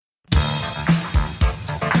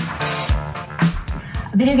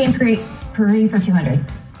A video game Puri for 200.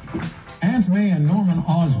 Aunt May and Norman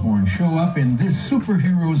Osborn show up in this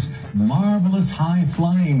superhero's marvelous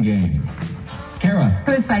high-flying game. Kara.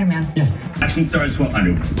 Who's Spider-Man? Yes. Action stars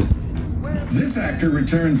 1200. This actor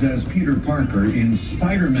returns as Peter Parker in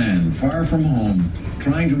Spider-Man Far From Home,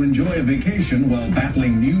 trying to enjoy a vacation while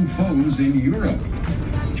battling new foes in Europe.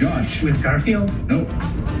 Josh. With Garfield? No.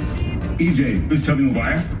 EJ. Who's Tobey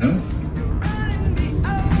Maguire? No.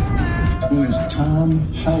 Who is Tom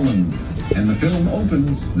Holland? And the film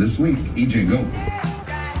opens this week. EJ, go.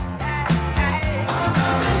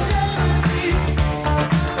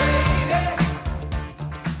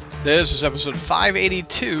 This is episode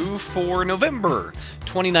 582 for November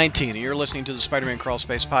 2019. You're listening to the Spider-Man Crawl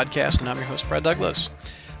Space podcast, and I'm your host, Brad Douglas.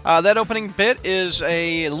 That opening bit is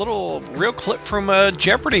a little real clip from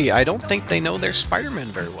Jeopardy! I don't think they know their Spider-Man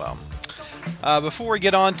very well. Before we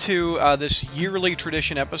get on to this yearly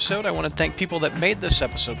tradition episode, I want to thank people that made this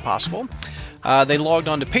episode possible. They logged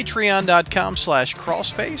on to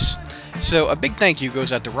patreon.com/crawlspace. So a big thank you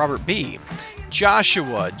goes out to Robert B.,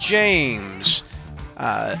 Joshua, James,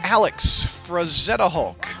 Alex, Frazetta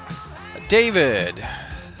Hulk, David,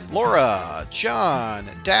 Laura, John,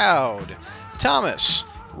 Dowd, Thomas,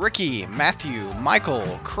 Ricky, Matthew,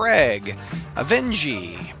 Michael, Craig,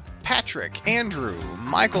 Avengi, Patrick, Andrew,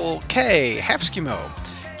 Michael K, Hefskimo,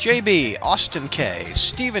 JB, Austin K,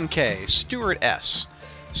 Stephen K, Stuart S,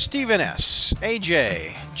 Stephen S,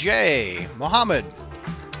 AJ, Jay, Mohammed,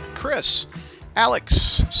 Chris,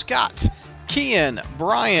 Alex, Scott, Kian,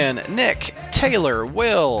 Brian, Nick, Taylor,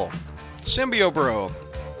 Will, Symbio Bro,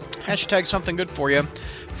 hashtag something good for you,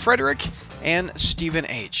 Frederick, and Stephen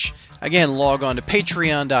H. Again, log on to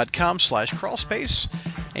patreon.com/crawlspace,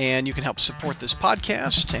 and you can help support this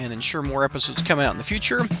podcast and ensure more episodes come out in the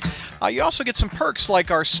future. You also get some perks, like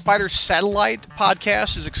our Spider Satellite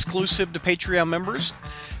podcast is exclusive to Patreon members.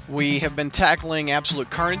 We have been tackling Absolute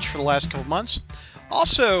Carnage for the last couple months.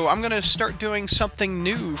 Also, I'm going to start doing something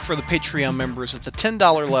new for the Patreon members at the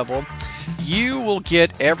 $10 level. You will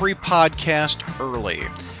get every podcast early.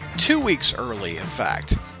 2 weeks early, in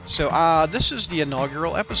fact. So this is the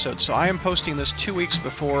inaugural episode, so I am posting this 2 weeks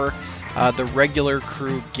before the regular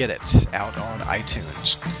crew get it out on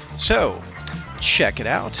iTunes. So check it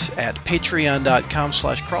out at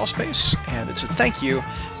patreon.com/crawlspace, and it's a thank you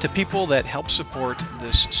to people that help support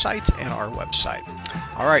this site and our website.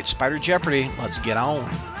 All right, Spider Jeopardy, let's get on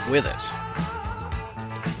with it.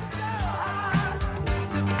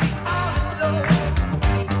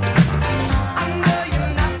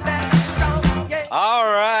 All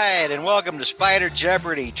right, and welcome to Spider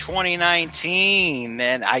Jeopardy 2019,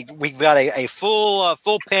 and we've got a full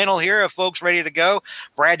panel here of folks ready to go.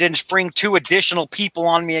 Brad didn't spring 2 additional people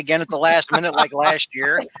on me again at the last minute like last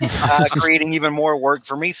year, creating even more work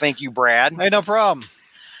for me. Thank you, Brad. Hey, no problem.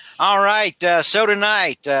 All right, so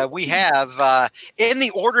tonight we have, in the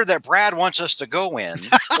order that Brad wants us to go in,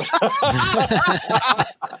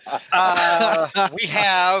 we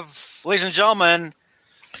have, ladies and gentlemen,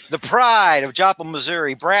 the pride of Joplin,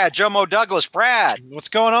 Missouri, Brad, Jomo Douglas. Brad. What's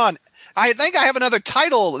going on? I think I have another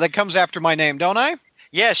title that comes after my name, don't I?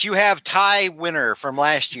 Yes, you have tie winner from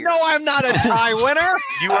last year. No, I'm not a tie winner.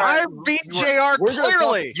 I beat JR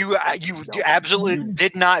clearly. You absolutely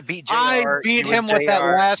did not beat JR. I beat him with that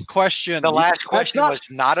last question. The last question was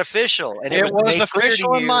not official. And it was made clear to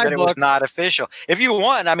you that it was not official. If you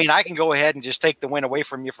won, I mean, I can go ahead and just take the win away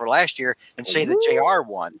from you for last year and say that JR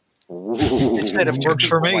won. Instead of 2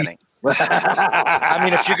 people winning. I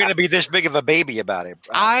mean, if you're going to be this big of a baby about it.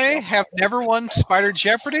 I have never won Spider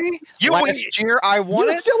Jeopardy. Last year, I won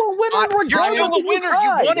it. You're still a winner. You're still a winner.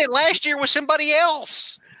 You won it last year with somebody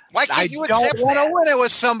else. Why can't you accept that? I don't want to win it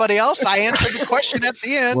with somebody else. I answered the question at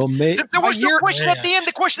the end. Well, there was no question at the end.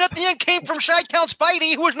 The question at the end came from Chi-Town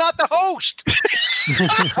Spidey, who was not the host.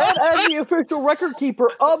 And as the official record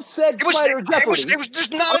keeper of said Spider Jeopardy. It was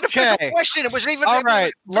just not an official question. It wasn't even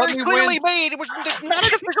very clearly made. It was not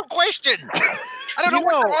an official question. I don't know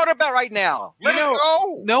what you're on about right now. Let it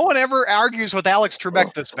go. No one ever argues with Alex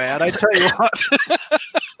Trebek this bad. I tell you what.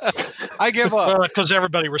 I give up. Because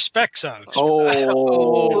everybody respects Alex.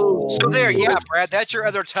 So there, yeah, Brad, that's your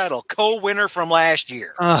other title. Co-winner from last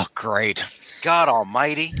year. Oh, great. God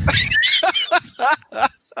almighty.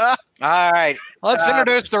 All right. Let's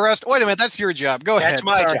introduce the rest. Wait a minute. That's your job. Go ahead. That's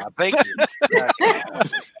my job. Thank you.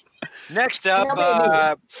 Next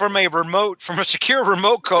up, from a secure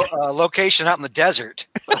remote location out in the desert.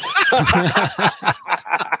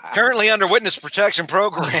 Currently under witness protection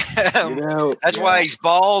program. That's why he's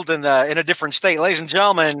bald and in a different state. Ladies and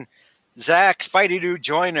gentlemen, Zach Spidey Doo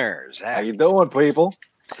Joyner. Zach. How you doing, people?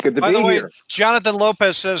 Good to By be the way, here. Jonathan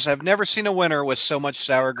Lopez says, "I've never seen a winner with so much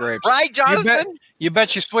sour grapes." Right, Jonathan? You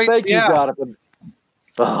bet you sweet. Thank you, yeah. Jonathan.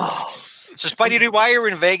 Oh, So, Spidey, dude, why are you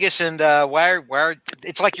in Vegas and why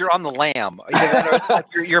it's like you're on the lam?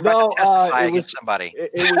 You're about No, to testify it was- against somebody.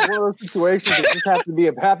 it was one of those situations that just happened to be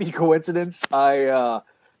a happy coincidence.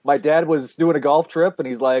 My dad was doing a golf trip, and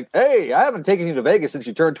he's like, "Hey, I haven't taken you to Vegas since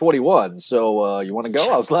you turned 21. So you want to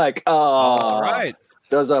go?" I was like, All right.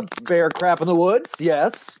 Does a bear crap in the woods?"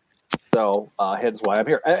 Yes. So hence why I'm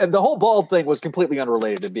here. And the whole bald thing was completely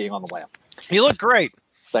unrelated to being on the lam. You look great.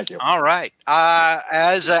 Thank you. All right.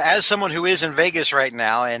 As someone who is in Vegas right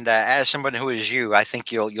now, and as someone who is you, I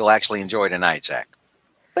think you'll actually enjoy tonight, Zach.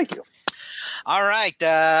 Thank you. All right.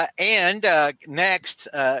 And next,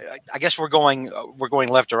 I guess we're going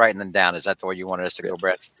left to right and then down. Is that the way you wanted us to go,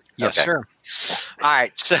 Brett? Yes, Okay. sir. All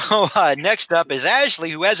right. So next up is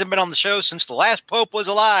Ashley, who hasn't been on the show since the last Pope was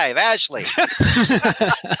alive. Ashley.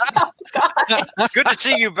 Good to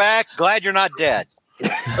see you back. Glad you're not dead.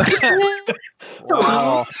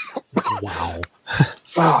 Wow.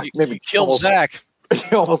 Oh, you made me Killed almost, Zach.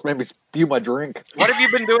 you almost made me spew my drink. What have you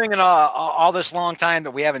been doing in all this long time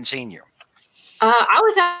that we haven't seen you? I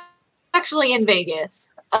was actually in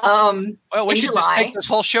Vegas. Well, we in should just July. take this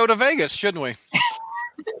whole show to Vegas, shouldn't we?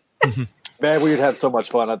 Man, we'd have so much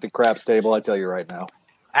fun at the craps table. I tell you right now.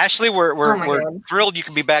 Ashley, we're Oh my we're God. thrilled you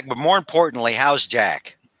can be back, but more importantly, how's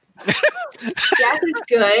Jack? Jack is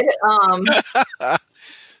good.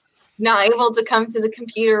 Not able to come to the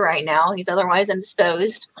computer right now. He's otherwise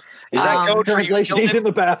indisposed. Is that code for you Translation, killed he's him? in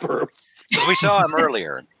the bathroom. We saw him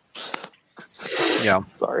earlier. Yeah.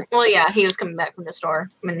 Sorry. Well, yeah, he was coming back from the store.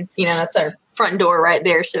 I mean, that's our front door right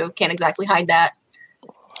there, so can't exactly hide that.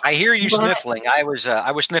 I hear you But- sniffling. I was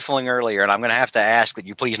sniffling earlier, and I'm going to have to ask that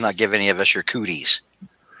you please not give any of us your cooties.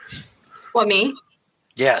 What, me?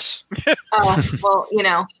 Yes. Oh, well,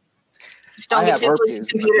 just I don't get have too close to herpes. the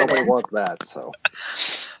computer Nobody then. wants that. So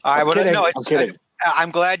All right. I'm Well, kidding. no, I'm kidding. I'm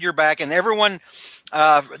glad you're back, and everyone.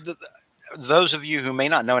 Those of you who may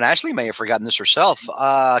not know, and Ashley may have forgotten this herself,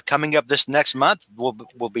 coming up this next month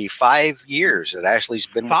will be 5 years that Ashley's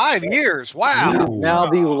been with 5 us. years. Wow. Now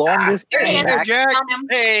the longest. There he is. Jack. Jack. Found him.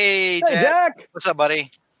 Hey, Hey, Jack. Jack. What's up, buddy?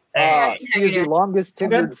 Hey, how you He's the doing? longest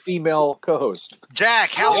tenured female co-host.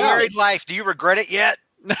 Jack, how's Oh. married life? Do you regret it yet?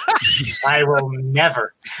 I will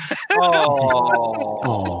never.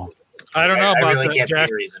 Oh. I don't know I about really that, can't see Jack.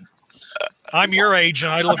 a reason. I'm your age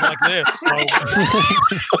and I look like this.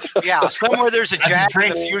 So. Yeah, somewhere there's a I've been Jack in the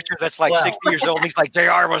drinking. future that's like Well. 60 years old, and he's like,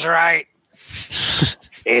 JR was right.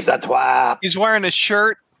 It's a twat. He's wearing a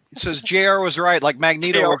shirt. It says JR was right, like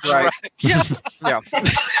Magneto JR was was right. Yeah. Yeah.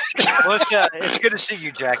 Well, it's good to see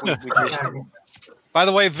you, Jack. We just, By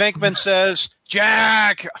the way, Venkman says,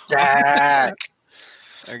 Jack. Jack.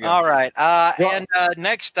 There you go. All right. And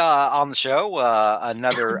next on the show,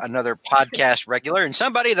 another podcast regular and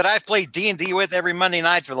somebody that I've played D&D with every Monday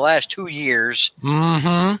night for the last 2 years.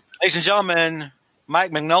 Mm-hmm. Ladies and gentlemen,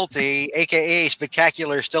 Mike McNulty, a.k.a.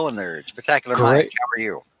 Spectacular Still a Nerd. Spectacular Great. Mike, how are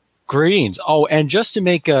you? Greetings. Oh, and just to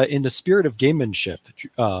make in the spirit of gamemanship,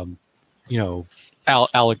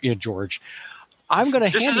 Alec, George, I'm going to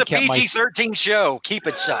This is a handicap PG-13 show. Keep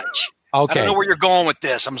it such. I Okay. don't know where you're going with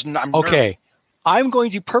this. I'm Okay. I'm going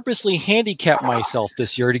to purposely handicap myself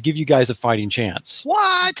this year to give you guys a fighting chance.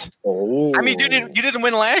 What? Oh. I mean, you didn't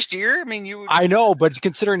win last year. I mean, you. I know, but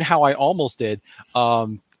considering how I almost did,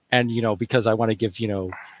 and because I want to give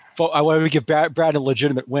I want to give Brad a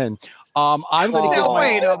legitimate win. I'm going to give Now,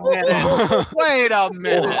 wait a minute. Wait a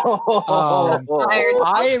minute. Fired. I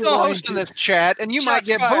I'm am still going hosting to- this chat, and you might Shots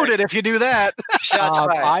get fired. booted if you do that. Shots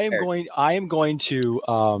fired. I am going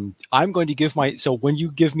to give so when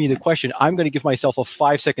you give me the question, I'm going to give myself a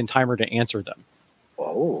 5-second timer to answer them.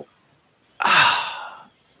 Oh.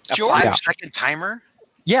 A George? 5-second timer.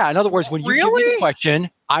 Yeah, in other words, when you give me Really? the question,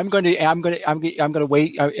 I'm going to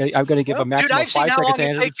wait. I'm going to give a Dude, maximum I've of seen 5 how seconds long to it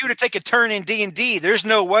answer. takes you to take a turn in D&D. There's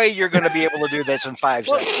no way you're going to be able to do this in 5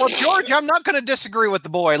 seconds. Well, George, I'm not going to disagree with the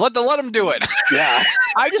boy. Let him do it. Yeah.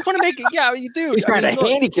 I just want to make it. Yeah, you do. He's trying to look,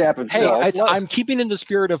 handicap Hey, himself. I'm keeping in the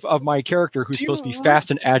spirit of my character, who's Do you supposed to be re-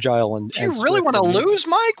 fast and agile. And Do you and really swift want to and- lose,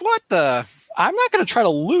 Mike? What the? I'm not going to try to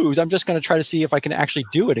lose. I'm just going to try to see if I can actually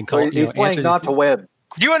do it and So call. he's playing answer not these- to win.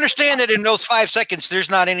 Do you understand that in those 5 seconds, there's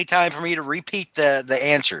not any time for me to repeat the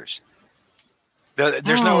answers?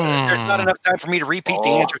 There's not enough time for me to repeat the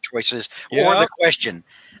answer choices or Yeah. the question.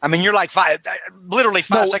 I mean, you're like literally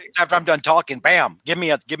 5 No. seconds after I'm done talking. Bam! Give me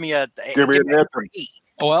an answer. E.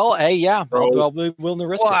 Well, hey, yeah, Bro. I'll be willing to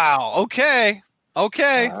risk it. Wow. Okay.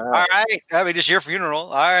 Okay. All right. I mean, it's your funeral.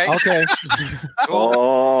 All right. Okay. Cool.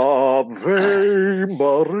 Ave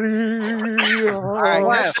Maria. All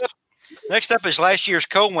right. Next up is last year's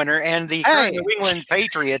co-winner and the current New England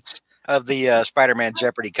Patriots of the Spider-Man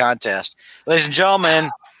Jeopardy contest. Ladies and gentlemen,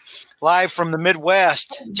 live from the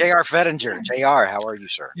Midwest, J.R. Fettinger. J.R., how are you,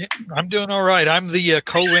 sir? Yeah, I'm doing all right. I'm the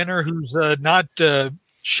co-winner who's not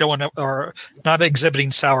showing up or not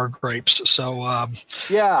exhibiting sour grapes. So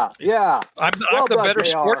yeah. I'm Well the done, better JR.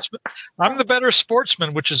 sportsman. I'm the better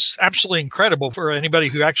sportsman, which is absolutely incredible for anybody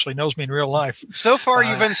who actually knows me in real life. So far,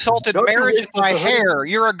 you've insulted don't you marriage wish and my that the hoodie- hair.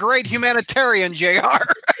 You're a great humanitarian, JR.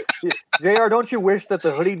 JR, don't you wish that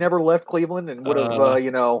the hoodie never left Cleveland and would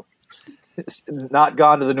have, not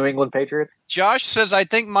gone to the New England Patriots? Josh says, I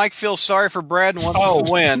think Mike feels sorry for Brad and wants him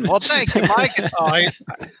to win. Well, thank you, Mike.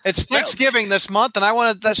 It's Thanksgiving this month, and I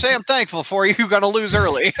want to say I'm thankful for you. You're going to lose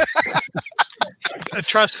early.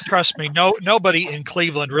 Trust me. Nobody in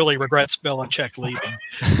Cleveland really regrets Belichick leaving.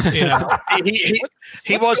 You know,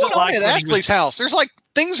 he wasn't like at when he Ashley's was, house. There's like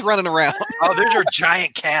things running around. Oh, there's your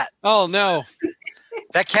giant cat. Oh no,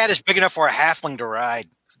 that cat is big enough for a halfling to ride.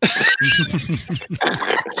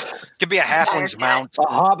 Could be a halfling's mount.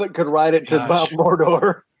 A hobbit could ride it to Mount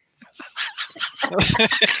Mordor.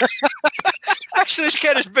 Actually, this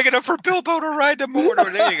cat is big enough for Bilbo to ride to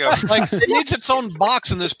Mordor. There you go. Like it needs its own box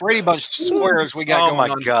in this Brady Bunch squares we got. Oh my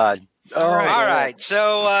God! All right.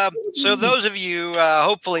 So those of you,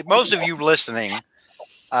 hopefully, most of you listening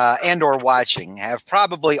and or watching have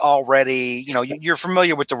probably already, you're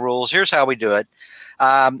familiar with the rules. Here's how we do it.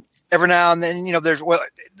 Every now and then, there's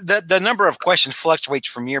the number of questions fluctuates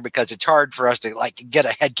from year because it's hard for us to get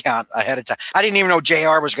a head count ahead of time. I didn't even know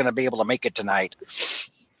JR was going to be able to make it tonight.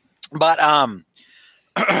 But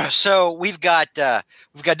so we've got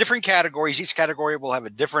different categories. Each category will have a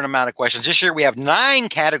different amount of questions. This year we have 9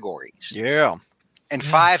 categories. Yeah. And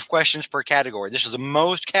 5 questions per category. This is the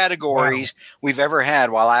most categories we've ever had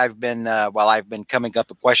while I've been coming up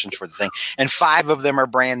with questions for the thing. And 5 of them are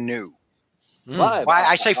brand new. Five. Well,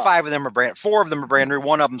 I say 5 of them are 4 of them are brand new.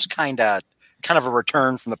 One of them's kind of a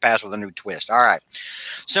return from the past with a new twist. All right.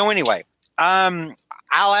 So anyway, I'll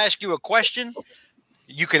ask you a question.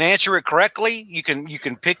 You can answer it correctly. You can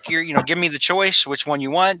pick your, give me the choice, which one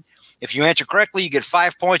you want. If you answer correctly, you get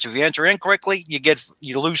 5 points. If you answer incorrectly,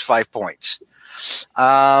 you lose 5 points.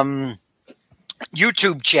 YouTube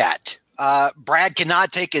chat. Brad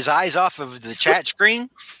cannot take his eyes off of the chat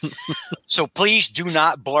screen, so please do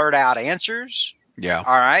not blurt out answers. Yeah.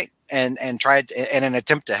 All right. And try in an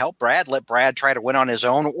attempt to help Brad, let Brad try to win on his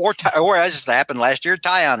own, or as happened last year,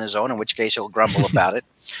 tie on his own, in which case he'll grumble about it.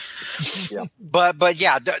 Yeah. But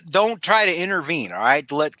yeah, don't try to intervene. All right.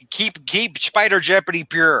 Keep Spider Jeopardy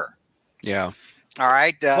pure. Yeah. All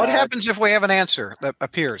right. What happens if we have an answer that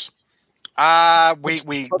appears?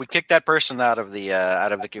 We kick that person out of the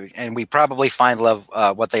and we probably find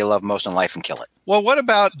what they love most in life and kill it. Well, what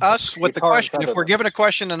about us with the question? If we're given a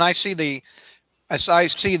question and I see the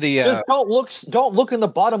Just don't look in the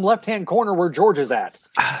bottom left-hand corner where George is at.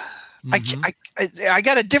 I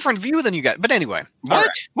got a different view than you got. But anyway, what?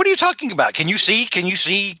 Right. What are you talking about? Can you see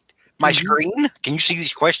my screen? Can you see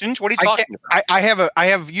these questions? What are you talking about? I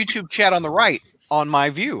have YouTube chat on the right on my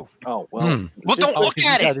view. Oh well. Well, don't look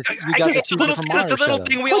at it. It's a little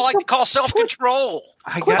thing we all like to call self-control.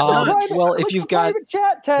 Well, if you've got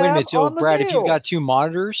wait a minute, Joe, Brad, if you've got 2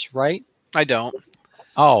 monitors, right? I don't.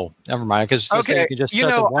 Oh, never mind. Because you can just shut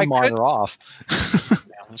the one monitor off.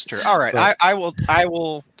 That's true. All right, I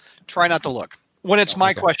will try not to look when it's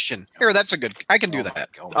my question. Here, that's a good. I can do that.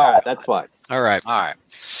 All right, that's fine. All right.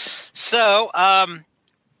 So,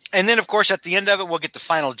 and then of course at the end of it, we'll get to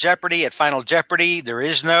Final Jeopardy. At Final Jeopardy,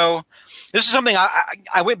 this is something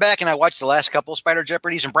I went back and I watched the last couple of Spider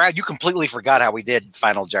Jeopardies, and Brad, you completely forgot how we did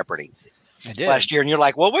Final Jeopardy last year, and you're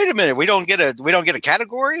like, well, wait a minute, we don't get a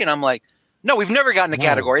category, and I'm like, no, we've never gotten a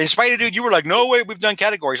category. In Spider Dude, you were like, no way, we've done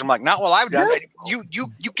categories. I'm like, not well, I've done it. You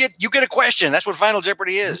get a question. That's what Final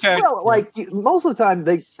Jeopardy is. Okay. Well, like most of the time,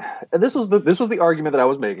 this was the argument that I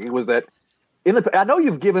was making, was that I know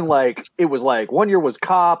you've given it was one year was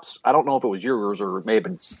cops. I don't know if it was yours or it may have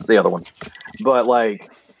been the other one, but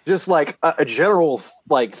just a general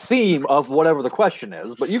theme of whatever the question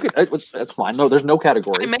is. But you can that's fine. No, there's no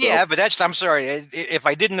category. I may have, but I'm sorry. If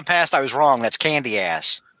I did in the past, I was wrong. That's candy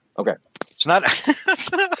ass. Okay. It's not.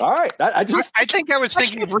 All right. I think I was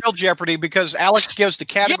thinking of Real Jeopardy because Alex gives the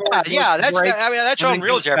category. Yeah, that's on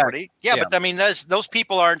Real Jeopardy. Yeah, but I mean, those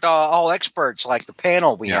people aren't all experts like the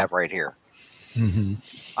panel we have right here.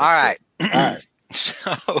 Mm-hmm. All right.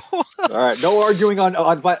 So, all right. No arguing on.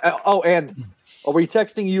 Oh, and are we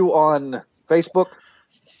texting you on Facebook?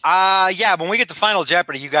 Yeah, when we get to Final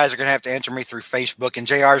Jeopardy, you guys are going to have to answer me through Facebook, and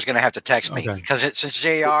JR is going to have to text me because since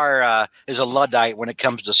JR is a Luddite when it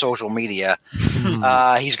comes to social media,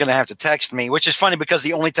 he's going to have to text me, which is funny because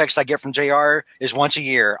the only text I get from JR is once a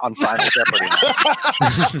year on Final Jeopardy night.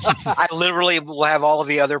 I literally will have all of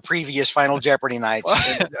the other previous Final Jeopardy nights.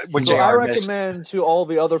 So I recommend to all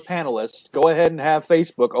the other panelists, go ahead and have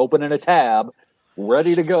Facebook open in a tab,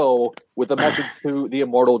 ready to go with a message to the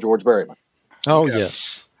immortal George Berryman. Oh,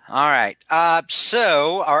 yes. All right.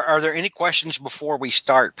 So, are there any questions before we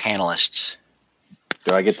start, panelists?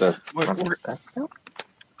 Do I get to?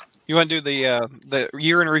 You want to do the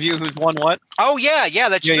year in review? Who's won what? Oh yeah,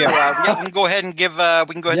 that's true. Yeah, we can go ahead and give.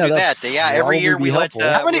 We can go ahead and do that. Yeah, every year we let.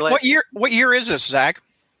 What year is this, Zach?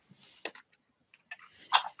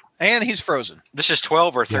 And he's frozen. This is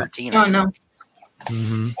 12 or 13. Oh no.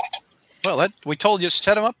 Mm-hmm. Well, we told you to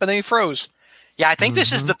set him up, and then he froze. Yeah, I think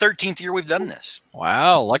this is the 13th year we've done this.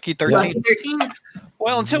 Wow, lucky 13. Lucky 13.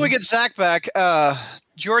 Well, until we get Zach back,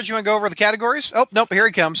 George, you want to go over the categories? Oh, nope, here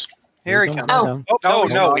he comes. Here he comes. Oh.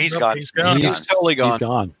 No, he's gone. He's gone. He's totally gone. He's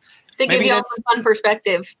gone. To give you all some fun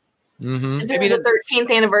perspective, this is the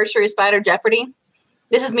 13th anniversary of Spider Jeopardy.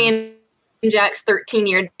 This is me and Jack's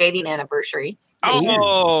 13-year dating anniversary.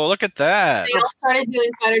 Oh, look at that. They all started doing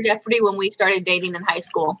Spider Jeopardy when we started dating in high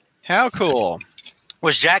school. How cool.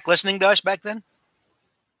 Was Jack listening to us back then?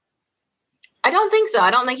 I don't think so.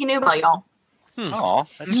 I don't think he knew about y'all. Oh,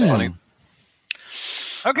 that's funny.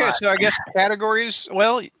 Okay, so I guess categories.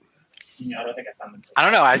 Well, Yeah, I don't think I found them. I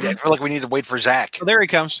don't know. I feel like we need to wait for Zach. Oh, there he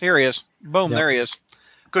comes. Here he is. Boom, there he is.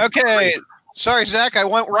 Good okay. grief. Sorry, Zach. I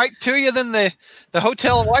went right to you. Then the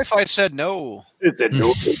hotel Wi-Fi said no. It said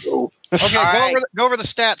no. Okay, go over the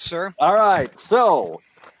stats, sir. All right. So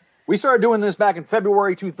we started doing this back in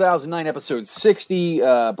February 2009, episode 60.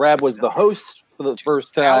 Brad was the host for the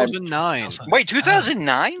first time. 2009. Wait,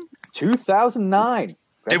 2009? 2009.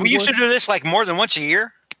 Did we used to do this like more than once a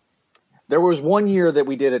year? There was 1 year that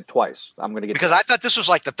we did it twice. I'm going to get because I thought this was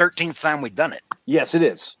like the 13th time we'd done it. Yes, it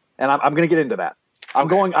is, and I'm going to get into that. I'm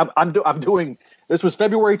doing. This was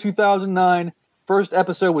February 2009. First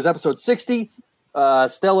episode was episode 60.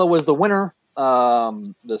 Stella was the winner.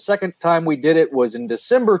 The second time we did it was in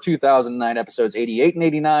December 2009, episodes 88 and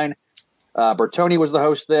 89. Bertoni was the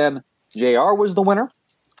host then. JR was the winner.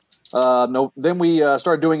 Then we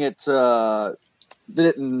started doing it. Did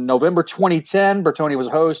it in November 2010. Bertoni was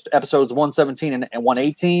host. Episodes 117 and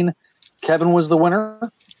 118. Kevin was the winner.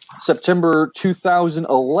 September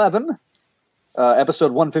 2011.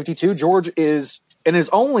 Episode 152. George is in his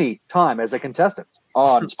only time as a contestant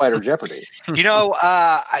on Spider Jeopardy. You know,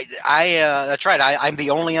 that's right. I'm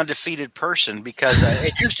the only undefeated person because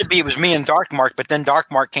it used to be it was me and Dark Mark, but then Dark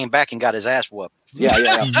Mark came back and got his ass whooped. Yeah.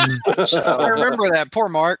 I remember that. Poor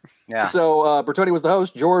Mark. Yeah. So Bertoni was the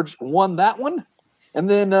host. George won that one. And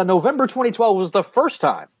then November 2012 was the first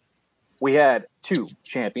time we had two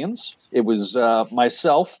champions. It was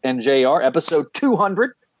myself and JR, episode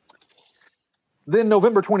 200. Then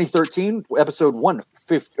November 2013, episode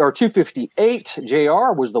 258,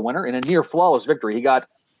 JR was the winner in a near flawless victory. He got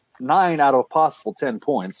 9 out of possible 10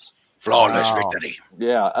 points. Flawless victory.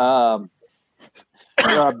 Yeah.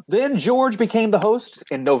 Then George became the host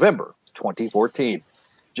in November 2014.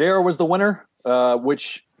 JR was the winner,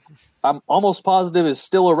 which I'm almost positive is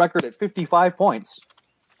still a record at 55 points.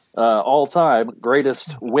 All time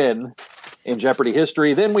greatest win in Jeopardy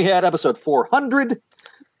history. Then we had episode 400.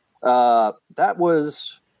 That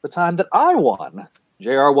was the time that I won.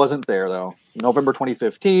 JR wasn't there, though. November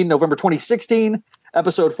 2015. November 2016,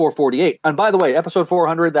 episode 448. And by the way, episode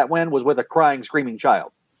 400, that win was with a crying, screaming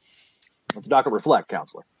child. Dr. Reflect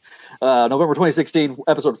counselor. November 2016,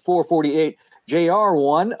 episode 448, JR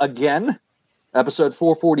won again. Episode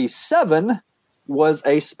 447 was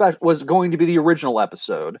was going to be the original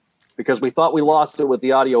episode because we thought we lost it with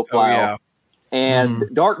the audio file. Oh, yeah. And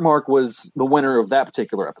Dark Mark was the winner of that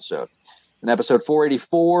particular episode. In episode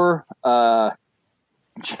 484,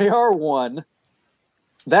 JR won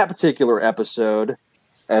that particular episode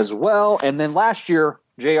as well. And then last year,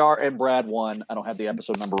 JR and Brad won. I don't have the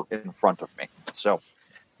episode number in front of me. So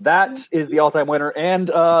that is the all-time winner. And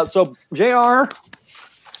so JR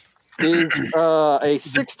is a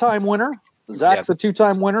 6-time winner. Zach's a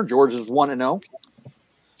 2-time winner. George is 1-0.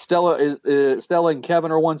 Stella and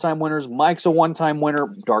Kevin are 1-time winners. Mike's a 1-time winner.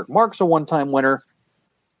 Dark Mark's a 1-time winner.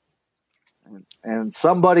 And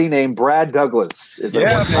somebody named Brad Douglas is a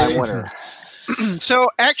 1-time winner. So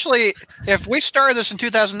actually, if we started this in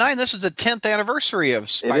 2009, this is the 10th anniversary of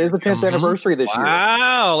Spider. It is the 10th anniversary this year.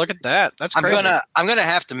 Wow, look at that. That's crazy. I'm gonna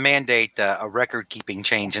have to mandate a record keeping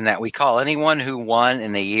change in that we call anyone who won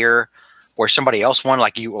in a year where somebody else won,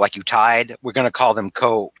 like you tied, we're going to call them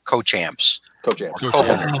co-champs. Co-champs.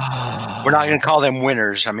 Co-winners. We're not going to call them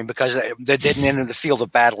winners. I mean, because they didn't enter the field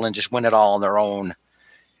of battle and just win it all on their own.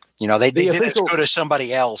 You know, they did as good as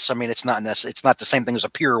somebody else. I mean, it's not the same thing as a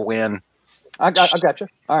pure win. I got you.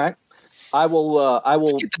 All right. I will.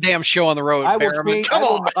 Let's get the damn show on the road. I will amend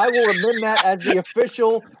that as the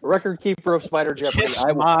official record keeper of Spider Jeopardy.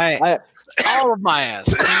 All of my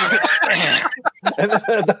ass. And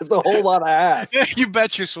that's a whole lot of ass. You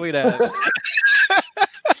bet your sweet ass.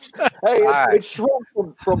 Hey, it's shrunk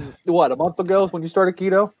from what, a month ago when you started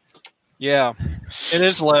keto? Yeah, it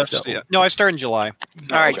is less. So, yeah. No, I started in July.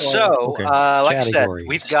 All right, so like I said,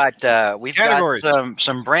 we've got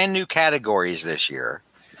some brand new categories this year.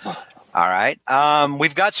 All right,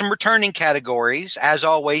 we've got some returning categories. As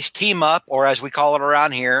always, team up, or as we call it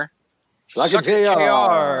around here, Suck it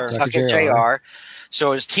JR. Suck it JR.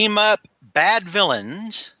 So it's team up, bad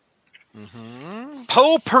villains,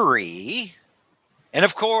 potpourri. And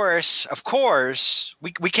of course,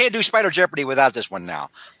 we can't do Spider Jeopardy without this one now.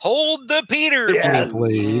 Hold the Peter,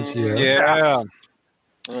 please. Yeah.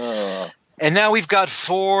 And now we've got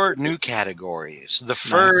 4 new categories. The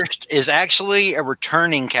first is actually a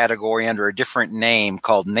returning category under a different name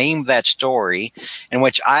called Name That Story, in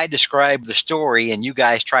which I describe the story and you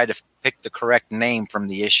guys try to pick the correct name from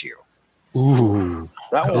the issue. Ooh,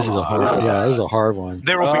 this is a hard. Yeah, this is a hard one.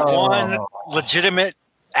 There will be one legitimate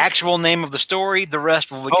actual name of the story. The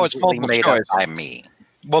rest will be completely made up by me.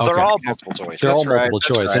 Well, they're all multiple choice. They're all multiple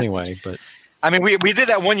choice anyway. But I mean, we did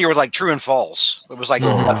that one year with like true and false. It was like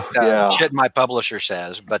shit my publisher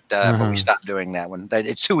says, but we stopped doing that one.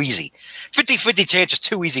 It's too easy. 50-50 chance is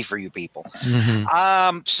too easy for you people.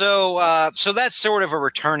 So that's sort of a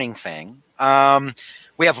returning thing.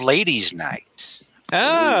 We have Ladies' Night.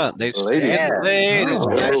 Ladies'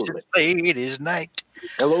 Night.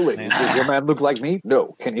 Hello, ladies. Does your man look like me? No.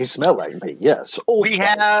 Can he smell like me? Yes. We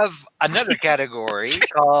have another category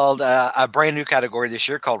called a brand new category this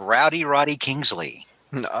year called Rowdy Roddy Kingsley.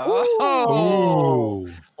 Oh,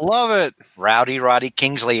 love it. Rowdy Roddy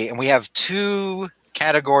Kingsley. And we have 2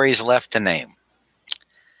 categories left to name.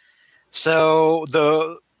 So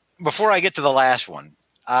before I get to the last one,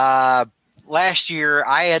 last year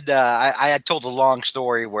I had told a long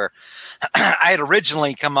story where I had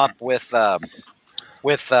originally come up with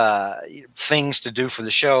things to do for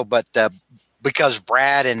the show, but because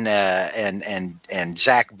Brad and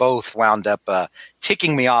Zach both wound up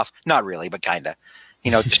ticking me off, not really, but kind of,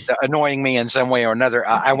 just annoying me in some way or another,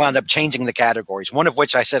 I wound up changing the categories, one of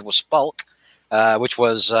which I said was Spulk, which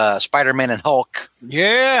was Spider-Man and Hulk.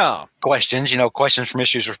 Yeah. Questions, questions from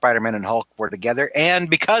issues where Spider-Man and Hulk were together. And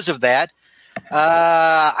because of that,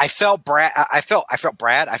 I felt bad. I felt bad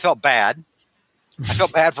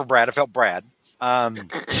for Brad.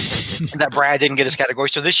 That Brad didn't get his category.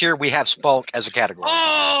 So this year we have Spulk as a category.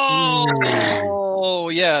 Oh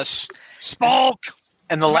yes, Spulk.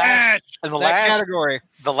 And the last category.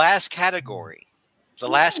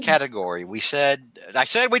 I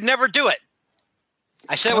said we'd never do it.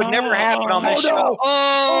 I said it would never happen on this show.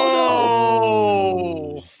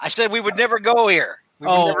 I said we would never go here. We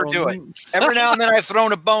would never do it. Every now and then I've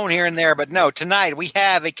thrown a bone here and there, but no, tonight we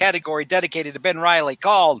have a category dedicated to Ben Reilly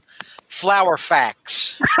called Flower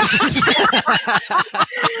Facts.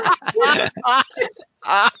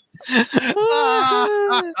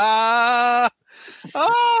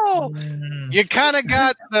 You kind of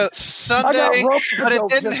got the Sunday, but it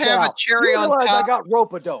didn't have a cherry on top. I got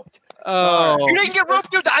rope-a-doped. Oh, you didn't get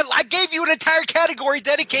roped. I gave you an entire category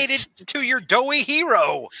dedicated to your doughy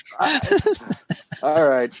hero. All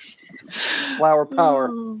right, flower power.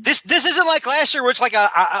 This isn't like last year, where it's like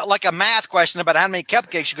a math question about how many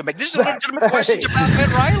cupcakes you can make. This is a legitimate questions about Ben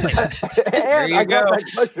Reilly. There you go. Got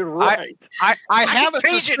that question right. I have a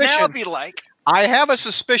page suspicion. It now if you like. I have a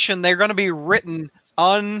suspicion they're going to be written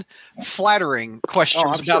unflattering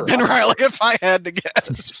questions about Ben Reilly if I had to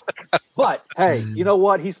guess. But hey, you know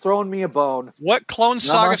what? He's thrown me a bone. What Clone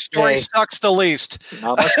Saga story sucks the least?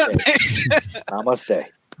 Namaste.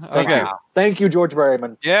 Okay. Thank you, George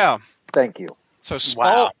Berryman. Yeah. Thank you. So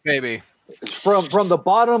Spulk, baby. From the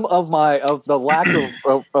bottom of the lack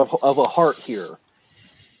of a heart here.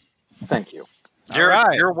 Thank you.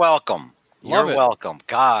 You're welcome. You're welcome.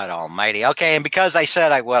 God Almighty. Okay, and because I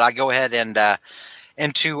said I would, I go ahead and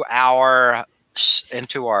into our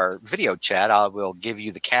video chat, I will give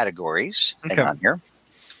you the categories. Okay. Hang on here.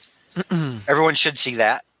 Everyone should see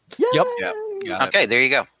that. Yep. Okay, there you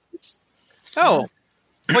go. Oh,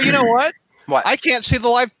 well, you know what? What? I can't see the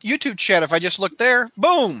live YouTube chat if I just look there.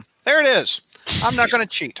 Boom. There it is. I'm not going to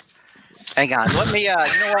cheat. Hang on. Let me, you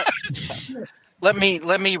know what? let me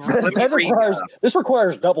This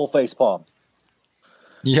requires double face palm.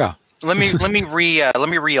 Yeah. let me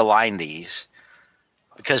realign these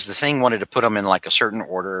because the thing wanted to put them in like a certain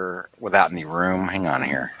order without any room. Hang on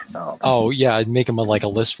here. Oh yeah, I'd make them like a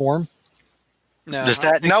list form. No, Does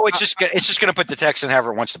that? No, it's just going to put the text in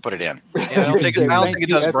however it wants to put it in. I don't think it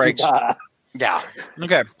does breaks. Yeah.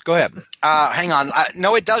 Okay, go ahead. Hang on.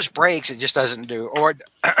 No, it does breaks. It just doesn't do. Or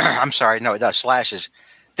I'm sorry. No, it does slashes.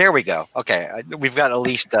 There we go. Okay, we've got at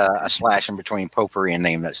least a slash in between potpourri and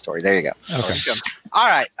name that story. There you go. Okay. All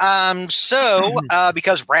right. So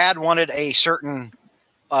because Brad wanted a certain.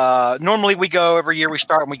 Normally we go every year. We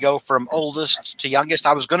start and we go from oldest to youngest.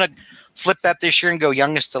 I was going to flip that this year and go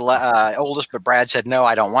youngest to oldest, but Brad said no,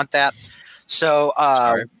 I don't want that. So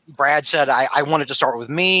Brad said I wanted to start with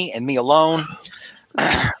me and me alone.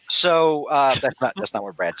 So that's not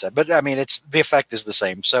what Brad said, but I mean the effect is the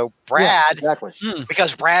same. So Brad, exactly.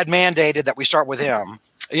 Because Brad mandated that we start with him.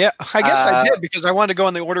 Yeah, I guess I did because I wanted to go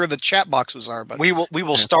in the order the chat boxes are. But we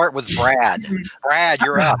will start with Brad. Brad,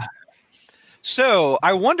 you're up. So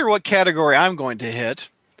I wonder what category I'm going to hit.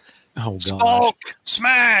 Oh god. Spulk,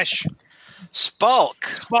 smash,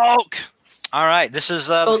 Spulk. All right, this is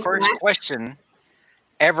the first question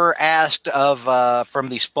ever asked of from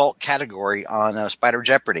the Spulk category on Spider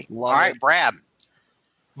Jeopardy. All right, Brad.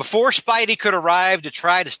 Before Spidey could arrive to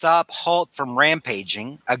try to stop Hulk from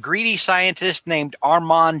rampaging, a greedy scientist named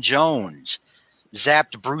Armand Jones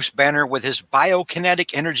zapped Bruce Banner with his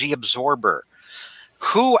biokinetic energy absorber.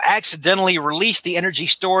 Who accidentally released the energy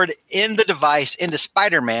stored in the device into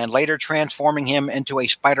Spider-Man, later transforming him into a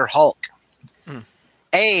Spider-Hulk?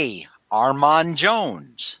 A. Armand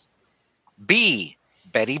Jones. B.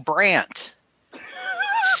 Betty Brant.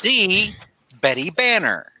 C. Betty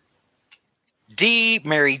Banner. D.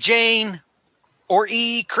 Mary Jane. Or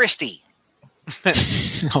E. Christie.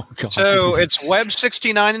 Oh god. So it's Web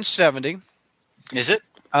 69 and 70. Is it?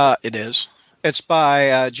 It is. It's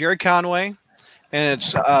by Jerry Conway. And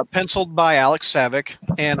it's penciled by Alex Savick,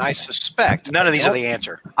 and I suspect none of these are the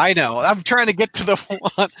answer. I know. I'm trying to get to the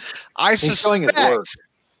one. I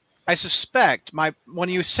suspect when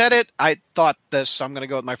you said it, I thought this. So I'm going to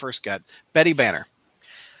go with my first gut. Betty Banner.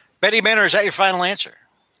 Betty Banner, is that your final answer?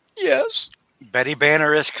 Yes. Betty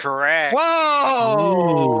Banner is correct.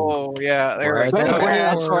 Whoa! Ooh. Yeah, there we go.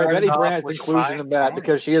 Betty Brant's inclusion in that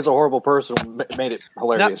because she is a horrible person made it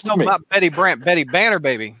hilarious. Not Betty Brant. Betty Banner,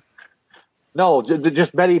 baby. No,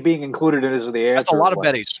 just Betty being included in is the answer. That's a lot of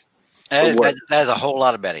Bettys. That is a whole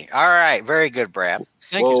lot of Betty. All right, very good, Brad.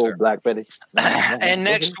 Thank you, sir. Black Betty. And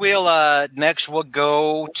next we'll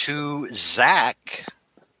go to Zach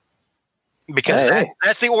because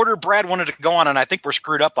that's the order Brad wanted to go on, and I think we're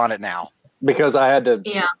screwed up on it now. Because I had to.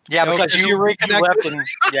 Yeah, because you left and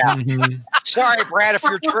Sorry, Brad, if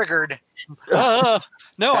you're triggered.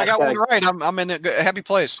 No, I got one right. I'm in a happy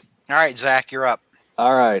place. All right, Zach, you're up.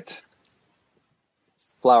 All right.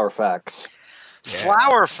 Flower facts. Yeah.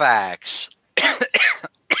 Flower facts.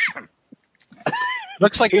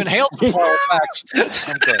 Looks like you inhaled the flower facts.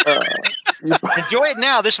 Enjoy it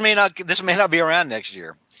now. This may not be around next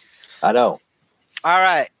year. I know. All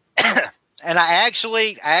right. And I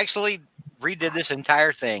actually redid this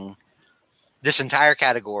entire thing, this entire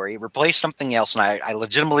category, replaced something else, and I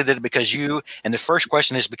legitimately did it because you. And the first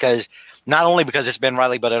question is because not only because it's Ben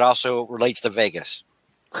Riley, but it also relates to Vegas.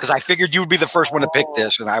 Because I figured you would be the first one to pick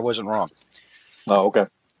this, and I wasn't wrong. Oh, okay.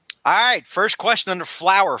 All right. First question under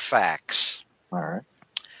flower facts. All right.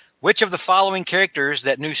 Which of the following characters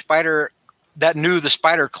that knew the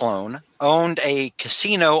Spider clone owned a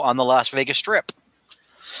casino on the Las Vegas Strip?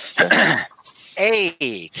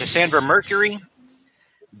 A. Cassandra Mercury.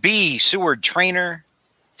 B. Seward Trainer.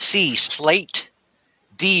 C. Slate.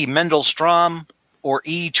 D. Mendel Strom. Or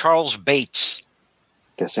E. Charles Bates.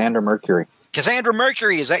 Cassandra Mercury. Cassandra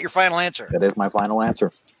Mercury, is that your final answer? That is my final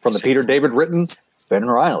answer. From the Peter David written Ben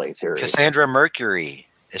Riley series. Cassandra Mercury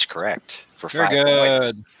is correct. For Very 5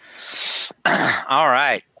 good. points. All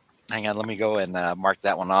right. Hang on, let me go and mark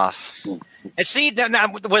that one off. And see, now,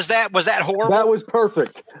 was that horrible? That was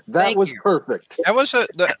perfect. That was perfect. That was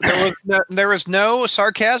there was no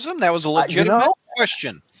sarcasm. That was a legitimate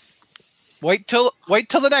question. Wait till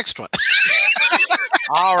the next one.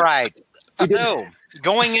 All right. So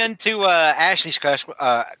going into Ashley's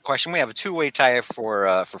question, we have a two-way tie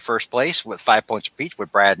for first place with 5 points apiece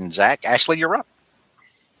with Brad and Zach. Ashley, you're up.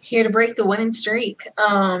 Here to break the winning streak.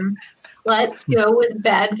 Let's go with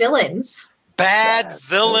bad villains. Bad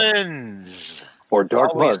villains. Or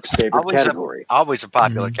Dark Mark's favorite category. Always a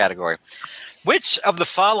popular category. Which of the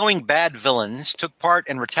following bad villains took part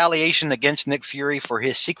in retaliation against Nick Fury for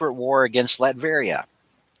his secret war against Latveria?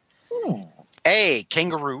 A,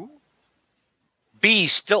 kangaroo. B,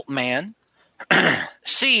 stilt man.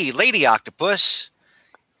 C, lady octopus.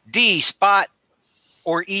 D, spot.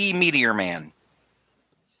 Or E, meteor man.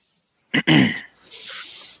 Oh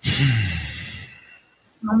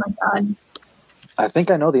my god. I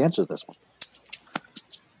think I know the answer to this one.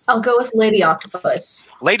 I'll go with Lady Octopus.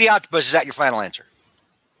 Lady octopus, is that your final answer?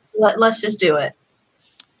 Let's just do it.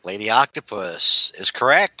 Lady octopus is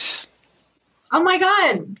correct. Oh my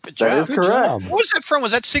god. Good job. That is correct. What was that from?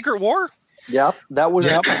 Was that Secret War? Yep, that was.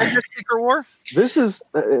 Yep. Secret War? This is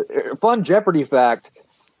a fun Jeopardy fact.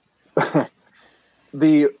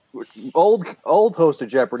 The old host of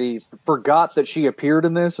Jeopardy forgot that she appeared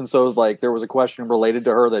in this, and so like there was a question related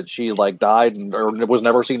to her that she like died or was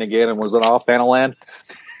never seen again and was in off panel land.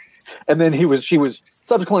 And then she was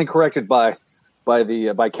subsequently corrected by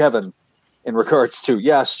Kevin in regards to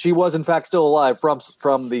yes, she was in fact still alive from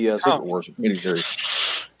the Secret Wars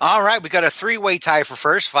miniseries. All right, we got a 3-way tie for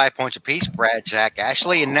first, 5 points apiece. Brad, Zach,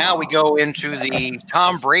 Ashley, and now we go into the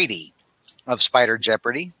Tom Brady of Spider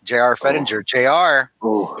Jeopardy. J.R. Fettinger. J.R.,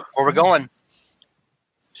 where we going?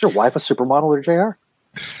 Is your wife a supermodel or J.R.?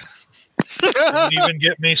 Don't even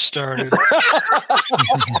get me started.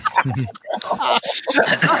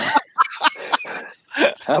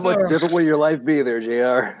 How much different will your life be there,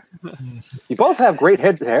 JR? You both have great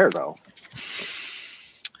heads of hair, though.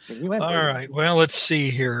 All right. Well, let's see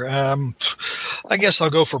here. I guess I'll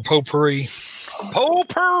go for potpourri.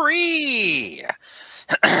 Potpourri!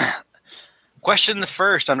 Question the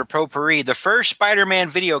first under potpourri. The first Spider-Man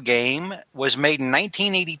video game was made in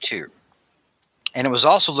 1982. And it was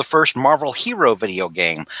also the first Marvel Hero video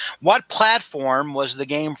game. What platform was the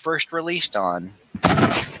game first released on?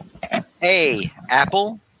 A,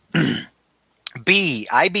 Apple. B,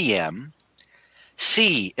 IBM.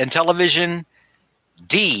 C, Intellivision.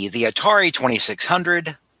 D, the Atari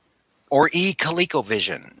 2600. Or E,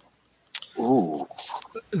 ColecoVision. Ooh.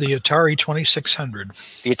 The Atari 2600.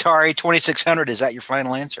 The Atari 2600, is that your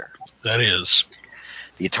final answer? That is.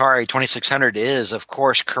 The Atari 2600 is, of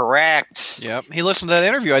course, correct. Yep. He listened to that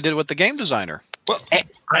interview I did with the game designer. Well,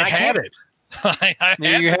 I had it.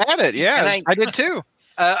 You had it, yeah. I did too.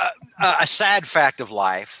 A sad fact of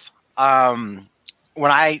life.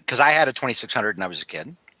 Because I had a 2600 when I was a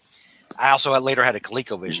kid. I also later had a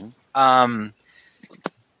ColecoVision.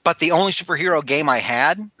 But the only superhero game I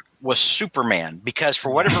had was Superman, because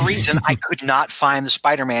for whatever reason, I could not find the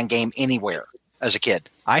Spider-Man game anywhere as a kid.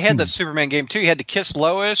 I had that Superman game too. You had to kiss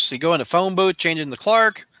Lois. You go in the phone booth, change into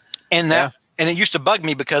Clark. And that, and it used to bug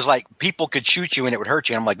me because like people could shoot you and it would hurt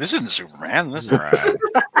you. And I'm like, this isn't Superman. This is right.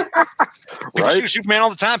 People shoot Superman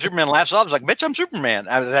all the time. Superman laughs off. I was like, bitch, I'm Superman.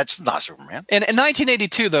 That's not Superman. And in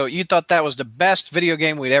 1982, though, you thought that was the best video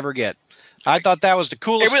game we'd ever get. I thought that was the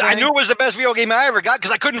coolest thing. I knew it was the best video game I ever got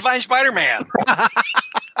because I couldn't find Spider-Man.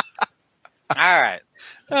 All right.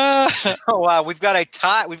 So we've got a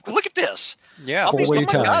tie. Look at this. Yeah. Oh my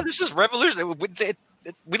God, this is revolutionary.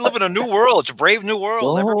 We live in a new world. It's a brave new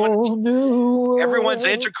world. Everyone's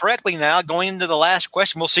answered correctly now. Going into the last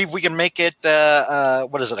question, we'll see if we can make it.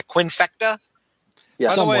 What is it? A quinfecta? Yeah,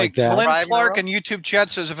 by the way, like that. Glenn Clark in YouTube chat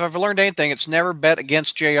says, if I've learned anything, it's never bet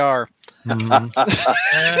against JR. All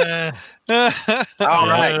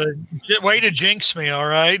right. Way to jinx me, all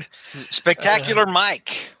right? Spectacular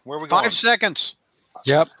Mike. Where are we going? 5 seconds.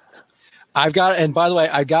 Yep. I've got, and by the way,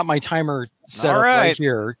 I've got my timer set up right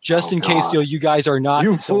here, just in case you guys are not.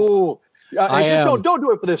 You fool. I am. Don't do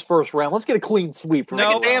it for this first round. Let's get a clean sweep. For Pick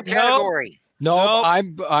a damn category. No,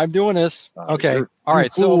 I'm doing this. Okay. All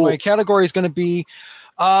right. So my category is going to be,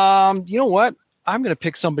 you know what? I'm going to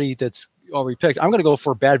pick somebody that's already picked. I'm going to go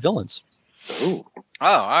for bad villains. Ooh.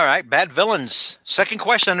 Oh, all right. Bad villains. Second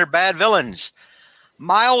question under bad villains.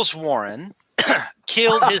 Miles Warren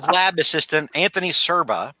killed his lab assistant, Anthony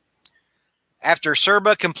Serba, after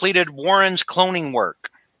Serba completed Warren's cloning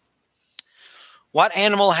work. What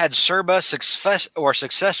animal had Serba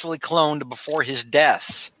successfully cloned before his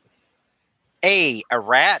death? A, a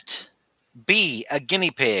rat. B, a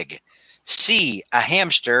guinea pig. C, a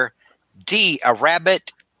hamster. D, a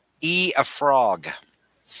rabbit. E, a frog.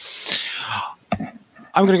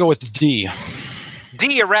 I'm going to go with the D.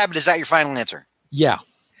 D, a rabbit. Is that your final answer? Yeah.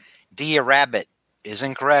 D, a rabbit is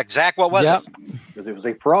incorrect. Zach, what was it? Because it was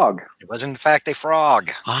a frog. It was, in fact, a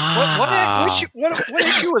frog. What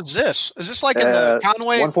issue is this? Is this like in the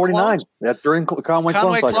Conway 149? clones? That's during Conway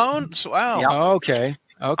clones? Wow. Yep. Okay.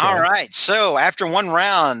 All right. So after one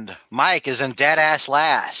round, Mike is in dead ass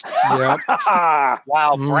last. Yep.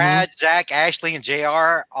 While Brad, Zach, Ashley, and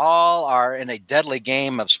JR all are in a deadly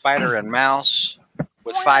game of spider and mouse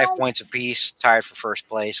with 5 points apiece, tied for first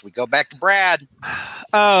place. We go back to Brad.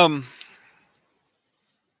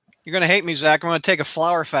 You're going to hate me, Zach. I'm going to take a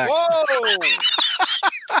flower fact. Whoa!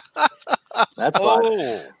 That's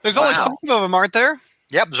fine. There's only 5 of them, aren't there?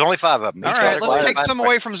 Yep, there's only 5 of them. All right, let's take some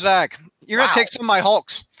away from Zach. You're going to take some of my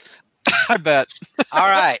Hulks. I bet. All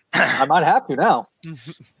right. I might have to now.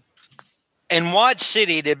 In what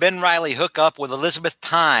city did Ben Reilly hook up with Elizabeth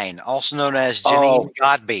Tyne, also known as Janine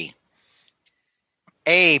Godbey?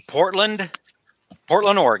 A, Portland,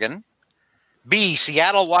 Oregon. B,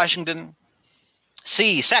 Seattle, Washington.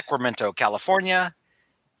 C, Sacramento, California.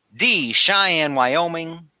 D, Cheyenne,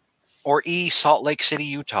 Wyoming. Or E, Salt Lake City,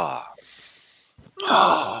 Utah.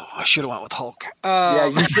 Oh, I should have went with Hulk. Yeah,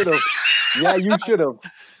 you should have. Yeah, you should have.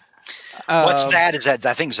 What's sad is that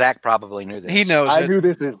I think Zach probably knew this. He knows I it. knew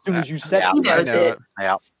this as soon as you said He knows it.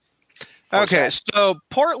 Yeah. Okay, so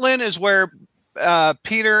Portland is where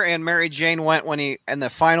Peter and Mary Jane went when in the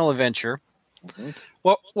final adventure. Mm-hmm.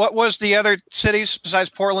 What was the other cities besides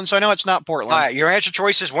Portland? So I know it's not Portland. All right, your answer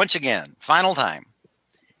choices once again. Final time.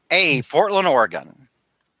 A, Portland, Oregon.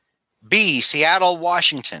 B, Seattle,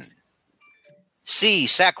 Washington. C,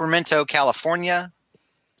 Sacramento, California.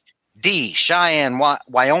 D, Cheyenne,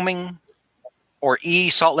 Wyoming. Or E,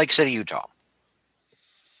 Salt Lake City, Utah.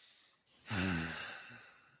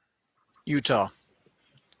 Utah.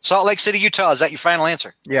 Salt Lake City, Utah. Is that your final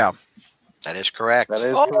answer? Yeah. That is correct. That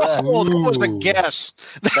is Oh, correct. that was a guess.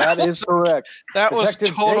 That is correct. That was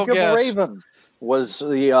Detective total Jacob guess. Raven was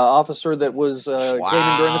the officer that was came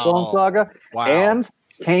in during the Clone Saga, Wow. and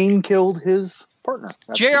Kane killed his partner.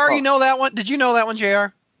 That's the JR, you problem. know that one? Did you know that one, JR?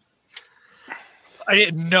 I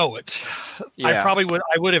didn't know it. Yeah.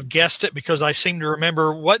 I would have guessed it because I seem to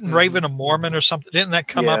remember wasn't Raven a Mormon or something? Didn't that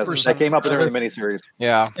come up or that something? came up in the miniseries.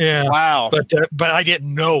 Yeah. Yeah. Wow. But I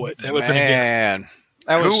didn't know it. That would have been a guess. Man.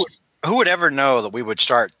 That was Who would ever know that we would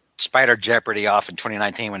start Spider Jeopardy off in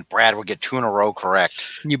 2019 when Brad would get 2 in a row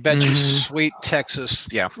correct? You bet you sweet Texas.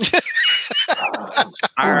 Yeah.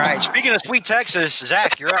 All right. Speaking of sweet Texas,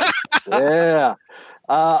 Zach, you're up. Yeah.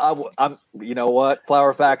 I'm. You know what?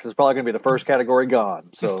 Flower facts is probably going to be the first category gone.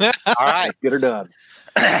 So All right. get her done.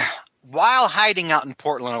 While hiding out in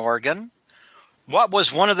Portland, Oregon, what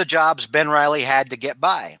was one of the jobs Ben Reilly had to get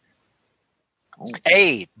by?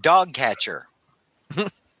 A, dog catcher.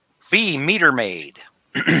 B, meter maid.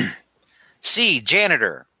 C,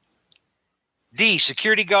 janitor. D,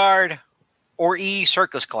 security guard. Or E,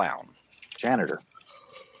 circus clown. Janitor.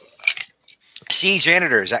 C,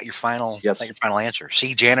 janitor. Is that your final? Yes. Is that your final answer?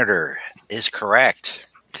 C, janitor is correct.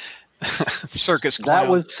 circus clown.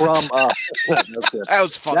 That was from. That's it. That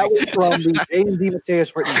was funny. That was from the James D.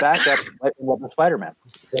 Mateus written backup of Spider-Man.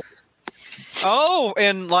 Oh,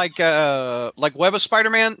 and like Web of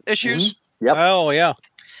Spider-Man issues? Yep. Oh, yeah.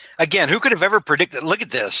 Again, who could have ever predicted? Look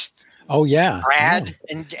at this. Oh yeah. Brad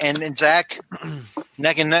and Zach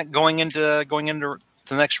neck and neck going into the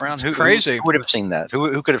next round. Who crazy. Who would have seen that?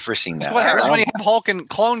 Who could have foreseen that? That's what happens when you have Hulk and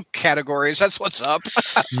clone categories. That's what's up.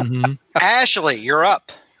 Ashley, you're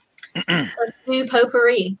up. Let's do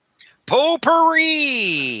potpourri.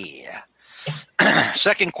 Potpourri.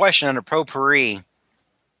 Second question under potpourri.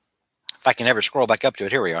 If I can ever scroll back up to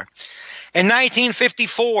it, here we are. In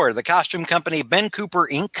 1954, the costume company Ben Cooper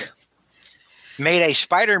Inc. made a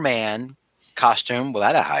Spider-Man costume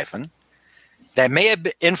without a hyphen that may have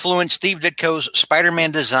influenced Steve Ditko's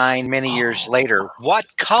Spider-Man design many years later.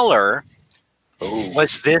 What color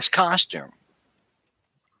was this costume?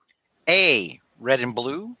 A, red and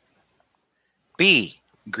blue. B,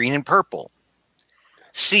 green and purple.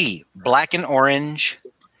 C, black and orange.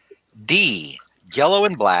 D, yellow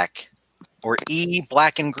and black. Or E,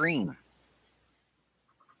 black and green.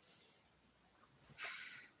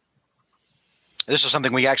 This is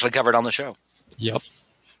something we actually covered on the show. Yep.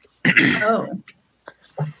 Oh.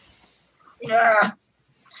 Yeah.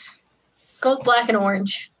 Let's go with black and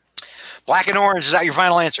orange. Black and orange, is that your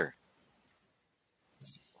final answer?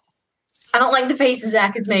 I don't like the faces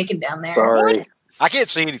Zach is making down there. Sorry. I can't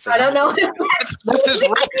see anything. I don't know. That's his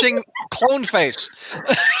resting clone face.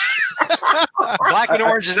 Black and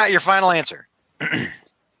orange, is that your final answer?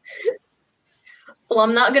 Well,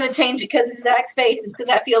 I'm not going to change it because of Zach's faces because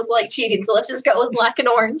that feels like cheating. So let's just go with black and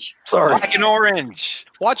orange. Sorry. Black and orange.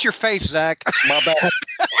 Watch your face, Zach. My bad.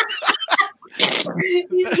 He's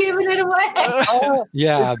giving it away.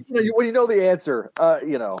 Yeah. When you know the answer,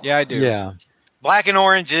 you know. Yeah, I do. Yeah. Black and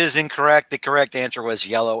orange is incorrect. The correct answer was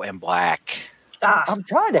yellow and black. I'm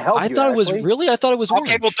trying to help you. I thought it was Ashley. I thought it was orange.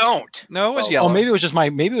 Okay, well, don't. No, it was Oh, yellow. maybe it was just my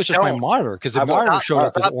my monitor because the monitor showed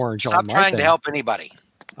up as orange Stop on my trying thing. to help anybody.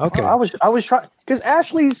 Okay. I was trying because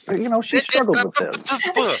Ashley's, she struggled with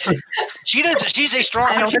this. She does. She's a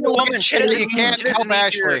strong woman. She doesn't, You can't help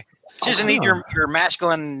Ashley. She doesn't need your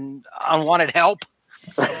masculine unwanted help.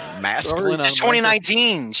 Masculine. It's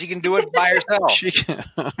 2019. She can do it by herself. She can.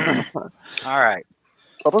 All right.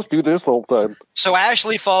 I'll just do this the whole time. So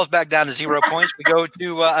Ashley falls back down to 0 points. We go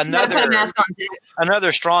to Put a mask on, Zach.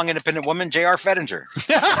 another strong, independent woman, J.R. Fettinger.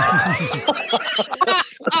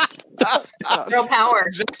 Real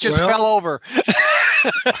power. Zach just fell over.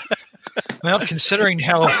 Well, considering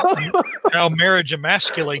how marriage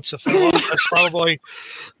emasculates a fellow, that's probably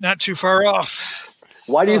not too far off.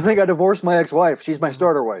 Why do you think I divorced my ex-wife? She's my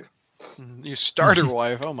starter wife. You starter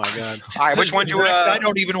wife. Oh my God. All right, which one do I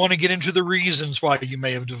don't even want to get into the reasons why you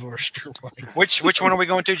may have divorced your wife. which one are we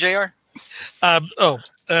going to, JR?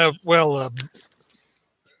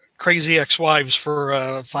 Crazy ex-wives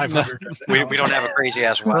for 500. We don't have a crazy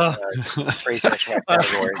ass wife. Crazy ass wife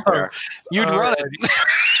category. You'd run it.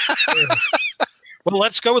 Well,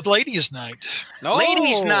 let's go with Ladies' Night. No,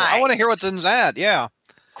 Ladies' Night. I want to hear what's in that. Yeah.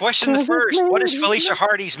 Question the first. What is Felicia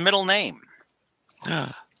Hardy's middle name?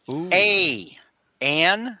 Ooh. A.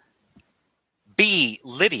 Anne. B.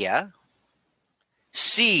 Lydia.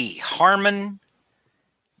 C. Harmon.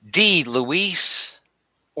 D. Luis.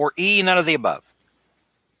 Or E. None of the above.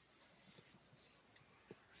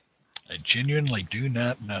 I genuinely do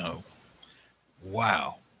not know.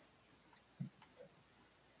 Wow.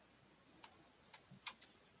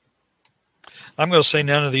 I'm going to say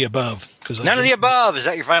none of the above. None of the above. Is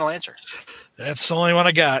that your final answer? That's the only one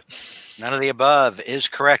I got. None of the above is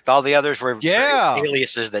correct. All the others were Yeah.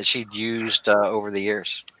 aliases that she'd used over the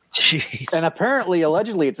years. Jeez. And apparently,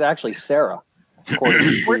 allegedly, it's actually Sarah. According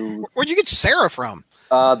to, Where'd you get Sarah from?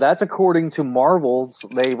 that's according to Marvel's.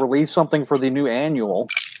 They released something for the new annual,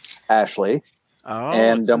 Ashley. Oh,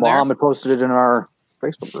 And Mohammed posted it in our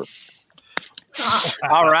Facebook group.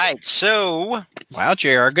 All right. So wow,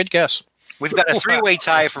 JR, good guess. we've got a three-way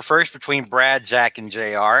tie for first between Brad, Zach, and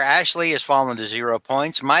JR. Ashley has fallen to 0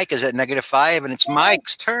 points. Mike is at -5, and it's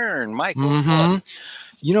Mike's turn. Mike,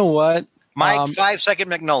 You know what? Mike, 5-second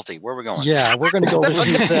McNulty. Where are we going? Yeah, we're going to go with what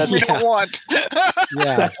you said. We don't want.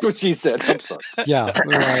 Yeah, That's what she said. I'm sorry. yeah,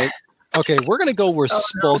 right. Okay, we're going to go with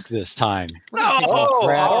Spoke this time. Oh,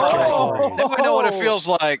 If I know what it feels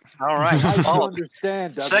like. All right. I do Hulk.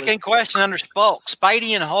 understand. Douglas. Second question under Spulk.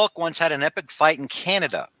 Spidey and Hulk once had an epic fight in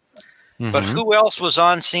Canada. But Mhm. who else was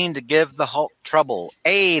on scene to give the Hulk trouble?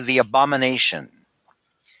 A, the Abomination.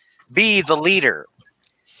 B, the Leader.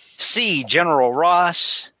 C, General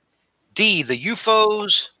Ross. D, the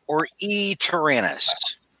UFOs. Or E,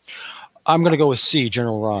 Tyrannus. I'm going to go with C,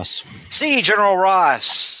 General Ross. C, General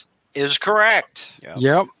Ross is correct.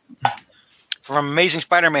 Yep. From Amazing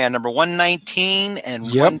Spider-Man number 119 and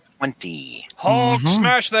Yep. 120. Hulk,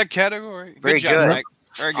 smash that category. Very job, good. Mike.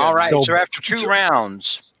 Very good. All right. So- So after 2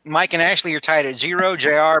 rounds, Mike and Ashley are tied at 0.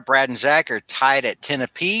 JR, Brad, and Zach are tied at 10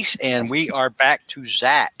 apiece. And we are back to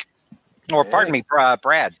Zach. Or pardon me, Brad.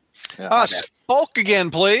 Spulk again,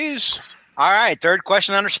 please. All right. Third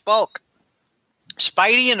question under Spulk.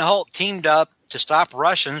 Spidey and Hulk teamed up to stop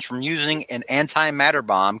Russians from using an antimatter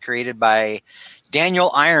bomb created by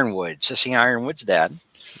Daniel Ironwood, Sissy Ironwood's dad.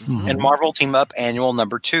 And Marvel Team Up Annual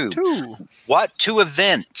number 2. What 2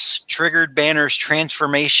 events triggered Banner's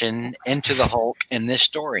transformation into the Hulk in this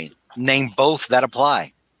story? Name both that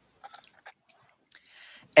apply.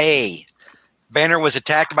 A. Banner was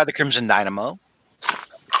attacked by the Crimson Dynamo.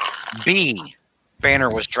 B. Banner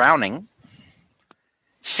was drowning.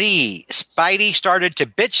 C. Spidey started to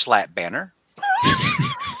bitch slap Banner.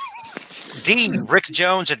 D. Rick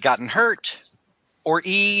Jones had gotten hurt. Or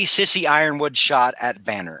E. Sissy Ironwood shot at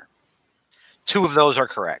Banner. 2 of those are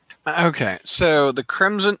correct. Okay, so the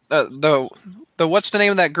Crimson, the what's the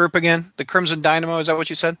name of that group again? The Crimson Dynamo. Is that what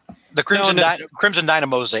you said? The Crimson No. Crimson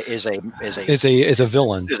Dynamo is a Is a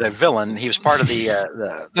villain. is a villain. He was part of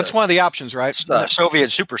the That's one of the options, right?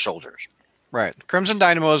 Soviet super soldiers. Right. Crimson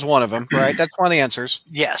Dynamo is one of them, right? That's one of the answers.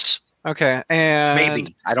 Yes, Okay, and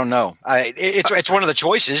maybe I don't know. It's one of the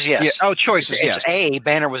choices. Yes. Yeah. Oh, choices. It's Yes. A.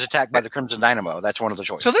 Banner was attacked by the Crimson Dynamo. That's one of the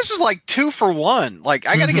choices. So this is like 2 for 1. Like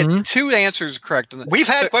I got to get 2 answers correct. We've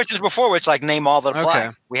had questions before where it's like name all that apply.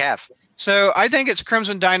 Okay. We have. So I think it's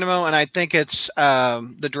Crimson Dynamo, and I think it's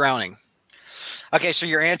the drowning. Okay, so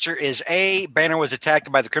your answer is A. Banner was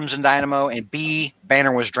attacked by the Crimson Dynamo, and B.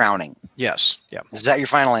 Banner was drowning. Yes. Yeah. Is that your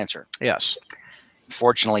final answer? Yes.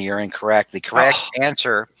 Unfortunately, you're incorrect. The correct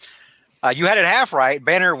answer. You had it half right.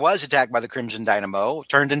 Banner was attacked by the Crimson Dynamo,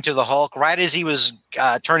 turned into the Hulk. Right as he was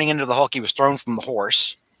turning into the Hulk, he was thrown from the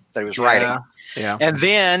horse that he was riding. Yeah. And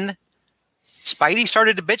then Spidey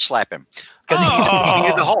started to bitch slap him because he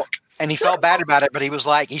needed the Hulk. And he felt bad about it, but he was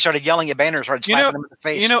like, he started yelling at Banner and started slapping him in the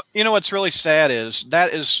face. You know what's really sad is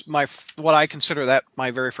that is what I consider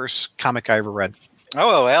my very first comic I ever read.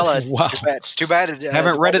 Oh, well, wow. Too bad.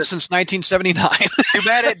 Haven't read it since 1979. Too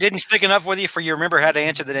bad it didn't stick enough with you for you remember how to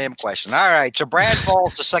answer the damn question. All right, so Brad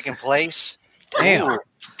falls to second place. Damn.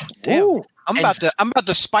 Ooh. I'm about to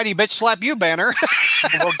Spidey bitch slap you, Banner.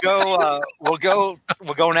 We'll go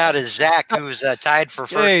now to Zach, who's tied for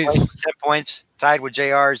first place with 10 points, tied with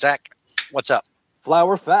JR. Zach, what's up?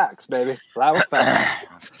 Flower facts, baby. Flower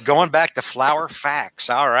facts. Going back to flower facts.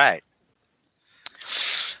 All right.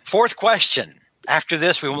 Fourth question. After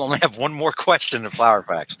this, we will only have one more question of flower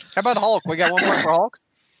facts. How about Hulk? We got one more for Hulk.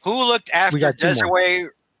 Who looked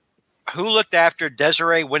after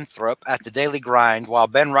Desiree Winthrop at the Daily Grind while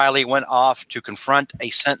Ben Reilly went off to confront a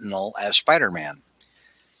Sentinel as Spider-Man?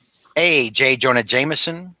 A. J. Jonah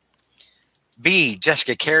Jameson. B.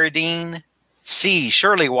 Jessica Carradine. C.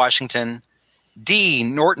 Shirley Washington. D.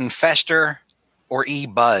 Norton Fester. Or E.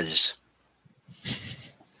 Buzz?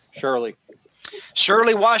 Shirley.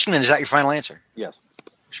 Shirley Washington. Is that your final answer? Yes.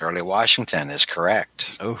 Shirley Washington is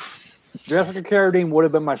correct. Oof. Jessica Carradine would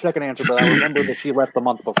have been my second answer, but I remember that she left the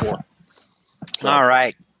month before. So. All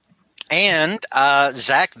right. And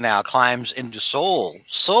Zach now climbs into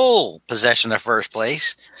sole possession of first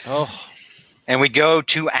place. Oh. And we go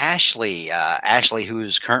to Ashley. Ashley, who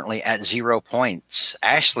is currently at 0 points.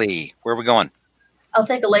 Ashley, where are we going? I'll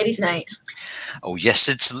take a ladies' night. Oh, yes,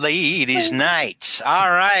 it's ladies' night. All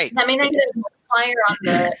right. Does that mean I get a multiplier on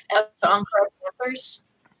the correct answers?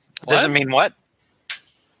 Doesn't mean what?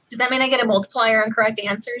 Does that mean I get a multiplier on correct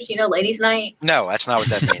answers? You know, ladies' night? No, that's not what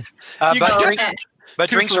that means. But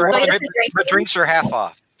drinks are half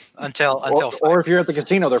off until 5. Or if you're at the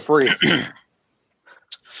casino, they're free.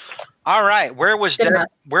 All right. Where was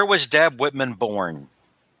Deb Whitman born?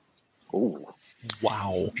 Ooh.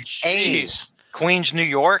 Wow. A. Queens, New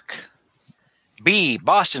York. B.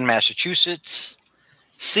 Boston, Massachusetts.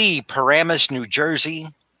 C. Paramus, New Jersey.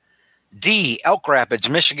 D. Elk Rapids,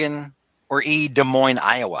 Michigan. Or E. Des Moines,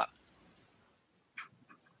 Iowa.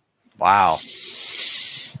 Wow.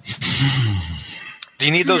 Do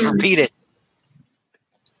you need those repeated?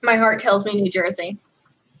 My heart tells me New Jersey.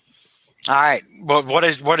 All right. Well, what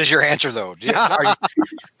is your answer though? Are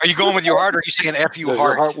you going with your heart, or are you saying "F you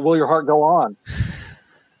heart"? Will your heart go on?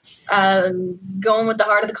 Going with the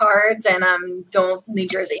heart of the cards, and I'm going with New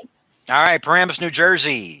Jersey. All right, Paramus, New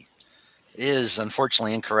Jersey is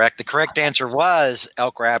unfortunately incorrect. The correct answer was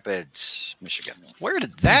Elk Rapids, Michigan. Where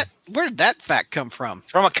did that fact come from?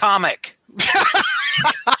 From a comic.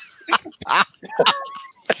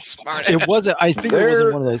 Smart. It wasn't. I think it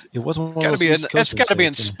wasn't one of those. It wasn't one of those. It's got to be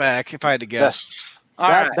in spec, if I had to guess.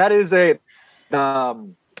 That is a.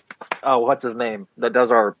 What's his name? That does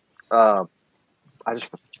our. I just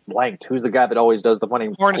blanked. Who's the guy that always does the money?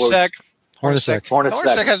 Hornacek.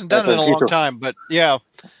 Hornacek hasn't done it in a long time, but yeah.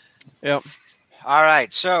 Yep. All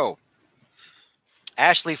right, so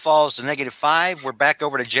Ashley falls to -5. We're back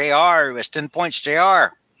over to JR, who has 10 points.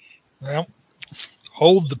 JR. Well,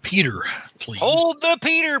 hold the Peter, please. Hold the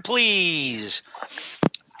Peter, please.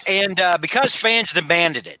 And because fans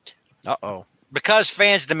demanded it. Because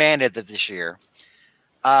fans demanded it this year.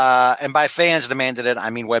 And by fans demanded it, I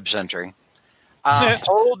mean WebCentry.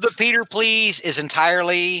 Hold the Peter, please is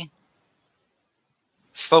entirely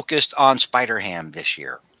focused on Spider-Ham this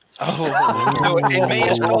year. Oh, so it may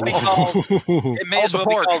as well be called. It may as well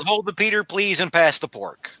be called "Hold the Peter, please, and pass the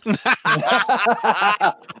pork."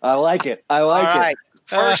 I like it. I like it.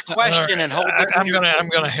 First question, and hold the Peter.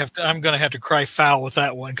 I'm gonna have to cry foul with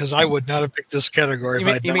that one because I would not have picked this category.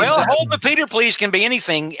 Well, hold the Peter, please can be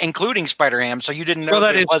anything, including Spider-Ham. So you didn't know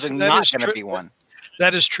that it wasn't not going to be one.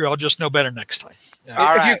 That is true. I'll just know better next time.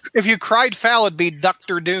 Yeah. If you cried foul, it'd be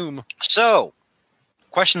Dr. Doom. So.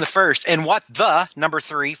 Question the first, and what the number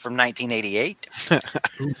 3 from 1988?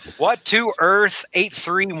 What two Earth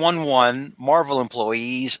 8311 Marvel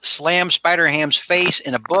employees slammed Spider-Ham's face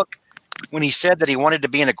in a book when he said that he wanted to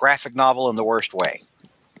be in a graphic novel in the worst way?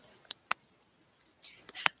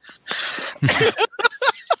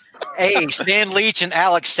 A. Stan Leach and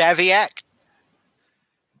Alex Saviak.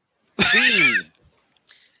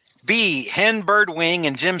 B. Hen Birdwing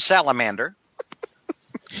and Jim Salamander.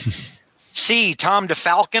 C. Tom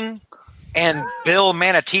DeFalcon and Bill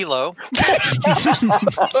Manatilo.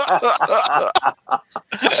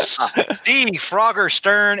 D. Frogger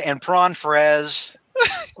Stern and Prawn Ferez.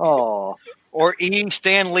 Oh. Or E.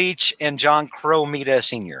 Stan Leach and John Cromita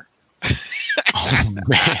Sr. Oh,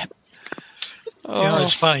 man. You know,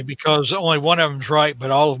 it's funny because only one of them's right, but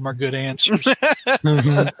all of them are good answers.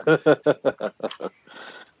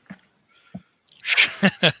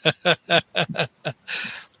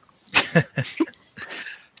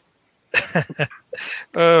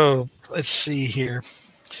 Oh, let's see here.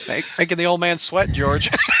 Making the old man sweat, George.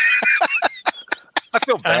 I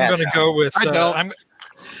feel bad. I'm going to go with. I know.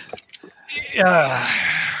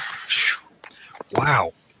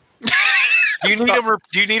 Wow. Do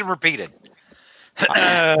you need them repeated?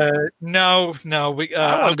 No.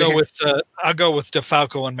 I'll go with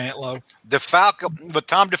DeFalco and Mantlo. DeFalco with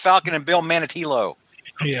Tom DeFalco and Bill Manitillo.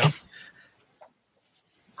 Yeah.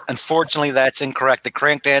 Unfortunately, that's incorrect. The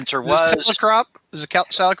correct answer was Salacrop. Is it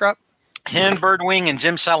salad crop? Hen Birdwing and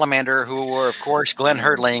Jim Salamander, who were, of course, Glenn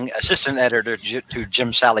Herdling, assistant editor to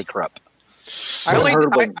Jim Sallycrupp.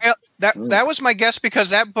 That was my guess because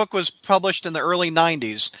that book was published in the early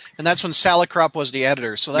 '90s, and that's when Salacrop was the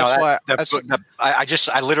editor. So that's why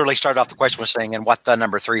I literally started off the question with saying, "And what the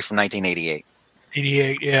number 3 from 1988?"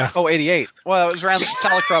 88, yeah. Oh, 88. Well, it was around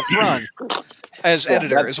Salacrop's run as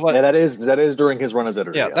editor. That is during his run as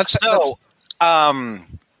editor. Yeah.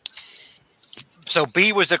 So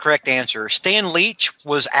B was the correct answer. Stan Leach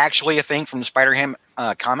was actually a thing from the Spider-Ham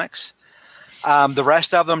comics. The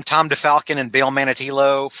rest of them, Tom DeFalco and Bill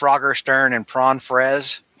Manitillo, Frogger Stern, and Prawn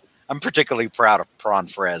Frez. I'm particularly proud of Prawn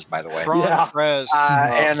Frez, by the way. Frez.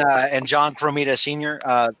 And John Cromita Sr.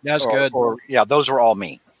 That's good. Those were all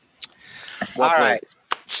me. All right.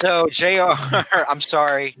 So, JR, I'm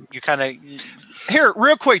sorry. You kind of... Here,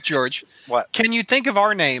 real quick, George. What? Can you think of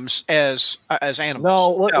our names as animals?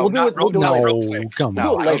 No, we'll do it. No, come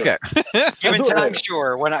on. Okay. Given time,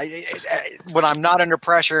 sure. When I'm not under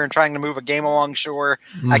pressure and trying to move a game along, sure,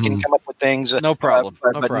 I can come up with things. No problem.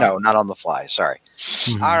 But no, not on the fly. Sorry.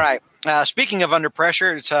 Mm-hmm. All right. Speaking of under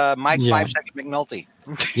pressure, it's Mike 5-Second McNulty.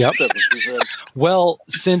 Yep. Well,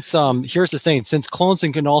 since here's the thing: since clones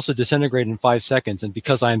can also disintegrate in 5 seconds, and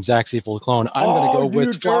because I'm Zach's evil clone, I'm going to go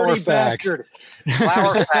with Flower Facts.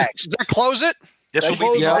 Flower Facts. Does that close it? This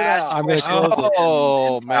will be the last. I'm going to close it.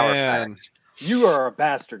 Oh man, you are a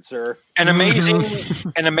bastard, sir. An amazing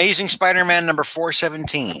Spider-Man number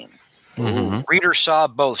 417. Mm-hmm. Readers saw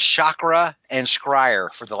both Chakra and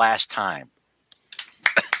Scryer for the last time.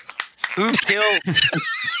 Who killed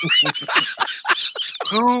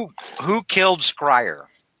who killed Scryer?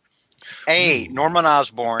 A. Norman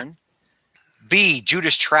Osborn. B.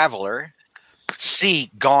 Judas Traveler. C.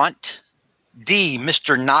 Gaunt. D.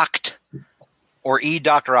 Mr. Noct. Or E.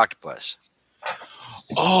 Dr. Octopus.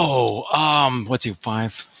 What's he?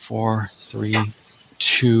 5, 4, 3,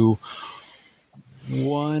 2,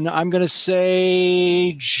 1. I'm gonna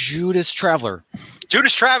say Judas Traveler.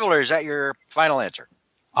 Judas Traveler, is that your final answer?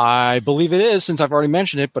 I believe it is, since I've already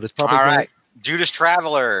mentioned it, but it's probably all right. Judas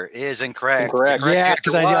Traveler is incorrect. Yeah,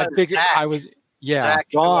 because I figured I was. Yeah, Zach,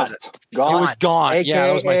 Gaunt. It was Gaunt. AKA, yeah,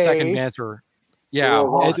 that was my second answer. Yeah,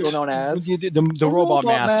 also known as the Robot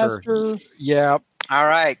Master. Yeah. All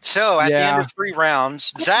right. So at the end of 3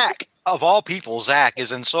 rounds, Zach, of all people, Zach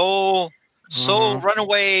is in sole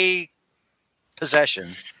runaway possession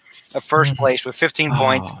of first place with 15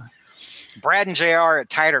 points. Brad and JR are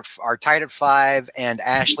tied at 5, and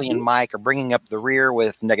Ashley and Mike are bringing up the rear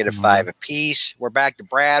with -5 apiece. We're back to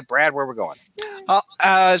Brad. Brad, where are we going?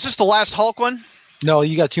 Is this the last Hulk one? No,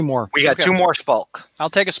 you got 2 more. We got 2 more Spulk. I'll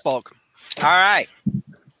take a Spulk. All right.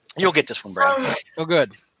 You'll get this one, Brad. Oh,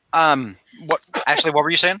 good. What, Ashley, what were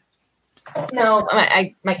you saying? No,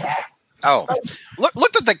 my cat. Oh.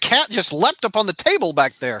 Look at the cat just leapt up on the table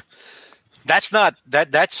back there. That's not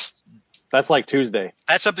that's like Tuesday.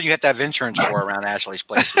 That's something you have to have insurance for around Ashley's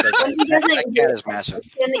place. That cat is massive.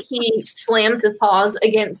 He slams his paws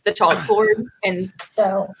against the chalkboard, and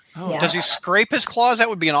so Does he scrape his claws? That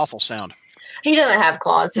would be an awful sound. He doesn't have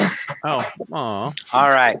claws. All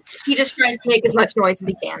right. He just tries to make as much noise as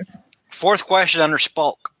he can. 4th question under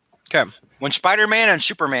Spulk. Okay. When Spider-Man and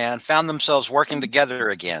Superman found themselves working together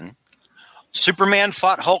again, Superman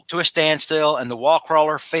fought Hulk to a standstill, and the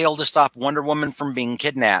Wallcrawler failed to stop Wonder Woman from being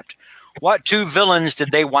kidnapped. What 2 villains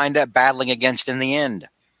did they wind up battling against in the end?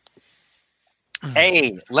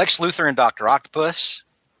 A. Lex Luthor and Dr. Octopus.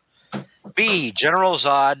 B. General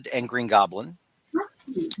Zod and Green Goblin.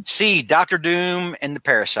 C. Dr. Doom and the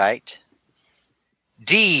Parasite.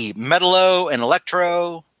 D. Metallo and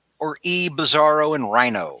Electro. Or E. Bizarro and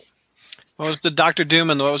Rhino. What was the Dr. Doom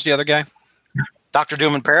and what was the other guy? Dr.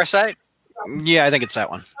 Doom and Parasite? Yeah, I think it's that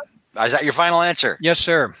one. Is that your final answer? Yes,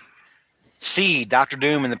 sir. C. Dr.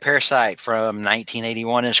 Doom and the Parasite from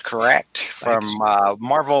 1981 is correct. From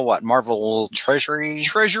Marvel, Marvel Treasury?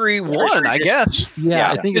 Treasury 1, I guess.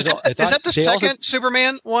 Yeah, I think is that the second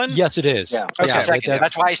Superman one? Yes, it is. Yeah. Okay,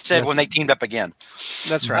 that's why I said when they teamed up again.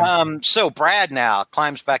 That's right. So Brad now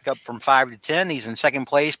climbs back up from 5 to 10. He's in second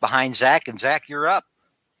place behind Zach, and Zach, you're up.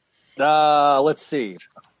 Let's see.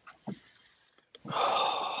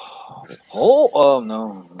 Oh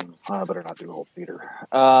no. I better not do Old Peter.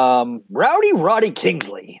 Rowdy Roddy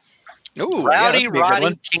Kingsley. Ooh, Rowdy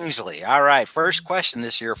Roddy Kingsley. All right. First question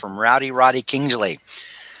this year from Rowdy Roddy Kingsley,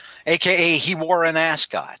 a.k.a. he wore an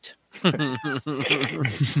ascot. In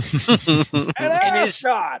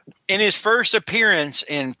his first appearance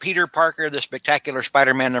in Peter Parker, the Spectacular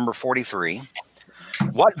Spider-Man number 43,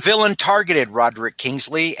 what villain targeted Roderick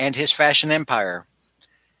Kingsley and his fashion empire?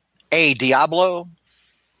 A. Diablo,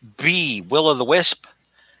 B. Will-o'-the-Wisp,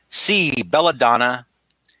 C. Belladonna,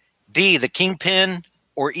 D. the Kingpin,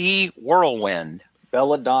 or E. Whirlwind?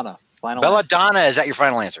 Belladonna. Belladonna, is that your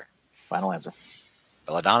final answer? Final answer.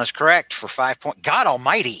 Belladonna's correct for 5 points. God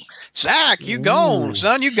almighty. Zach, you going,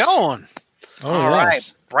 son. You going. All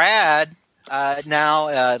right. Brad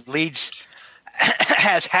now leads,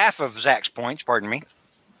 has half of Zach's points, pardon me.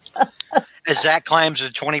 As Zach climbs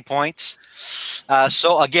to 20 points.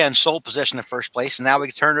 So again, sole possession of first place. And now we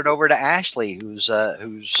can turn it over to Ashley, who's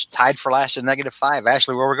tied for last at -5.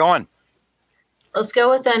 Ashley, where we're going? Let's go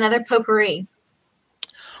with another potpourri.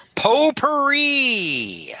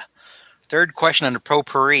 Potpourri. Third question under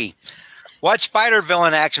potpourri. What Spider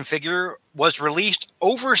villain action figure was released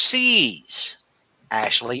overseas?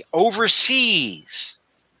 Ashley, overseas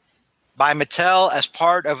by Mattel as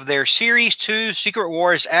part of their Series 2 Secret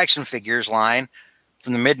Wars action figures line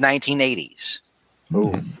from the mid-1980s.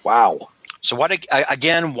 Oh, wow. So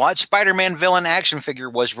what Spider-Man villain action figure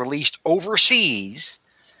was released overseas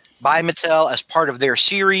by Mattel as part of their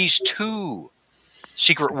Series 2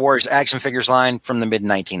 Secret Wars action figures line from the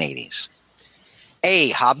mid-1980s?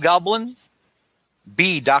 A. Hobgoblin,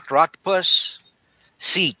 B. Dr. Octopus,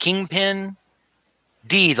 C. Kingpin,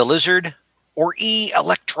 D. the Lizard, or E.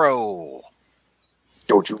 Electro?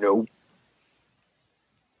 Don't you know?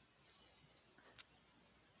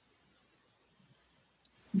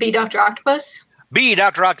 B. Dr. Octopus? B.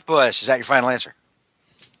 Dr. Octopus. Is that your final answer?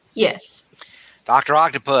 Yes. Dr.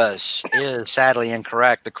 Octopus is sadly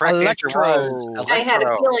incorrect. The correct answer was I had a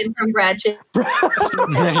feeling from Brad.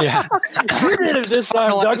 Yeah. You did it this time,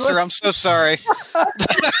 Douglas. I'm so sorry.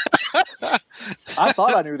 I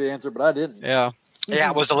thought I knew the answer, but I didn't. Yeah. Yeah,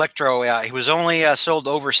 it was Electro. He was only sold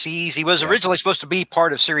overseas. He was originally supposed to be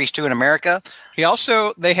part of Series 2 in America.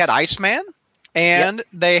 They had Iceman, and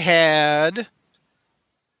they had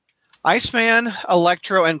Iceman,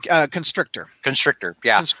 Electro, and Constrictor. Constrictor,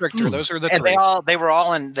 yeah. Constrictor. Those are the and three.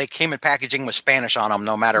 They came in packaging with Spanish on them,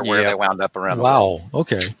 no matter where they wound up around the world. Wow.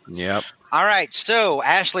 Okay. Yep. All right. So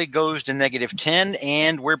Ashley goes to -10,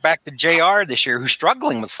 and we're back to JR this year, who's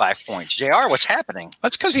struggling with 5 points. JR, what's happening?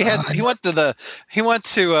 That's because he went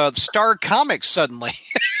to Star Comics suddenly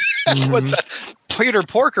with the Peter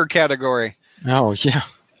Porker category. Oh yeah.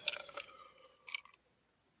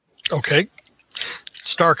 Okay.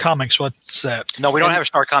 Star Comics, what's that? No, we don't have a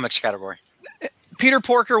Star Comics category. Peter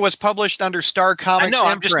Porker was published under Star Comics. No,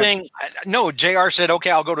 I'm just saying. No, JR said, "Okay,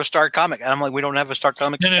 I'll go to Star Comic," and I'm like, "We don't have a Star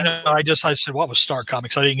Comics." No. I said, "What was Star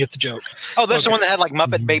Comics?" I didn't get the joke. Oh, that's the one that had like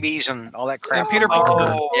Muppet Babies and all that crap. Peter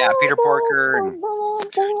Porker. Yeah, Peter Porker.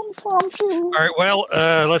 All right. Well,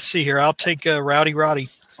 let's see here. I'll take Rowdy Roddy.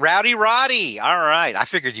 Rowdy Roddy. All right. I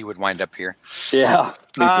figured you would wind up here. Yeah.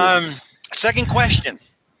 Second question.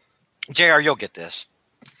 JR, you'll get this.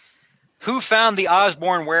 Who found the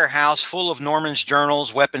Osborn warehouse full of Norman's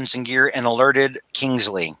journals, weapons, and gear and alerted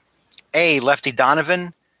Kingsley? A. Lefty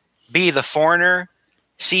Donovan, B. the Foreigner,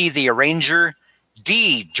 C. the Arranger,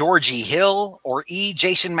 D. Georgie Hill, or E.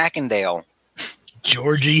 Jason McIndale?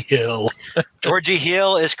 Georgie Hill. Georgie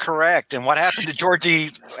Hill is correct. And what happened to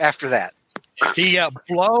Georgie after that? He got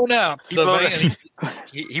blown up. He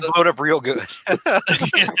blew up real good.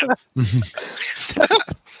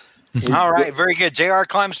 All right, very good. JR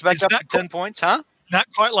climbs back up to 10 points, huh? Not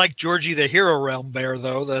quite like Georgie the Hero Realm Bear,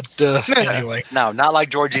 though. Anyway. No, not like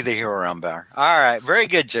Georgie the Hero Realm Bear. All right, very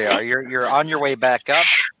good, JR. You're on your way back up.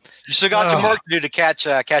 You still got some work to do to catch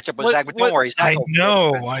up with Zach, but don't worry. I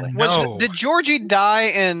know. Did Georgie die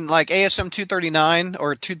in like ASM 239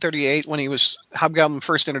 or 238 when he was Hobgoblin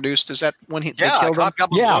first introduced? Is that when they killed him?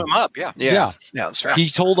 Hobgoblin blew him up. Yeah, that's right. He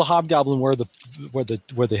told the Hobgoblin where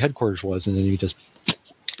the headquarters was, and then he just.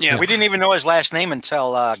 Yeah, we didn't even know his last name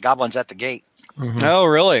until Goblin's at the Gate. Mm-hmm. Oh,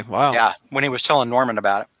 really? Wow. Yeah, when he was telling Norman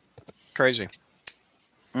about it. Crazy.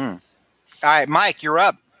 All right, Mike, you're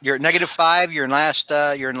up. You're at -5. You're in last.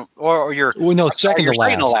 You're in, or you're. Well, no, second to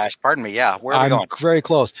last. Pardon me. Yeah, where are we going? Very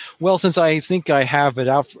close. Well, since I think I have it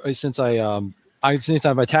out. Since I since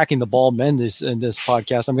I'm attacking the bald men in this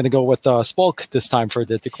podcast, I'm going to go with Spulk this time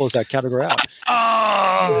to close that category out.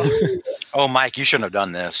 Oh, Mike, you shouldn't have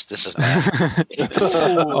done this. This is bad.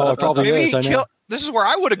 It probably is. I know. This is where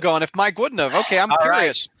I would have gone if Mike wouldn't have. Okay, I'm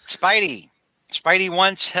curious. Right. Spidey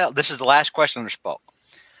once held. This is the last question under Spulk.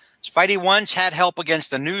 Spidey once had help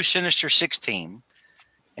against the new Sinister Six team,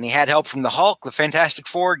 and he had help from the Hulk, the Fantastic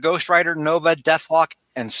Four, Ghost Rider, Nova, Deathlock,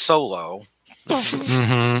 and Solo.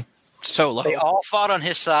 Solo. They all fought on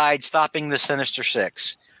his side, stopping the Sinister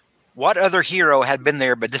Six. What other hero had been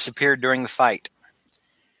there but disappeared during the fight?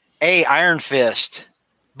 A. Iron Fist.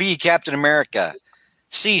 B. Captain America.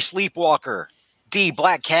 C. Sleepwalker. D.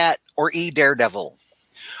 Black Cat. Or E. Daredevil.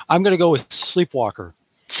 I'm going to go with Sleepwalker.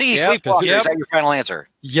 C. Sleepwalker. Is that your final answer?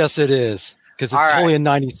 Yes, it is. Because it's totally a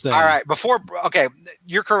 90s thing. All right. Okay,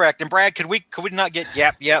 you're correct. And Brad, could we not get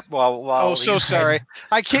yep? While so sorry.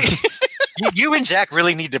 I can't. You and Zach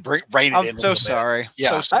really need to rein it in. I'm so sorry.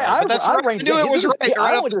 Yeah, so sorry. But that's right. I knew it was right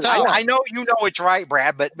off the top. I know you know it's right,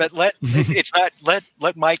 Brad. But let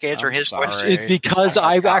Mike answer his question. It's because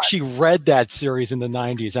I've actually read that series in the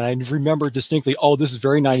 90s, and I remember distinctly. Oh, this is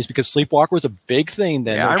very 90s because Sleepwalker was a big thing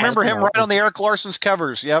then. Yeah, I remember him right on the Eric Larson's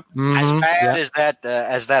covers. Yep. As bad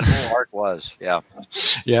as that whole arc was. Yeah.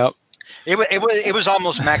 Yep. It was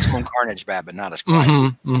almost Maximum Carnage bad, but not as quite.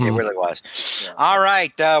 It really was. Yeah. All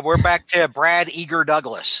right, we're back to Brad Eager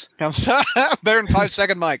Douglas. Better than 5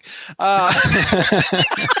 second Mike. Yeah,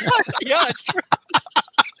 it's true.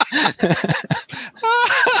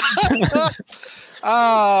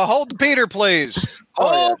 Hold the Peter, please.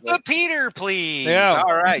 Hold the Peter, please. Yeah.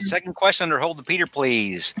 All right. Second question under Hold the Peter,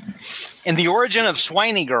 please. In the origin of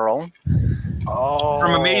Swiney Girl.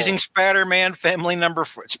 From Amazing Spider-Man Family Number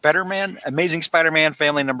 4, Amazing Spider-Man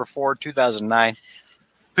Family Number 4, 2009.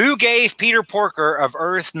 Who gave Peter Porker of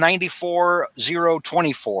Earth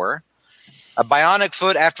 94024 a bionic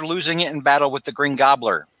foot after losing it in battle with the Green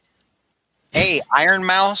Gobbler? A. Iron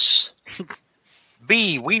Mouse.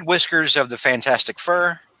 B. Weed Whiskers of the Fantastic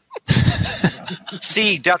Fur.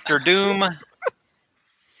 C. Dr. Doom.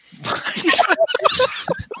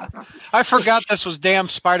 I forgot this was damn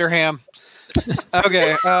Spider-Ham.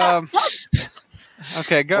 Okay.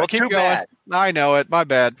 Okay. Go. Well, keep too going. bad. I know it. My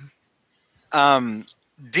bad.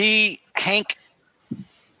 D. Hank.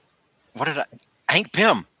 What did I? Hank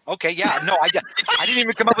Pym. Okay. Yeah. No, I didn't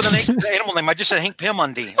even come up with an animal name. I just said Hank Pym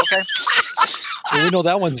on D. Okay. Well, we know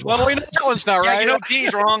that one's wrong. Well, we know that one's not right. You know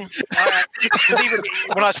D's wrong. All right.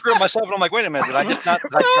 When I screwed myself, I'm like, wait a minute. Did I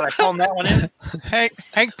phone that one in?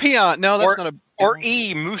 Hank Peon. No, that's not a. Or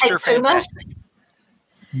E. Mooster Fantastic.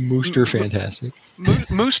 Mooster Fantastic.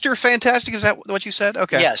 Mooster Fantastic? Is that what you said?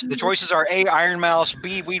 Okay. Yes. The choices are A. Iron Mouse,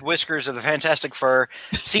 B. Weed Whiskers of the Fantastic Fur,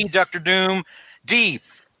 C. Dr. Doom, D.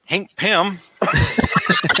 Hank Pym,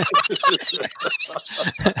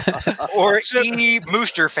 or E.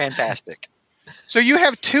 Mooster Fantastic. So you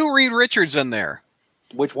have two Reed Richards in there.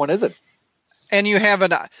 Which one is it? And you have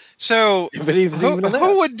an. So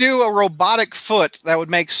who would do a robotic foot that would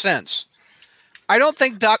make sense? I don't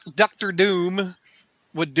think Dr. Doom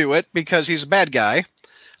would do it because he's a bad guy.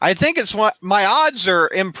 I think it's my odds are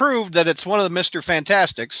improved that it's one of the Mr.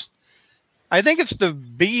 Fantastics. I think it's the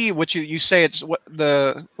B, which you say it's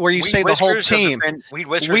where you say the whole team. Weed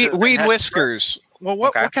Whiskers. Weed Whiskers. Well,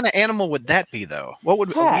 what kind of animal would that be though? What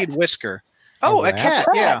would a weed whisker? Oh, a cat.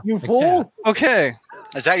 Yeah, you fool. Okay.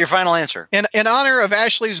 Is that your final answer? In honor of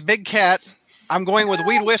Ashley's big cat, I'm going with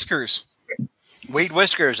Weed Whiskers. Weed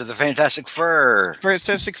Whiskers of the Fantastic Fur.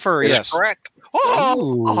 Fantastic Fur. Yes, correct.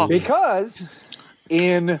 Oh, because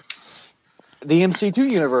in the MC2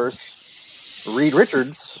 universe, Reed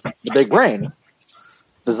Richards, the big brain,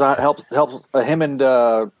 helps him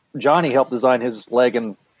and Johnny help design his leg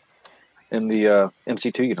in the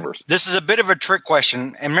MC2 universe. This is a bit of a trick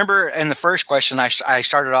question. And remember, in the first question, I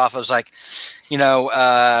started off. I was like,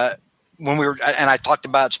 when we were, and I talked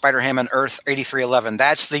about Spider-Ham and Earth 8311.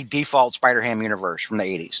 That's the default Spider-Ham universe from the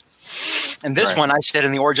 80s. And this one, I said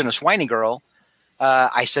in the origin of Swiney Girl,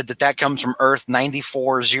 I said that comes from Earth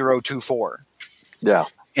 94024. Yeah.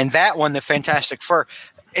 And that one, the Fantastic Fur,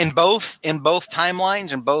 in both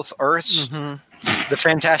timelines, in both Earths, the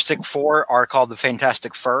Fantastic Four are called the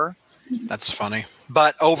Fantastic Fur. That's funny.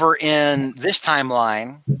 But over in this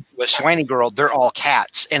timeline with Swiney Girl, they're all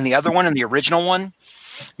cats. And the other one, in the original one,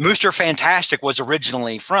 Mooster Fantastic was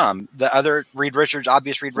originally from the other Reed Richards,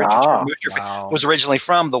 obvious Reed Richards. Wow. Was originally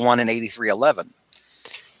from the one in 8311.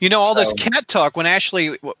 You know, all this cat talk, when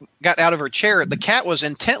Ashley got out of her chair, the cat was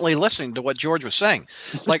intently listening to what George was saying.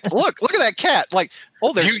 Like, look at that cat. Like,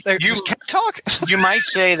 there's cat talk. You might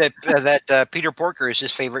say that Peter Porker is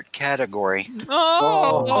his favorite category.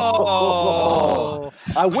 Oh.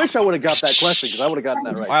 I wish I would have got that question because I would have gotten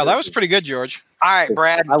that right. Wow, that was pretty good, George. All right,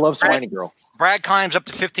 Brad. I love Swiney Girl. Brad climbs up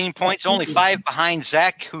to 15 points, only 5 behind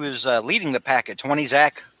Zach, who is leading the pack at 20.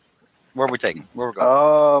 Zach, where are we taking? Where are we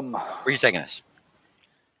going? Where are you taking us?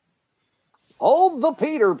 Hold the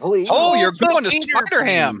Peter, please. Oh, you're going to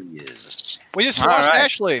Spider-Ham. We just lost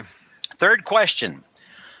Ashley. Third question.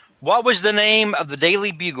 What was the name of the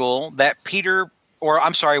Daily Bugle that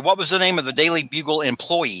what was the name of the Daily Bugle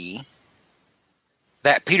employee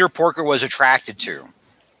that Peter Porker was attracted to?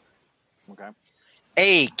 Okay.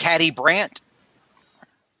 A, Caddy Brandt.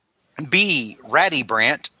 B, Ratty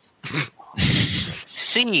Brandt.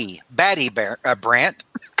 C, Batty Brandt.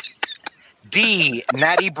 D,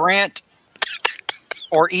 Natty Brandt.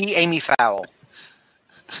 Or E, Amy Fowle.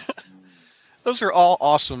 Those are all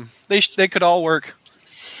awesome. They could all work.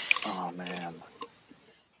 Oh, man.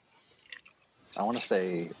 I want to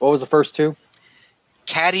say, what was the first two?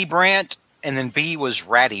 Caddy Brandt, and then B was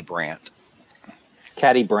Ratty Brandt.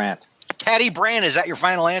 Caddy Brandt. Caddy Brandt, is that your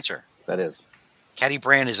final answer? That is. Caddy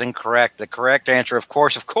Brandt is incorrect. The correct answer, of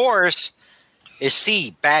course, is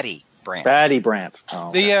C, Batty Brandt. Batty Brandt. Oh,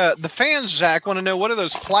 okay. The fans, Zach, want to know, what are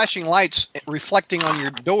those flashing lights reflecting on your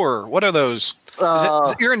door? What are those?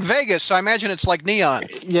 You're in Vegas, so I imagine it's like neon.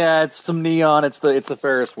 Yeah, it's some neon. It's the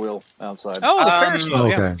Ferris wheel outside. Oh, the Ferris wheel.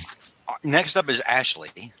 Okay. Yeah. Next up is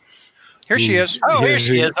Ashley. Here she is. Oh, here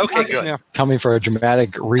she is. Okay, good. Yeah. Coming for a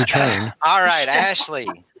dramatic return. All right, Ashley.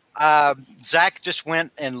 Zach just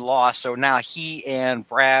went and lost, so now he and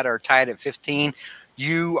Brad are tied at 15.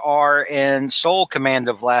 You are in sole command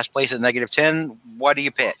of last place at -10. What do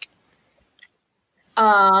you pick?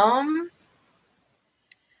 I'll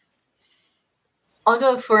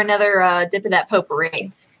go for another dip of that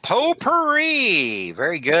potpourri. Potpourri.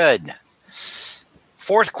 Very good.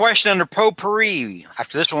 Fourth question under potpourri.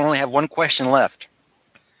 After this one, we only have one question left.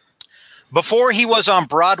 Before he was on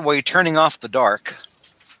Broadway turning off the dark,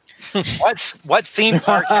 what theme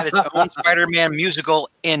park had its own Spider-Man musical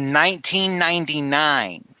in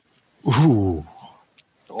 1999? Ooh.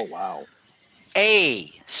 Oh, wow. A,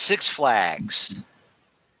 Six Flags.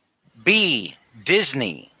 B,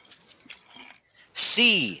 Disney.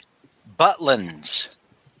 C, Butlins.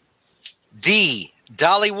 D,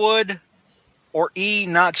 Dollywood. Or E,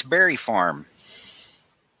 Knott's Berry Farm.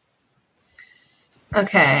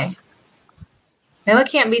 Okay. No, it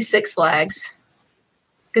can't be Six Flags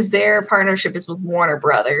because their partnership is with Warner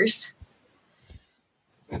Brothers.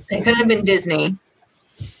 It could have been Disney.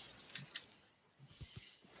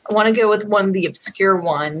 I want to go with one of the obscure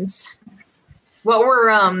ones. What were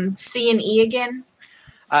C and E again?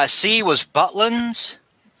 C was Butlins,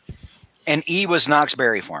 and E was Knott's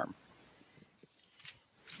Berry Farm.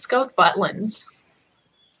 Let's go with Butlins.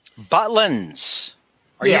 Butlins.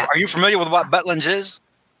 Are you familiar with what Butlins is?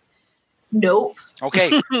 Nope. Okay.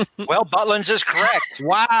 Well, Butlins is correct.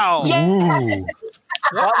 Wow. Yes.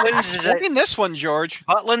 Butlins is in this one, George.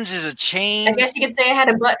 Butlins is a chain. I guess you could say I had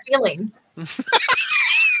a butt feeling.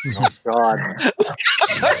 Oh, God.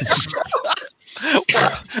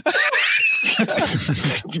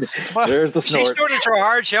 There's the snort. She snorted so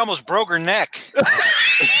hard she almost broke her neck.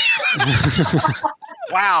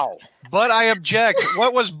 Wow. But I object.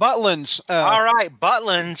 What was Butlins? All right.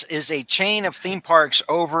 Butlins is a chain of theme parks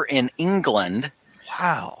over in England.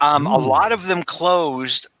 Wow. A lot of them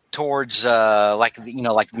closed towards like the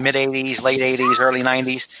mid 80s, late 80s, early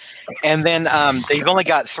 90s. And then they've only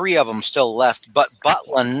got 3 of them still left. But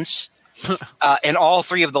Butlins, and all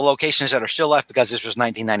 3 of the locations that are still left, because this was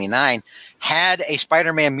 1999, had a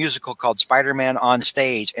Spider-Man musical called Spider-Man on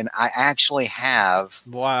Stage. And I actually have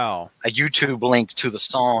a YouTube link to the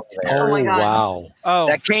song there. Oh my God. Wow. Oh,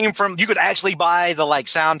 that came from, you could actually buy the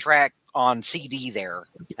soundtrack on CD there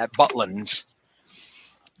at Butlins.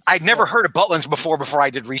 I'd never heard of Butlins before I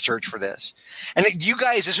did research for this. And you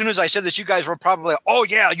guys, as soon as I said this, you guys were probably, oh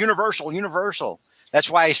yeah, Universal. That's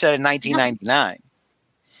why I said in 1999.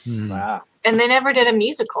 Wow. And they never did a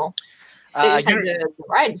musical. They just had the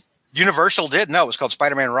ride. Universal did. No, it was called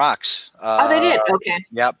Spider-Man Rocks. They did? Okay.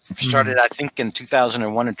 Yep. Started, I think, in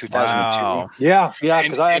 2001 and 2002. Wow. Yeah,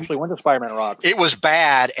 because I actually went to Spider-Man Rocks. It was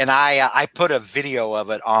bad, and I put a video of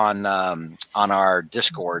it on our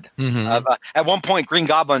Discord. Mm-hmm. At one point, Green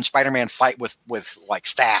Goblin and Spider-Man fight with like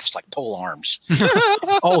staffs, like pole arms.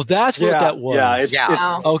 Oh, that's what that was.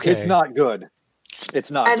 Yeah, okay. It's not good. It's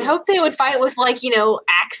not. I'd good. hope they would fight with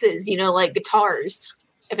axes, like guitars.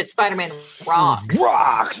 if it's Spider-Man rocks.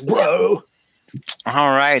 Rocks, bro.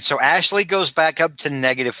 All right. So Ashley goes back up to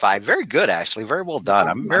 -5. Very good, Ashley. Very well done.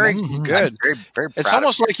 I'm Very I'm good. very, very proud It's of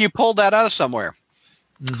almost you. like you pulled that out of somewhere.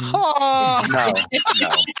 Oh, No,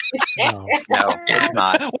 it's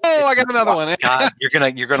not. oh, I got another one. God, you're gonna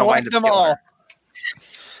wind Collect up them all. killing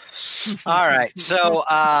her. All right. So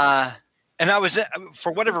and I was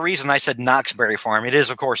for whatever reason I said Knoxberry Farm. It is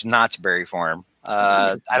of course Knott's Berry Farm.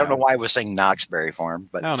 I don't know why I was saying Knoxberry Farm,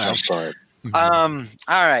 but No, no. I'm sorry.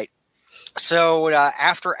 all right. So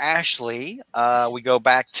after Ashley, we go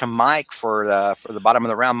back to Mike for the bottom of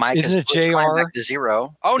the round. Mike Isn't is it close climbing JR? back to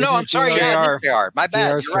 0. Oh no, Isn't I'm it sorry. Yeah, it is JR. My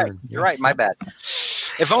bad. JR's You're right. turn. You're right. My bad.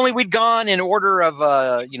 If only we'd gone in order of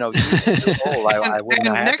I wouldn't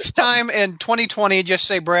And have next time in 2020, just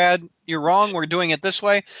say, Brad, you're wrong. We're doing it this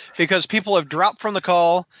way because people have dropped from the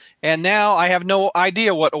call, and now I have no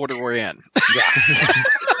idea what order we're in.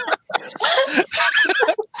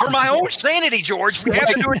 For my own sanity, George, we have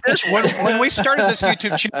to do it this way. When we started this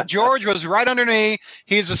YouTube channel, George was right under me.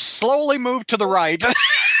 He's slowly moved to the right.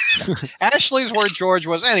 Ashley's where George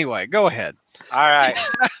was. Anyway, go ahead. All right.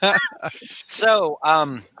 So,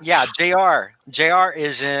 JR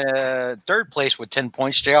is in third place with 10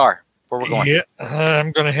 points. JR, where we're going? Yeah,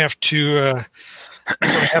 I'm going to have to. I'm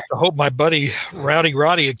going to have to hope my buddy Rowdy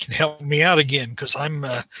Roddy can help me out again because I'm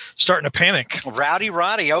starting to panic. Rowdy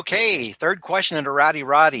Roddy. Okay. Third question into Rowdy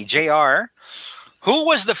Roddy. JR, who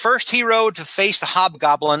was the first hero to face the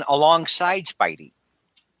Hobgoblin alongside Spidey?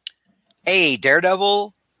 A,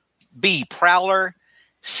 Daredevil. B, Prowler.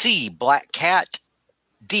 C, Black Cat.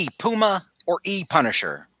 D, Puma. Or E,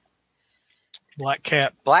 Punisher? Black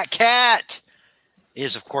Cat. Black Cat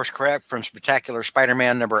is, of course, correct from Spectacular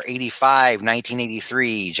Spider-Man number 85,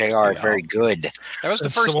 1983. JR, very good. That was the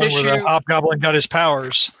That's first the one issue. where the Hobgoblin got his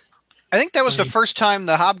powers. I think that was the first time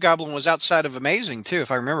the Hobgoblin was outside of Amazing, too, if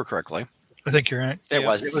I remember correctly. I think you're right. It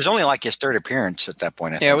was. It was only like his third appearance at that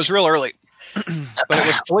point. I Yeah, think. it was real early. But it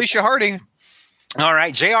was Felicia Hardy. All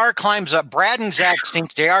right, JR climbs up. Brad and Zach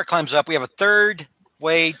stink. JR climbs up. We have a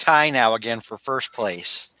third-way tie now again for first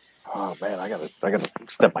place. Oh man, I gotta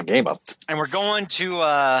step my game up. And we're going to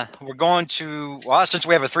well, since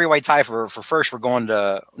we have a three-way tie for first, we're going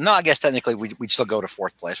to I guess technically we'd still go to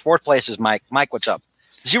fourth place. Fourth place is Mike. Mike, what's up?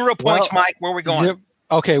 0 points, Well, Mike. Where are we going?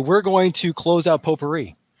 Okay, we're going to close out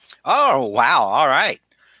Potpourri. Oh wow! All right.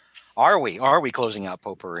 Are we closing out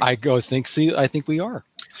Potpourri? I think we are.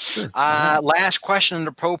 Sure. Last question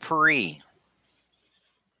into Potpourri.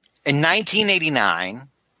 In 1989,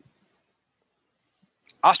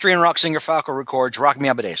 Austrian rock singer Falco records "Rock Me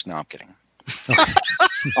Amadeus." No, I'm kidding.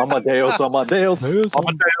 Amadeus.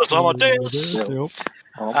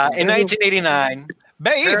 In 1989,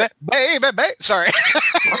 Baby. Sorry.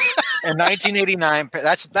 in 1989,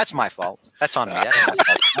 that's my fault. That's on me. That's my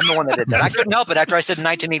fault. I'm the one that did that. I couldn't help it. After I said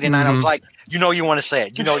 1989, I was like, you want to say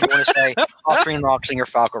it. You want to say Austrian rock singer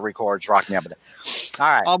Falco records "Rock Me Amadeus." All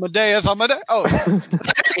right. Amadeus. Oh.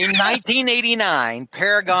 In 1989,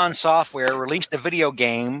 Paragon Software released a video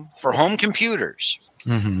game for home computers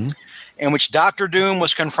Mm-hmm. in which Dr. Doom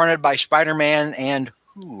was confronted by Spider-Man and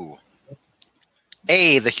who?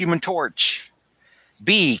 A, the Human Torch.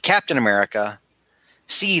 B, Captain America.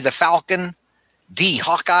 C, the Falcon. D,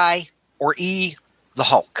 Hawkeye. Or E, the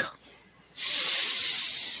Hulk.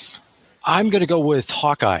 I'm going to go with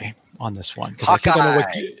Hawkeye on this one. 'Cause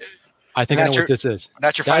I think I know what this is.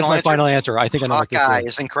 That's your That is final my answer? final answer. I think I know what Hawkeye this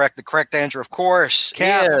is. is incorrect. The correct answer, of course,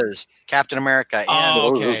 is Captain America. And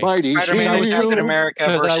Oh, okay. Spider-Man with Captain America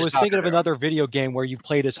Because versus I was thinking of Dr. another video game where you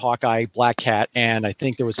played as Hawkeye, Black Cat, and I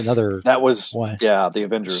think there was another. That was one. the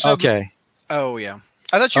Avengers. Okay. Oh, yeah.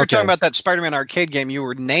 I thought you were Okay. talking about that Spider-Man arcade game. You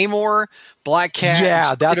were Namor, Black Cat, Yeah,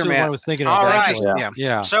 and that's the Spider-Man. one I was thinking of. All right. actually. Yeah.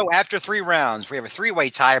 Yeah. So after 3 rounds, we have a 3-way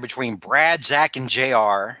tie between Brad, Zach, and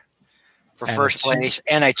JR for And first a two- place,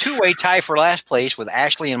 and a 2-way tie for last place with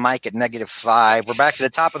Ashley and Mike at -5. We're back to the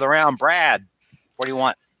top of the round. Brad, what do you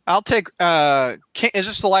want? I'll take. Is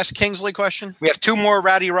this the last Kingsley question? We have 2 more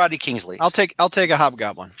Roddy Kingsley. I'll take a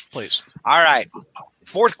Hobgoblin, please. All right.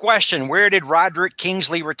 Fourth question. Where did Roderick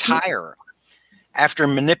Kingsley retire after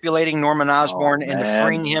manipulating Norman Osborn into man.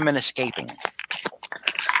 freeing him and escaping?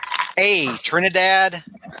 A, Trinidad.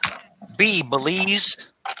 B, Belize.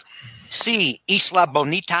 C, Isla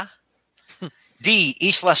Bonita. D,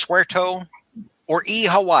 Isla Suerto. Or E,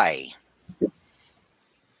 Hawaii.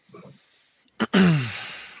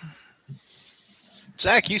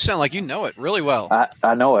 Zach, you sound like you know it really well.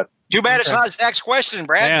 I know it. Too bad it's not Zach's question,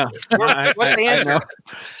 Brad. What's the answer?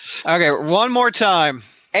 Okay, one more time.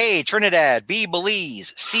 A, Trinidad. B,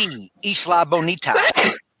 Belize. C, Isla Bonita.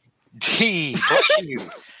 D, bless you,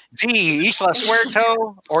 D. Isla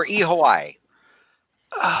Suerto, or E. Hawaii?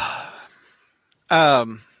 I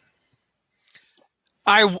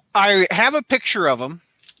have a picture of him.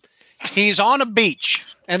 He's on a beach,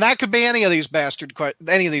 and that could be any of these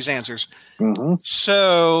any of these answers. Mm-hmm.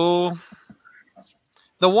 So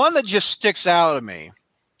the one that just sticks out to me,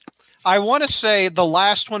 I want to say the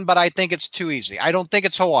last one, but I think it's too easy. I don't think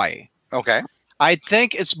it's Hawaii. Okay. I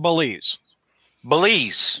think it's Belize.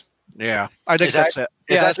 Belize. Yeah, I think that's it.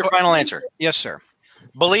 Is that your final answer? Yes, sir.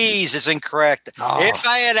 Belize is incorrect. Oh. If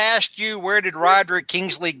I had asked you where did Roderick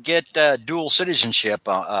Kingsley get dual citizenship,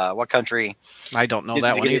 what country? I don't know Did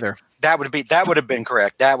that he one get it? either. That would have been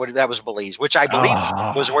correct. That was Belize, which I believe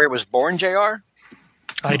was where it was born. JR.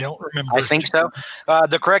 I don't remember. I think so.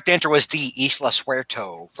 The correct answer was D. Isla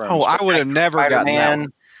Suerto. From I would have never gotten that Spider-Man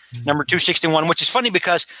one. number 261, which is funny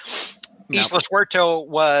because Isla Suerto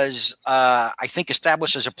was, I think,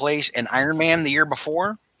 established as a place in Iron Man the year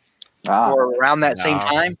before, or around that same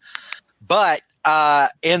time. But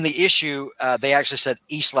in the issue, they actually said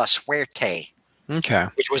Isla Suerte. Okay.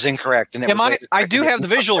 Which was incorrect. And I do have the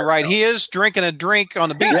visual right. He is drinking a drink on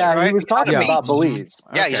the beach, Yeah, right? he was talking about Belize.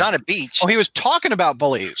 Yeah, he's on a beach. Oh, he was talking about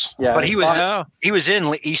Belize. Yeah, But he was in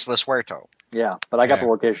Isla Suerto. Yeah, but I got the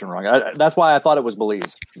location wrong. That's why I thought it was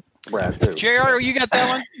Belize. Brad, too. JR, you got that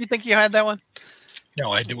one? You think you had that one?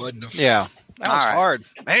 No, I wouldn't have. Yeah. That was hard.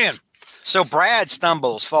 Man. So Brad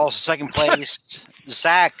stumbles, falls to second place.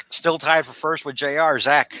 Zach still tied for first with JR.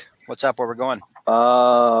 Zach, what's up? Where we're going?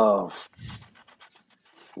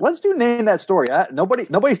 Let's do name that story.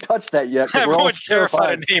 Nobody's touched that yet. Everyone's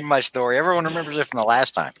terrified to name my story. Everyone remembers it from the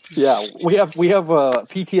last time. Yeah, we have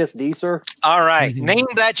PTSD, sir. All right, name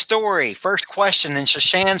that story. First question in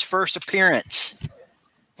Shashan's first appearance.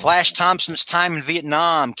 Flash Thompson's time in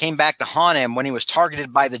Vietnam came back to haunt him when he was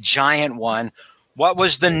targeted by the Giant One. What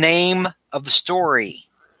was the name of the story?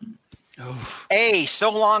 A. So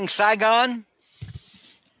Long Saigon.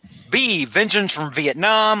 B. Vengeance from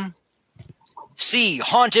Vietnam. C.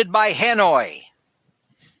 Haunted by Hanoi.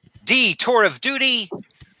 D. Tour of Duty.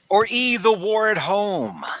 Or E. The War at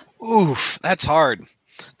Home. Oof, that's hard.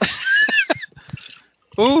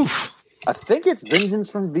 Oof. I think it's Vengeance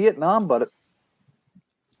from Vietnam, but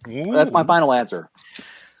that's my final answer.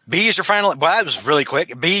 B is your final. Well, that was really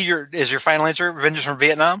quick. B is your final answer. Vengeance from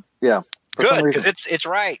Vietnam. Yeah, good because it's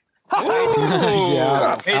right.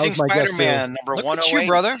 Yeah, Amazing Spider-Man number 108. You,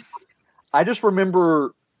 brother. I just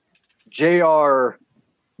remember JR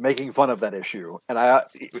making fun of that issue, and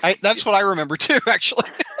that's what I remember too. Actually,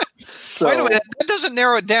 so, wait a minute, that doesn't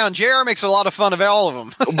narrow it down. JR makes a lot of fun of all of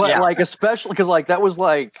them, but like especially because like that was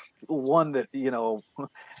like one that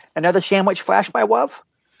another sandwich flashed by Wov.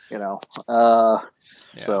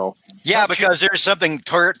 So because there's something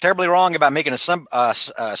terribly wrong about making a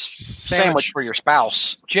sandwich for your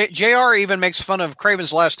spouse. JR even makes fun of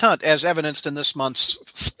Kraven's Last Hunt, as evidenced in this month's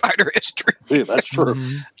Spider History. Dude, that's true.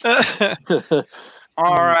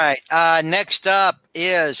 All right. Next up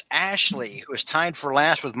is Ashley, who is tied for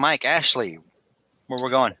last with Mike. Ashley, where we're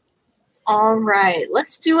going? All right.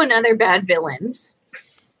 Let's do another bad villains.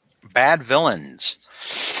 Bad villains.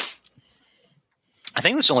 I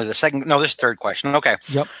think this is only the second. No, this is the third question. Okay.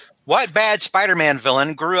 Yep. What bad Spider-Man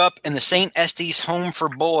villain grew up in the St. Estes home for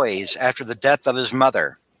boys after the death of his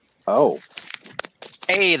mother? Oh.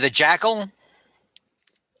 A. The Jackal.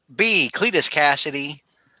 B. Cletus Cassidy.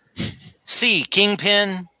 C.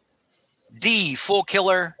 Kingpin. D. Fool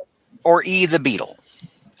Killer. Or E. The Beetle.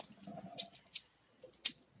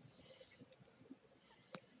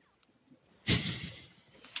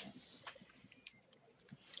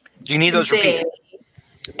 Do you need those repeated?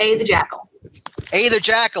 A. The Jackal. A. The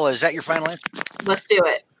Jackal. Is that your final answer? Let's do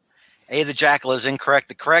it. A. The Jackal is incorrect.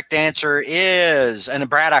 The correct answer is, and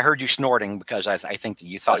Brad, I heard you snorting because I think that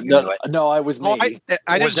you thought you knew it. No, it was me.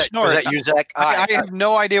 I didn't snort. Was that you, Zach? I have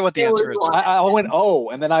no idea what the answer is. I went,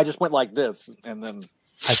 and then I just went like this, and then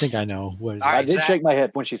I think I know. What is I did shake my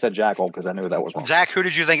head when she said Jackal because I knew that was wrong. Zach, who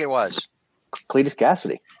did you think it was? Cletus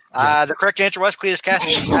Cassidy. The correct answer was Cletus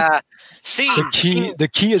Cassidy. C. The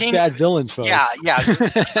key is bad villains, folks. Yeah.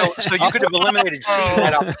 So you could have eliminated C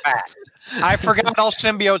right off the bat. I forgot all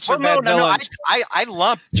symbiotes are bad villains. I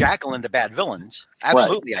lump Jackal into bad villains.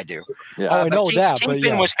 Absolutely, I do. Yeah. Oh, I know that.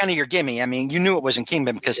 Kingpin was kind of your gimme. I mean, you knew it wasn't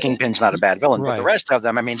Kingpin because Kingpin's not a bad villain. But the rest of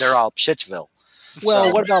them, I mean, they're all Shitsville.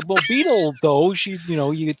 Well, what about Beetle though? She,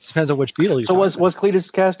 it depends on which Beetle. So was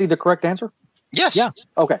Cletus Cassidy the correct answer? Yes. Yeah.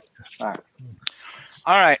 Okay. All right.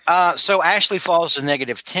 All right. So Ashley falls to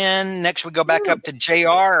 -10. Next, we go back up to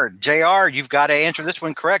JR. JR, you've got to answer this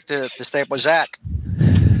one correct to stay up with Zach.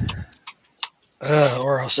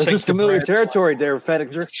 Or I'll this is familiar territory there,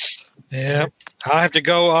 Fettinger. Yeah, I'll have to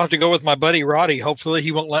go with my buddy Roddy. Hopefully,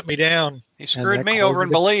 he won't let me down. He screwed me over in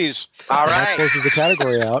Belize. All That right. closes the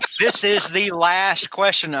category out. This is the last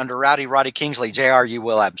question under Roddy Kingsley. JR, you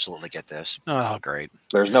will absolutely get this. Oh, great.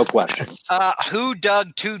 There's no question. Who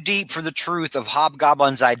dug too deep for the truth of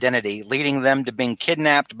Hobgoblin's identity, leading them to being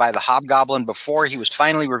kidnapped by the Hobgoblin before he was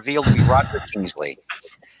finally revealed to be Roderick Kingsley?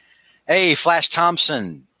 A. Flash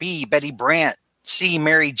Thompson. B. Betty Brant. C.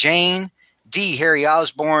 Mary Jane. D. Harry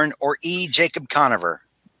Osborn. Or E. Jacob Conover?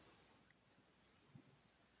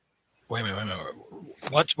 Wait a minute.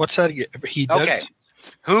 What's that again? He dug? Okay.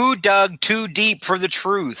 Who dug too deep for the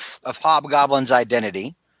truth of Hobgoblin's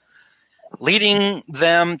identity, leading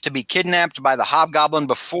them to be kidnapped by the Hobgoblin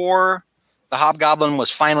before the Hobgoblin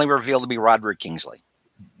was finally revealed to be Roderick Kingsley?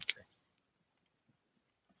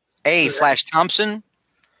 A. Flash Thompson.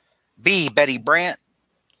 B. Betty Brant.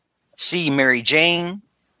 C. Mary Jane.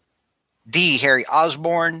 D. Harry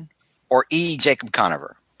Osborn. Or E. Jacob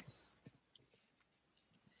Conover?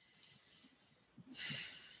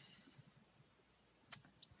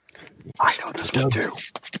 I know this one too.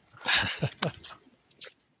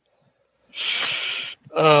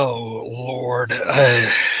 Oh Lord!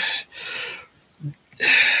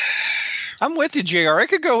 I'm with you, JR. It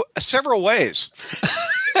could go several ways.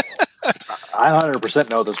 I 100%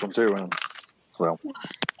 know this one too. And so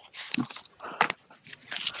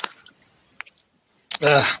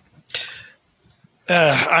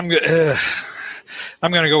I'm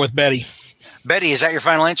going to go with Betty. Betty, is that your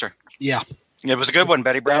final answer? Yeah. It was a good one,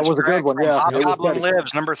 Betty Brant. was a good one, yeah. It was Hobgoblin Betty.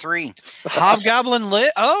 Lives, number 3. Hobgoblin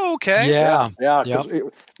lit. Oh, okay. Yeah. yeah. 'Cause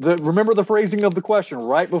remember the phrasing of the question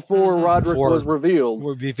right before Roderick was revealed.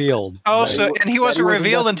 Were revealed. Oh, so and he wasn't Betty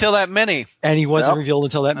revealed wasn't until that mini. And he wasn't Yep. revealed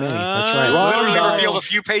until that mini. That's right. Right. Literally revealed a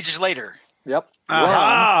few pages later. Yep.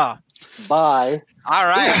 Aha. Bye. All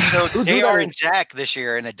right. So Who drew JR that? and Jack this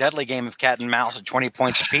year in a deadly game of cat and mouse at 20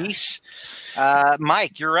 points apiece.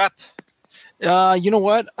 Mike, you're up. You know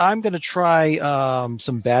what? I'm going to try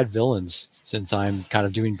some bad villains since I'm kind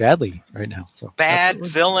of doing badly right now. So Bad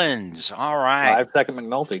villains. All right. 5-second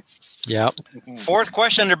McNulty. yeah. Fourth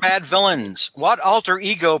question under bad villains. What alter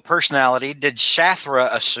ego personality did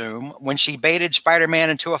Shathra assume when she baited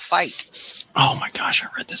Spider-Man into a fight? Oh my gosh, I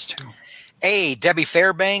read this too. A. Debbie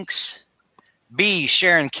Fairbanks. B.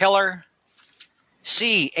 Sharon Keller.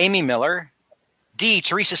 C. Amy Miller. D.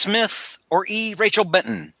 Teresa Smith. Or E. Rachel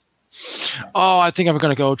Benton. Oh, I think I'm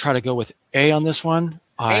going to try to go with A on this one.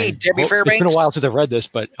 Debbie It's been a Fairbanks? while since I've read this,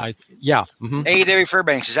 but yeah. Mhm. A. Debbie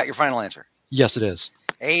Fairbanks. Is that your final answer? Yes, it is.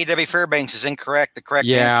 A. Debbie Fairbanks is incorrect. The correct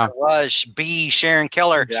Yeah. answer was B. Sharon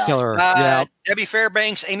Keller. Yeah. Killer. Yeah. Debbie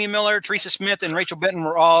Fairbanks, Amy Miller, Teresa Smith, and Rachel Benton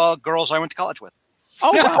were all girls I went to college with.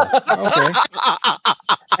 Oh wow. Okay.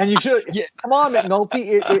 And you should come on,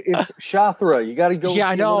 McNulty. It's Shathra. You got to go. Yeah,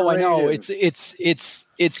 I give know. it a I know. rating.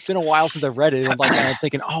 It's been a while since I've read it, and I'm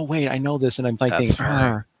thinking, oh wait, I know this, and I'm like That's thinking,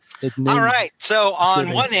 right. All right. So on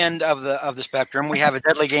Sure. one end of the spectrum, we have a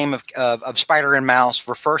deadly game of Spider and Mouse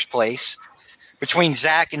for first place between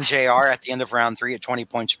Zach and JR at the end of round 3 at 20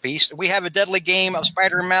 points apiece. We have a deadly game of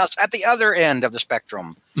Spider and Mouse at the other end of the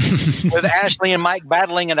spectrum with Ashley and Mike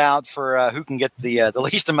battling it out for who can get the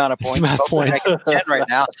least amount of points. Amount of Both are points. neck and 10 right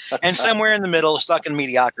now. And somewhere in the middle, stuck in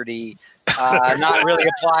mediocrity, not really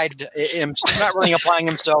applying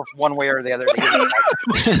himself one way or the other.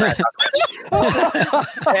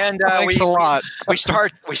 And Thanks a lot. we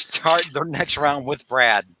start the next round with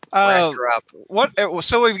Brad. Brad, you're up. What?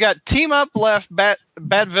 So we've got team up left, bad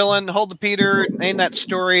villain, hold the Peter, name that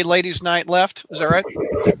story, ladies' night left. Is that right?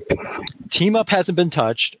 Team up hasn't been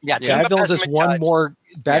touched. Yeah, Team Bad Up villains hasn't is been one touched. more.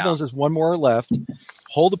 Bad Yeah. villains is one more left.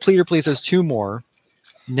 Hold the Pleader Please has 2 more.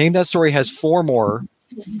 Name that story has 4 more,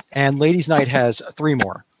 and Ladies' Night has 3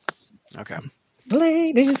 more. Okay.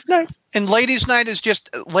 Ladies' night. And ladies' night is just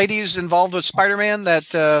ladies involved with Spider-Man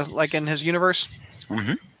that like in his universe.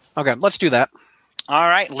 Mhm. Okay, let's do that. All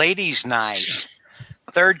right, ladies' night.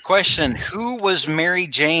 Third question: who was Mary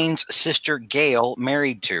Jane's sister Gail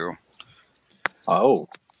married to? Oh.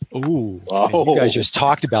 Ooh, Oh. you guys just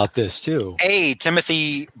talked about this too. A.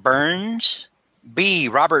 Timothy Burns. B.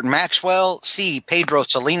 Robert Maxwell. C. Pedro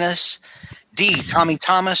Salinas. D. Tommy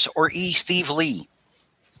Thomas. Or E. Steve Lee.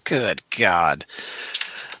 Good God.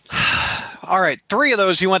 All right, 3 of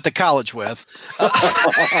those you went to college with.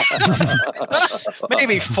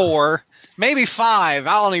 Maybe 4, maybe 5.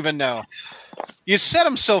 I don't even know. You said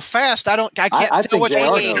them so fast. I can't I tell think which JR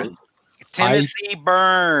one. knows. Timothy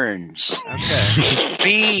Burns. Okay.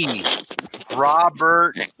 B.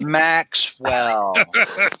 Robert Maxwell.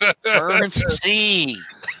 Burns. C.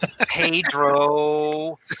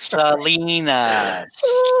 Pedro Salinas.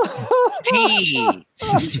 T.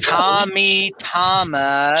 Tommy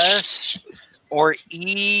Thomas, or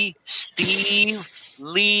E. Steve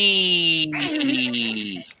Lee?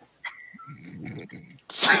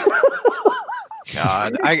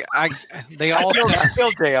 God, they all. I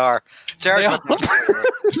feel JR.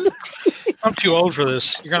 I'm too old for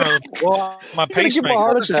this. You're gonna blow out my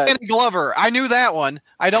pacemaker. Danny Glover. I knew that one.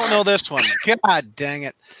 I don't know this one. God dang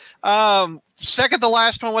it. Second to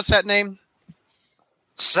last one. What's that name?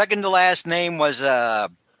 Second to last name was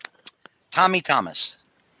Tommy Thomas.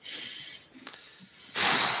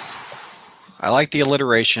 I like the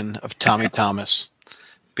alliteration of Tommy Thomas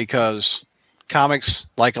because comics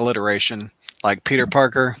like alliteration, like Peter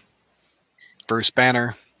Parker, Bruce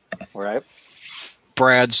Banner, right?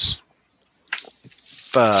 Brad's.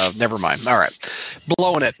 Never mind. All right,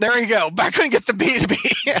 blowing it. There you go. I couldn't get the B to B.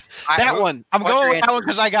 That one. I'm going with that one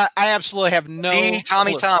because I absolutely have no. D.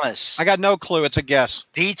 Tommy clue. Thomas. I got no clue. It's a guess.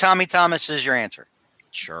 D. Tommy Thomas is your answer.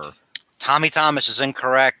 Sure. Tommy Thomas is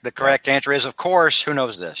incorrect. The correct answer is, of course, who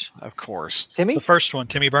knows this? Of course. Timmy? The first one,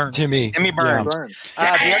 Timmy Burns. Timmy. Timmy Burns.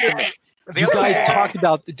 You guys talked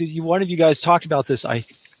about. One of you guys talked about this? I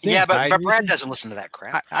think. Yeah, but Brad doesn't listen to that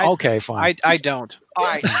crap. Okay, fine. I don't. All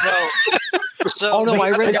right. So oh no,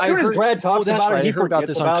 I read. As soon as Brad talks that's about right. it, he I heard about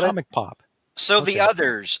forgets this about on it. Comic Pop. So the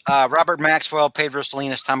others, Robert Maxwell, Pedro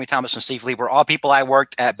Salinas, Tommy Thomas, and Steve Lee were all people I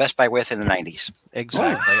worked at Best Buy with in the 90s.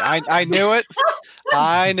 Exactly. I knew it.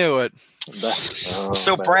 I knew it.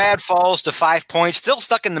 So Brad falls to 5 points, still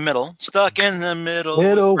stuck in the middle. Stuck in the middle.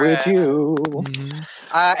 With you.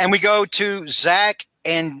 And we go to Zach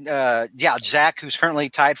and Zach, who's currently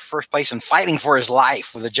tied for first place and fighting for his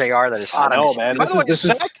life with a JR that is hot. Man. By the way,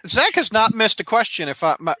 Zach has not missed a question.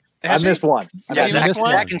 I missed one.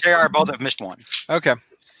 Zach and JR both have missed one. Okay.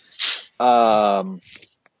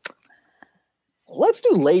 Let's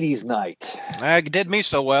do Ladies' Night. It did me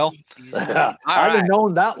so well. I haven't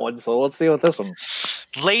known that one, so let's see what this one.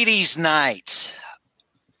 Ladies' Night.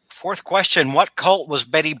 Fourth question. What cult was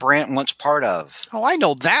Betty Brant once part of? Oh, I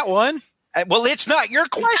know that one. Well, it's not your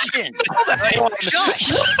question.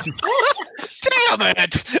 Damn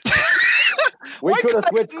it. We could have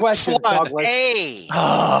switched questions, Douglas.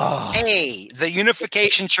 A. The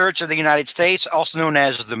Unification Church of the United States, also known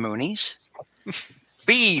as the Moonies.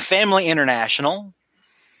 B. Family International.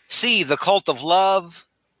 C. The Cult of Love.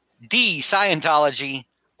 D. Scientology.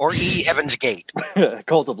 Or E. Heaven's Gate.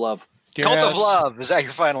 Cult of Love. Yes. Cult of Love. Is that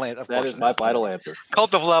your final answer? That is my final answer.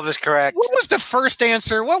 Cult of Love is correct. What was the first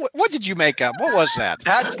answer? What did you make up? What was that?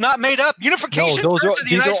 That's not made up. Unification No, Church of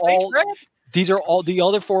the United States, Brad? These are all. The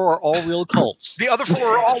other four are all real cults. The other four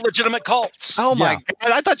are all legitimate cults. Oh my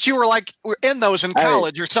God! I thought you were in those in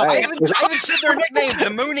college or something. I haven't said their nicknames. The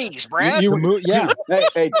Moonies, Brad.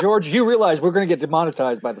 Hey, George, you realize we're going to get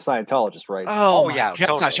demonetized by the Scientologists, right? Oh yeah,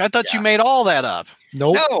 gosh! totally. I thought you made all that up.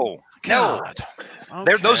 Nope. No. God.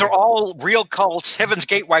 Those are all real cults. Heaven's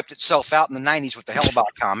Gate wiped itself out in the 90s with the Hellbound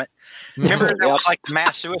Comet. Remember that was like the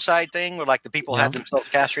mass suicide thing where like the people had themselves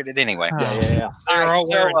castrated anyway. Yeah. They're all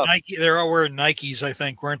wearing Nike. They're all wearing Nikes, I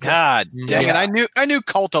think, weren't they? God dang it! I knew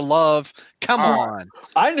Cult of Love. Come on.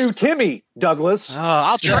 I knew Timmy, Douglas.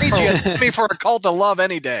 I'll trade you me for a Cult of Love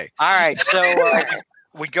any day. All right, so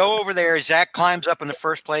we go over there. Zach climbs up in the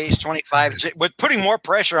first place, 25, with putting more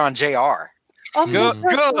pressure on JR. Good. All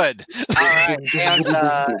right, and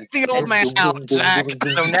the old man out, Zach.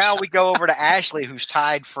 So now we go over to Ashley, who's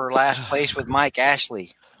tied for last place with Mike.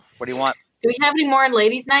 Ashley, what do you want? Do we have any more in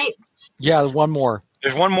Ladies' Night? Yeah, one more.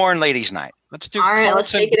 There's one more in Ladies' Night. Let's do. All right, let's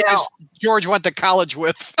take it out. George went to college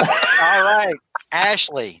with. All right,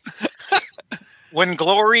 Ashley. When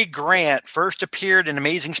Glory Grant first appeared in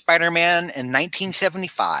Amazing Spider-Man in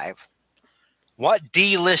 1975, what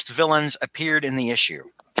D-list villains appeared in the issue?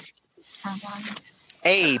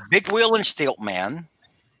 A. Big Wheel and Stiltman.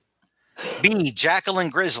 B. Jackal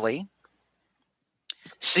and Grizzly.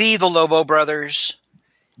 C. The Lobo Brothers.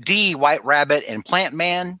 D. White Rabbit and Plant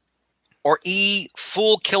Man. Or E.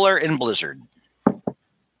 Fool Killer and Blizzard.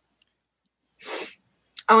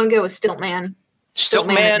 I want to go with Stiltman.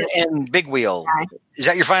 Stiltman and Big Wheel. Is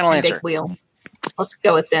that your final answer? Big Wheel. Let's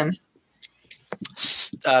go with them.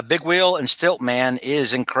 Big Wheel and Stiltman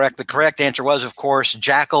is incorrect. The correct answer was, of course,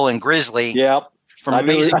 Jackal and Grizzly. Yep. From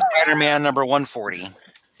Amazing Spider-Man number 140.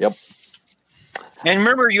 Yep. And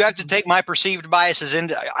remember, you have to take my perceived biases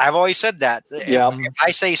into. I've always said that. Yeah. If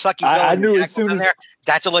I say sucky villain, I knew as soon as there,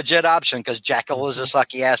 that's a legit option because Jackal is a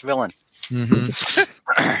sucky ass villain.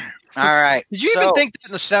 All right. Did you even think that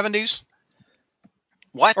in the 70s?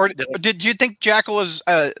 What? Or did you think Jackal was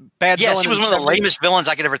a bad villain? Yes, he was one of the lamest villains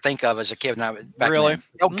I could ever think of as a kid. Back really? then.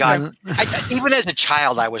 Oh, God. Even as a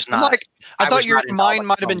child, I was not. I thought was your not into all mind the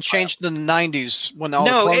might have been clone changed in the 90s when all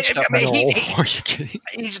No, the clone it- stuff I mean, went he- Are you kidding?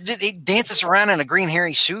 He dances around in a green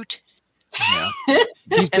hairy suit. He's And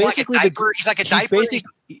like a basically diaper. He's like a diaper.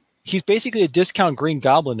 He's basically a discount Green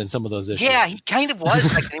Goblin in some of those issues. Yeah, he kind of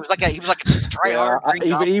was. Like, he was like a try hard.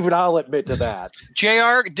 Even I'll admit to that.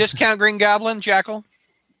 JR, discount Green Goblin, Jackal?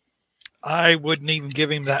 I wouldn't even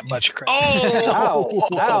give him that much credit. Ow,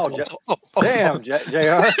 ow, damn,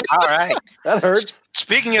 JR. All right. That hurts.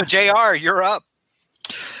 Speaking of JR, you're up.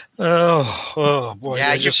 Oh boy.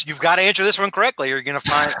 Yeah, I you've got to answer this one correctly. You're going to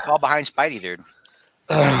fall behind Spidey, dude.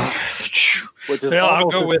 Which is Well, I'll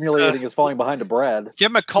almost go as with, humiliating as falling behind a Brad.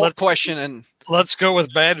 Give him a cult question and let's go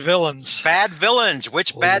with bad villains. Bad villains.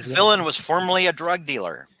 Which bad villain was formerly a drug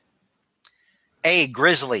dealer? A.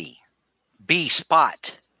 Grizzly. B.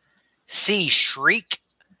 Spot. C. Shriek.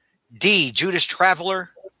 D. Judas Traveler.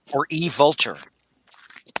 Or E. Vulture.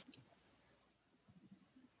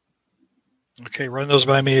 Okay, run those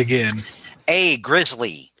by me again. A.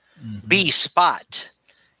 Grizzly. B. Spot.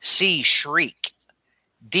 C. Shriek.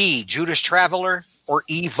 D. Judas Traveler. Or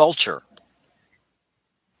E. Vulture.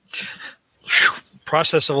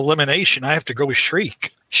 Process of elimination. I have to go with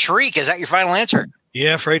Shriek. Shriek. Is that your final answer?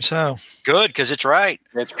 Yeah, afraid so. Good, because it's right.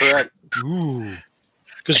 That's correct. Ooh.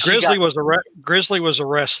 Because She Grizzly was a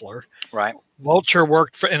wrestler. Right. Vulture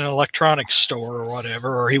worked in an electronics store or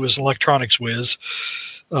whatever, or he was an electronics whiz.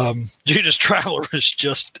 Judas Traveler is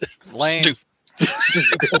just Lame. stupid.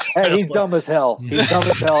 Hey, he's dumb as hell. He's dumb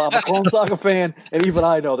as hell. I'm a Clone Saga fan, and even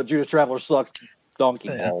I know that Judas Traveler sucks donkey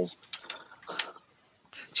balls.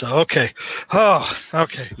 So okay. Oh,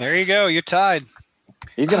 okay. there you go. You're tied.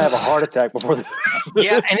 He's gonna have a heart attack before the.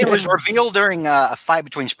 Yeah, and it was revealed during a fight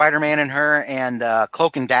between Spider-Man and her and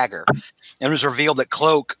Cloak and Dagger. It was revealed that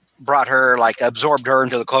Cloak brought her, absorbed her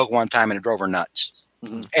into the cloak one time, and it drove her nuts.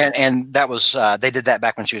 Mhm. And that was they did that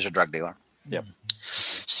back when she was a drug dealer. Yep.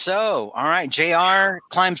 So, all right, JR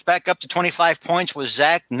climbs back up to 25 points with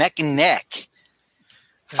Zach neck and neck,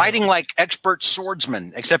 fighting like expert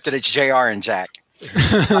swordsmen, except that it's JR and Zach.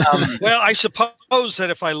 Well, I suppose that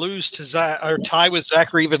if I lose to Zach or tie with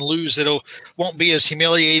Zach or even lose, won't be as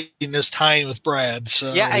humiliating as tying with Brad.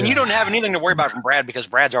 So Yeah, and you don't have anything to worry about from Brad because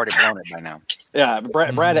Brad's already blown it by now. Yeah,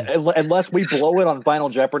 Brad. Unless we blow it on Final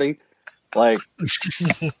Jeopardy, that's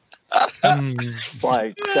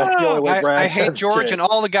the only way Brad. I hate has a George chance. and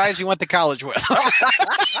all the guys he went to college with.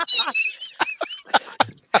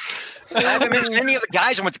 I haven't mentioned any of the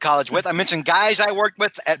guys I went to college with. I mentioned guys I worked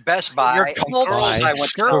with at Best Buy. Your and cults, girls I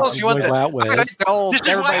went to college girls you went to. Out with. This is why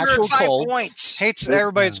you're actual at 5 cults. points. Hates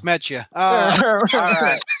everybody that's met you. All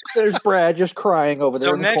right. There's Brad just crying over there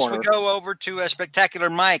So in the next corner. we go over to Spectacular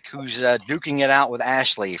Mike, who's duking it out with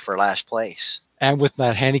Ashley for last place. And with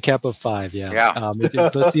that handicap of 5, yeah. Yeah.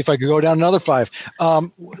 Let's see if I could go down another 5.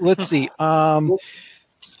 Let's see.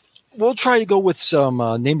 We'll try to go with some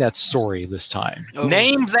name that story this time.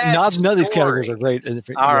 Name that None of these story. categories are great.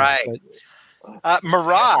 All right. but-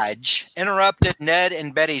 Mirage interrupted Ned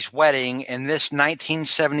and Betty's wedding in this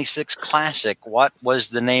 1976 classic. What was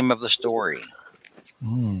the name of the story?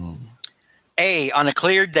 A, on a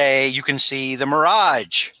clear day, you can see the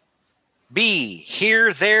mirage. B,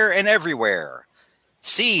 here, there, and everywhere.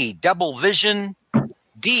 C, double vision.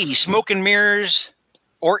 D, smoke and mirrors.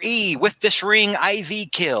 Or E, with this ring,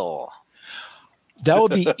 IV kill. That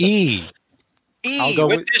would be E. I'll E, go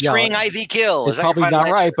with with- this yeah. ring, IV kill. It's Is that your probably final not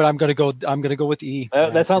answer? right, but I'm gonna go with E.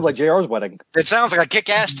 That sounds like JR's wedding. It sounds like a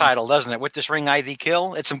kick-ass title, doesn't it? With this ring, IV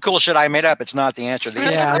kill. It's some cool shit I made up. It's not the answer. The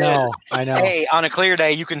Yeah, answer I know. Hey, on a clear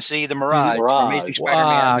day, you can see the Mirage. from Mirage. Amazing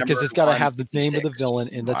Spider-Man Because number it's got to have the name of the 156. villain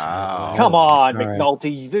in the title. Come on, All right.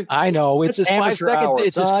 McNulty. I know it's It's his 5 amateur second. hour,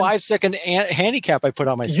 It's his son. 5 second handicap I put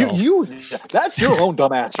on myself. That's your own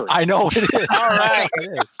dumbassery. I know it is. All right. It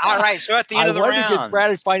is. All right. So at the end I of the wanted to get round, Brad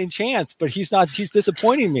a fighting chance, but he's not. He's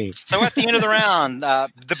disappointing me. so at the end of the round,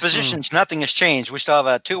 the positions, nothing has changed. We still have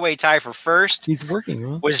a two-way tie for first, He's working.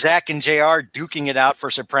 Huh? with Zach and JR duking it out for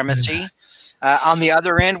supremacy. On the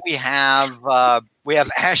other end, we have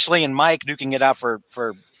Ashley and Mike duking it out for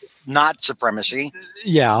not supremacy.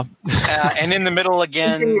 Yeah. And in the middle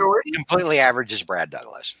again, Superiority. completely average is Brad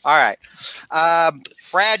Douglas. All right.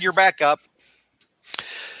 Brad, you're back up.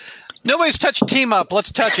 Nobody's touched Team Up.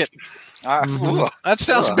 Let's touch it. Ooh, That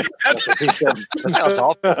sounds bad. That's what he said. that sounds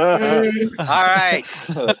awful. All right.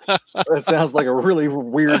 That sounds like a really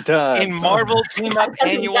weird time. In Marvel Team Up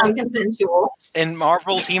Doesn't Annual, sound consensual.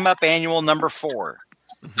 number 4.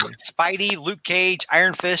 Spidey, Luke Cage,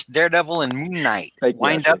 Iron Fist, Daredevil, and Moon Knight Thank you,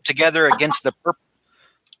 wind Ashley. up together against the All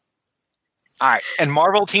right, and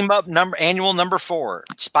Marvel Team Up Annual number 4.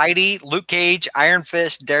 Spidey, Luke Cage, Iron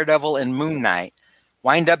Fist, Daredevil, and Moon Knight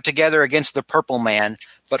wind up together against the Purple Man,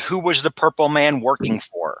 but who was the Purple Man working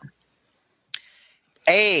for?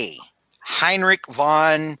 A. Heinrich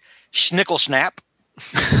von Schnickelsnap.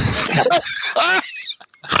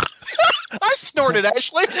 I snorted,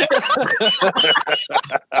 Ashley.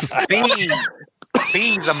 B.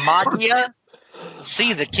 The Magia.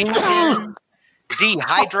 C. The Kingpin. D.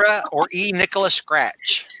 Hydra. Or E. Nicholas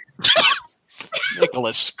Scratch.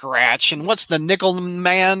 Nicholas Scratch. And what's the Nickel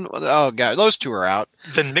Man? Oh, God. Those two are out.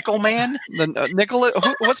 The Nickel Man? The Nicholas.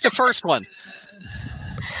 What's the first one?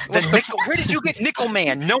 Where did you get Nickel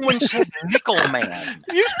Man? No one said Nickel Man.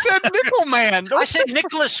 You said Nickel Man. I said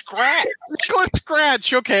Nicholas Scratch. Nicholas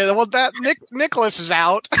Scratch. Okay, well that Nicholas is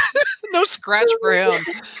out. No scratch for him.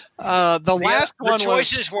 The last one. The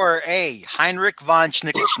choices were A. Heinrich von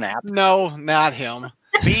Schnickelsnap. No, not him.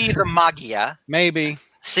 B. The Magia. Maybe.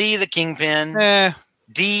 C. The Kingpin.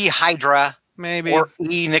 D. Hydra. Maybe. Or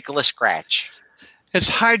E. Nicholas Scratch. It's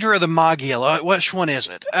Hydra the Magia. Which one is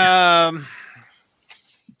it? I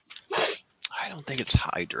don't think it's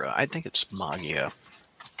Hydra. I think it's Magia.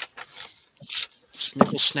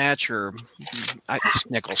 Snickle Snatch or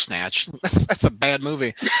Snickle Snatch. That's a bad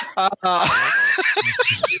movie. I'm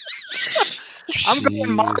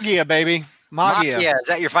going Magia, baby. Magia. Is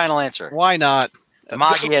that your final answer? Why not? The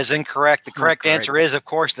Magia is incorrect. The correct answer is, of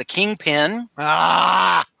course, the Kingpin.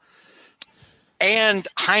 And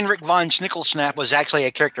Heinrich von Schnickelsnap was actually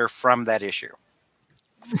a character from that issue.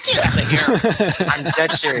 I'm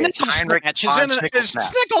dead serious. Heinrich von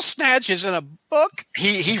Schnickelsnap. Snickle Snatch is in a book.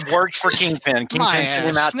 He worked for Kingpin. Kingpin sent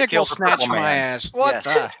him out to kill the Purple Man. My ass. What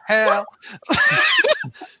the hell?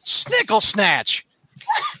 Snickle Snatch.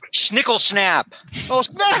 Schnickle Snap. Oh,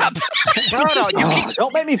 snap! No, you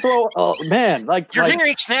don't make me throw. Oh man, you're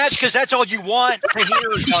hearing Snatch because that's all you want to hear,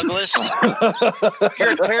 Douglas.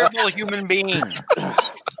 You're a terrible human being.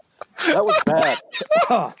 That was bad.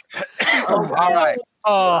 All right.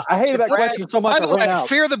 I hated that question so much. By the way,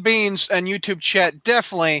 Fear the Beans and YouTube chat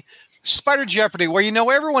definitely. Spider Jeopardy, where you know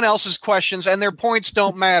everyone else's questions and their points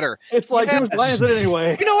don't matter. It's like, whose line is it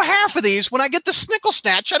anyway? You know, half of these, when I get the Snickle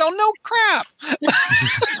Snatch, I don't know crap.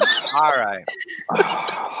 All right.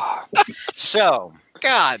 So,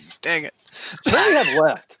 God dang it. What do we have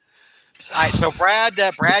left? All right, so Brad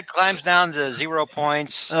climbs down to 0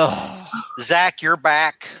 points. Zach, you're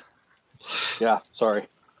back. Yeah, sorry.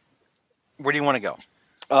 Where do you want to go?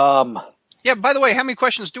 Yeah, by the way, how many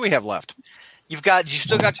questions do we have left? You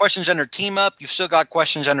still got questions under Team Up. You've still got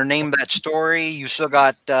questions under Name That Story. You've still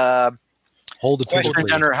got Hold the questions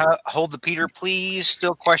Peter, under Hold the Peter, Please.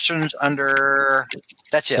 Still questions under.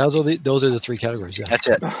 That's it. Those are the three categories. Yeah. That's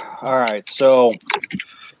it. All right, so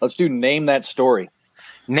let's do Name That Story.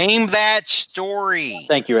 Name That Story.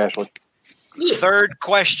 Thank you, Ashley. Third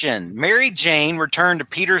question. Mary Jane returned to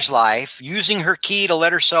Peter's life using her key to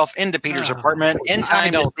let herself into Peter's apartment in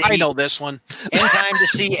time. I know this one. In time to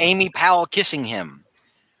see Amy Powell kissing him.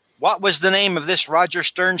 What was the name of this Roger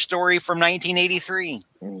Stern story from 1983?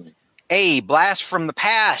 A. Blast from the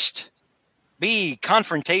Past. B.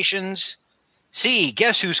 Confrontations. C.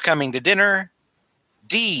 Guess Who's Coming to Dinner.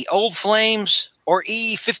 D. Old Flames. Or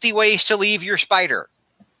E. 50 Ways to Leave Your Spider.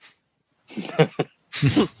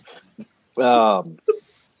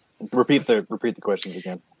 Repeat the questions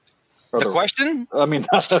again. The question? I mean,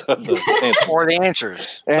 or the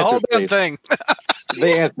answers. The whole damn thing.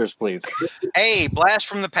 The answers, please. A. Blast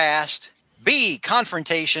from the Past. B.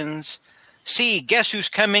 Confrontations. C. Guess Who's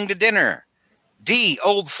Coming to Dinner. D.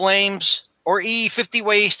 Old Flames. Or E. 50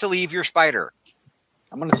 Ways to Leave Your Spider.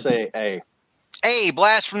 I'm going to say A. A.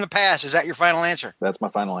 Blast from the Past. Is that your final answer? That's my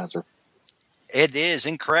final answer. It is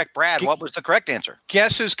incorrect. Brad, what was the correct answer?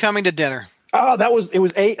 Guess Who's Coming to Dinner. Oh, it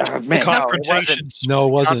was A. Oh, man. Confrontations. No,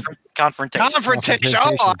 it wasn't. Confrontations. Confrontations.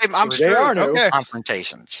 Oh, I'm screwed. Okay.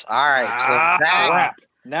 Confrontations. All right. So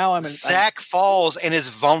now Zach falls and is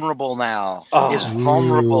vulnerable now. Oh. Is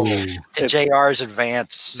vulnerable to JR's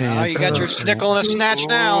advance. Oh, you got your Snickle and a Snatch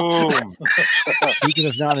now. Speaking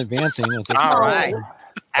of not advancing. All right.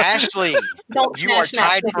 Ashley, you are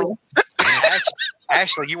tied for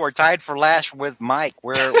Ashley, you are tied for last with Mike.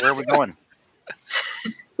 Where are we going?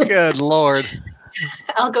 Good Lord.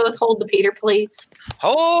 I'll go with Hold the Peter, please.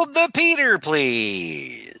 Hold the Peter,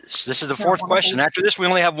 please. This is the fourth question. After this, we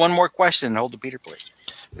only have one more question. Hold the Peter, please.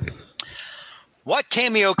 What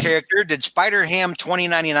cameo character did Spider-Ham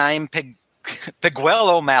 2099 Piguel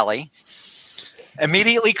O'Malley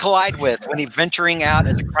immediately collide with when he venturing out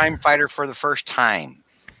as a crime fighter for the first time?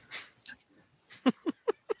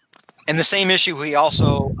 In the same issue, he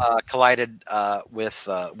also collided with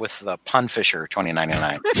Pun Fisher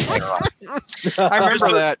 2099. I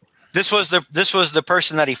remember that. This was the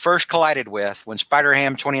person that he first collided with when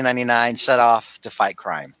Spider-Ham 2099 set off to fight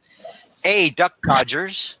crime. A. Duck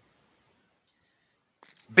Dodgers.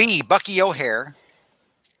 B. Bucky O'Hare.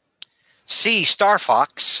 C. Star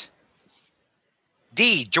Fox.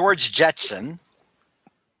 D. George Jetson.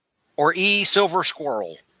 Or E. Silver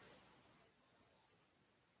Squirrel.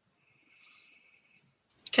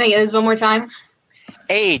 Can I get this one more time?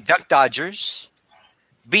 A. Duck Dodgers.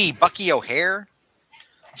 B. Bucky O'Hare.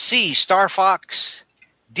 C. Star Fox.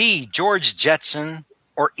 D. George Jetson.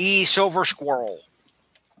 Or E. Silver Squirrel.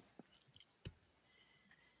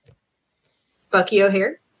 Bucky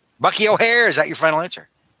O'Hare. Bucky O'Hare, is that your final answer?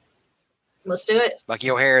 Let's do it. Bucky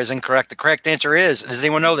O'Hare is incorrect. The correct answer is, does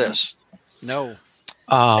anyone know this? No.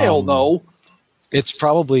 Hell no. It's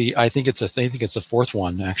probably. I think it's the fourth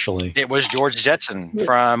one actually. It was George Jetson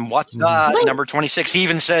from number 26. He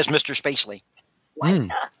even says Mr. Spacely.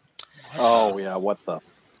 Oh yeah, what the?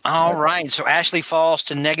 All right, so Ashley falls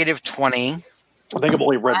to negative 20. I think I've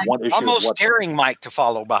only read one issue. Almost daring Mike to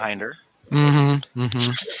follow behind her. Mm-hmm.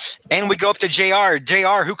 Mm-hmm. And we go up to JR.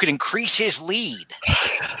 JR, who could increase his lead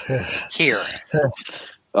here.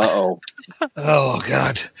 Uh-oh. Oh,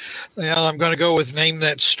 God. Well, I'm going to go with Name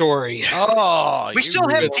That Story. Oh, We still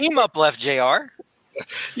have Team Up left, JR.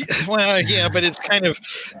 Well, yeah, but it's kind of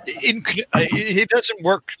it doesn't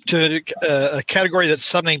work to a category that's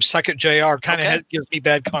subnamed Second JR. Kind of gives me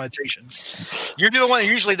bad connotations. You're the one that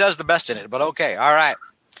usually does the best in it, but okay. All right.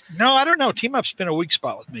 No, I don't know. Team Up's been a weak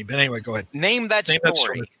spot with me. But anyway, go ahead. Name that Name that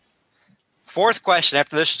story. story. Fourth question.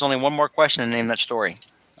 After this, there's only one more question and name that story.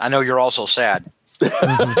 I know you're also sad.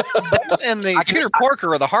 And the Peter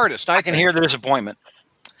Parker are the hardest. I can hear the disappointment.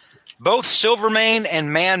 Both Silvermane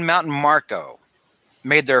and Man Mountain Marco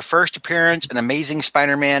made their first appearance in Amazing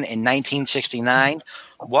Spider-Man in 1969.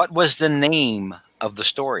 What was the name of the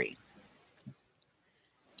story?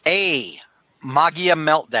 A. Magia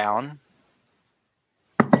Meltdown.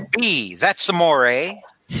 B. That's Amore.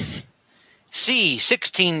 C.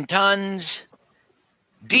 16 Tons.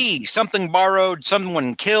 D. Something Borrowed,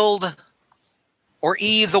 Someone Killed. Or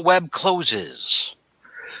E. The Web Closes.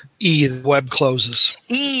 E. The Web Closes.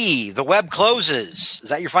 E. The Web Closes. Is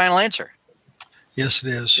that your final answer? Yes, it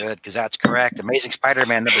is. Good, because that's correct. Amazing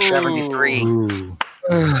Spider-Man number 73. Ooh.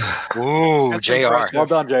 Ooh, That's JR. impressive. Well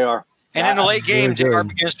done, JR. And in the late game, Very JR good.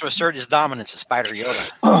 begins to assert his dominance as Spider Yoda.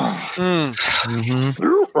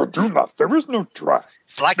 Mm-hmm. There is no try.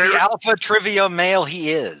 Like the alpha trivia male he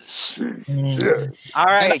is. All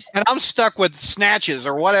right. And I'm stuck with Snatches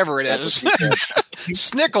or whatever it is.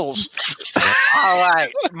 Snickles. All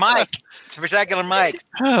right. Mike, Spectacular Mike,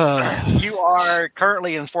 you are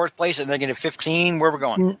currently in fourth place at negative 15. Where are we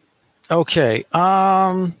going? Okay.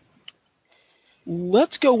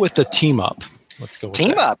 Let's go with the Team Up. Let's go with Team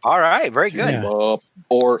that. Up. All right. Very good. Yeah.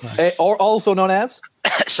 Or also known as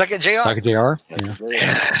Second JR. Second JR. Yeah.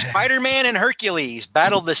 Spider-Man and Hercules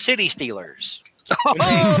battled the City Stealers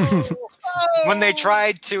when they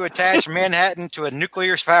tried to attach Manhattan to a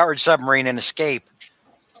nuclear-powered submarine and escape.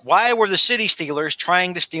 Why were the City Stealers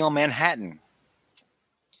trying to steal Manhattan?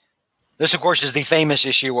 This, of course, is the famous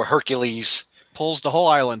issue where Hercules Pulls the whole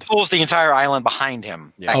island. pulls the entire island behind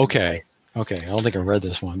him. Yeah. back in the Okay. day. Okay. I don't think I read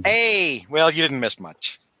this one. Hey, well, you didn't miss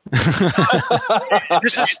much.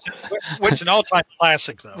 This is what's an all-time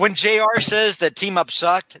classic, though. When JR says that Team Up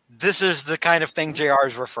sucked, this is the kind of thing JR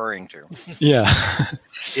is referring to. Yeah.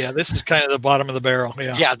 Yeah, this is kind of the bottom of the barrel.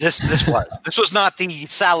 Yeah. Yeah, this was not the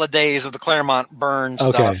salad days of the Claremont Burn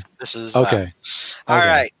stuff. Okay. This is Okay. All Okay.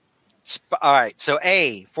 right. All right. So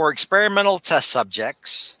A, for experimental test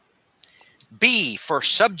subjects. B, for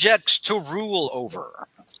subjects to rule over.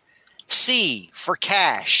 C, for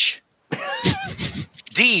cash.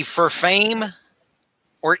 D, for fame.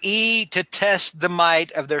 Or E, to test the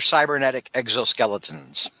might of their cybernetic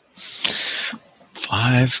exoskeletons.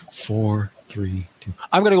 5, 4, 3, 2.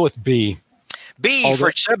 I'm going to go with B. B, Although-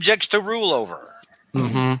 for subjects to rule over.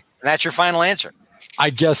 Mm-hmm. And that's your final answer. I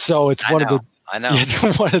guess so. It's I one know. of the. I know. Yeah,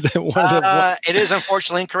 it's one of the. It is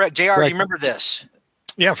unfortunately incorrect. JR, Correct. you remember this?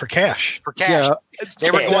 Yeah, for cash. For cash. Yeah.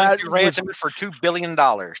 They were going That to was- ransom it for $2 billion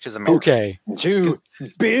to the Americans. Okay. $2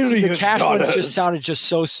 billion. The cash one just sounded just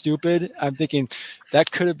so stupid. I'm thinking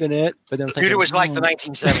that could have been it, but then I'm Dude, thinking, it was like the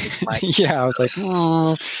 1970s, Mike. Yeah, I was like,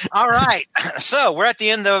 All right. So we're at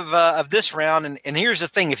the end of this round. And here's the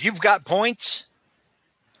thing. If you've got points,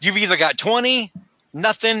 you've either got 20,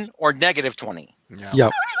 nothing, or negative 20.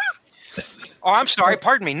 Yep. Oh, I'm sorry.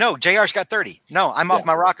 Pardon me. No, JR's got 30. No, I'm off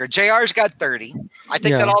my rocker. JR's got 30. I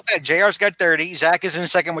take that all back. JR's got 30. Zach is in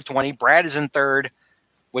second with 20. Brad is in third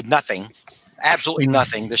with nothing. absolutely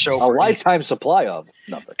nothing to show A for it. lifetime supply of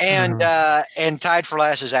nothing. And tied for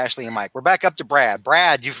last is Ashley and Mike. We're back up to Brad.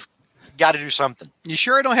 Brad, you've got to do something. You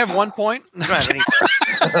sure I don't have 1 point? You don't have any.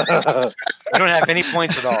 You don't have any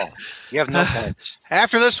points at all. You have no points.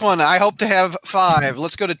 After this one, I hope to have 5.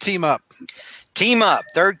 Let's go to team up. Team up.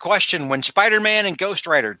 Third question. When Spider-Man and Ghost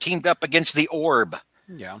Rider teamed up against the Orb,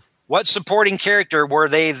 Yeah. what supporting character were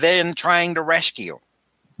they then trying to rescue?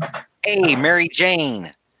 A. Mary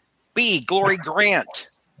Jane. B. Glory Grant.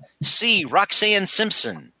 C. Roxanne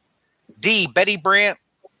Simpson. D. Betty Brant.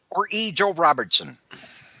 Or E. Joe Robertson.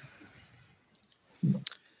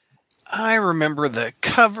 I remember the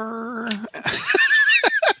cover.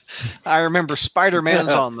 I remember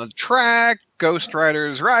Spider-Man's on the track. Ghost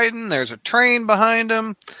Rider's riding. There's a train behind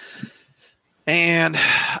him. And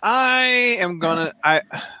I am going to...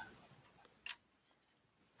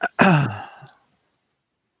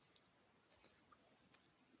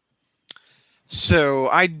 So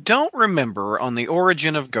I don't remember on the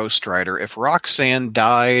origin of Ghost Rider if Roxanne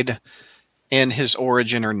died in his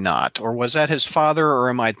origin or not. Or was that his father, or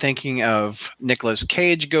am I thinking of Nicolas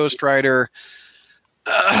Cage Ghost Rider?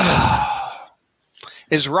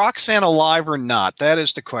 Is Roxanne alive or not? That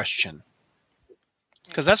is the question.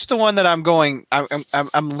 Because that's the one that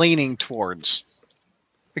I'm leaning towards.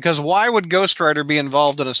 Because why would Ghost Rider be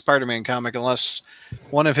involved in a Spider-Man comic unless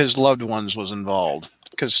one of his loved ones was involved?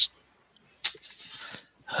 Because...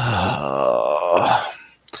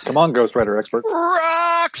 Come on, Ghost Rider expert.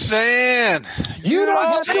 Roxanne! You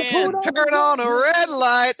don't turn on a red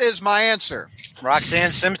light is my answer.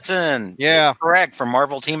 Roxanne Simpson. Yeah. Correct, from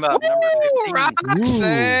Marvel Team Up. Number 15.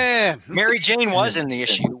 Roxanne! Mary Jane was in the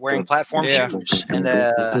issue wearing platform shoes. And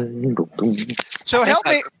So help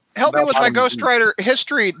me with my Ghost Rider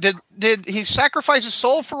history. Did he sacrifice his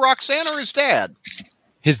soul for Roxanne or his dad?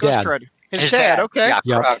 His Ghost dad. Rider. His dad, okay. Yeah,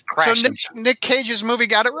 Yep. So Nick Cage's movie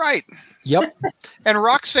got it right. Yep. And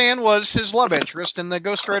Roxanne was his love interest in the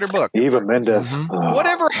Ghost Rider book. Eva Mendes.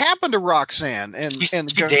 Whatever happened to Roxanne? She's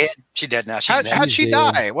dead. She's dead now. She's dead. How'd she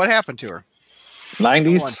die? What happened to her?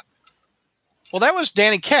 90s. Well, that was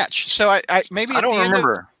Danny Ketch. So I maybe I don't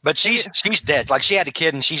remember, but she's dead. Like she had a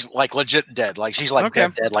kid and she's like legit dead. Like she's like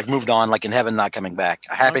dead, like moved on, like in heaven, not coming back.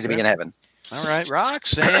 Happy to be in heaven. All right,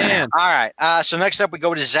 Roxanne. All right. So next up we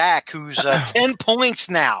go to Zach, who's 10 points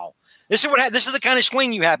now. This is what this is the kind of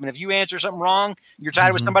swing you happen. If you answer something wrong, you're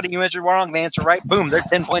tied with somebody. You answer wrong, they answer right. Boom, they're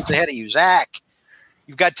 10 points ahead of you. Zach,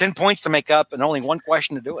 you've got 10 points to make up and only one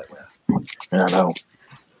question to do it with. I know.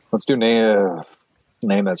 Let's do name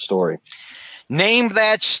that story. Name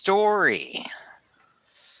that story.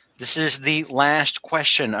 This is the last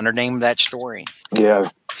question under Name That Story. Yeah.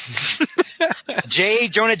 J.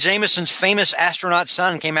 Jonah Jameson's famous astronaut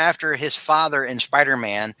son came after his father in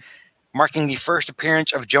Spider-Man, marking the first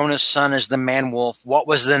appearance of Jonah's son as the Man-Wolf. What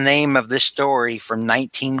was the name of this story from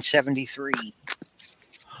 1973?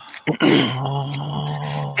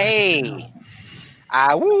 A.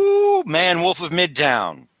 Man-Wolf of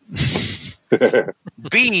Midtown.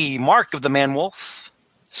 B. Mark of the Man-Wolf.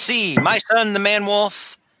 C. My Son the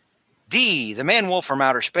Man-Wolf. D. The Man-Wolf from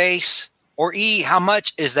Outer Space. Or E. How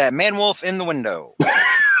much is that Man-Wolf in the window? I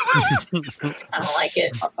don't like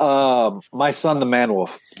it. My Son the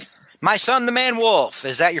Man-Wolf. My Son the Man-Wolf.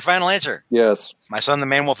 Is that your final answer? Yes. My Son the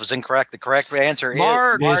Man-Wolf is incorrect. The correct answer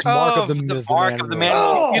Mark is Mark of the Mark of the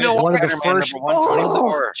Man-Wolf. You know It's what? Spider-Man number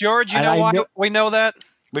 124. George, you And know I why know- we know that?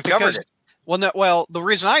 We've covered it. Well, the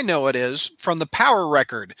reason I know it is from the Power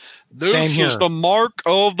record. Same This here. is the mark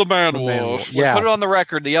of the Man-Wolf. Man-Wolf. We Yeah. put it on the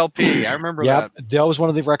record, the LP. I remember Yep. that. That was one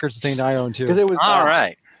of the records thing I own too. Because it was All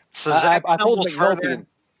right. So Zach I told stumbles McNulty further.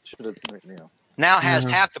 should have, you know. Now has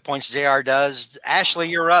half the points JR does. Ashley,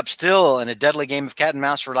 you're up still in a deadly game of cat and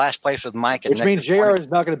mouse for last place with Mike. Which means JR is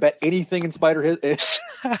not going to bet anything in Spider Hit.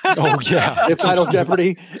 Oh yeah. If Title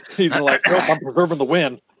Jeopardy, he's gonna like, nope, I'm preserving the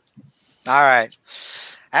win. All right.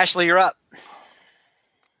 Ashley, you're up.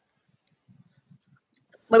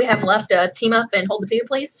 What do we have left? Team up and hold the Peter,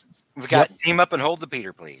 please. We've got Team Up and Hold the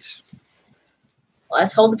Peter, please.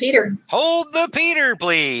 Let's hold the Peter. Hold the Peter,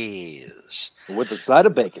 please. With the side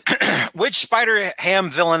of bacon. Which Spider Ham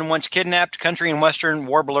villain once kidnapped country and western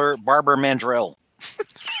warbler Barbara Mandrell?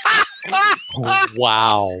 Oh,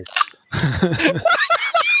 wow.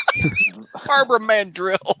 Barbara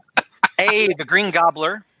Mandrill. A, the Green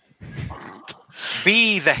Gobbler.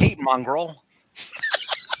 B, the Hate Mongrel.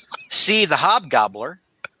 C, the Hobgobbler.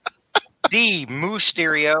 D, Moose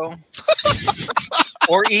Stereo.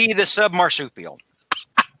 Or E, the Submarsupial.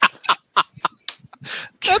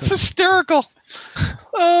 That's hysterical.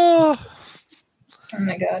 Oh, Oh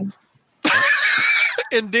my God.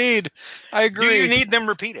 indeed. I agree. Do you need them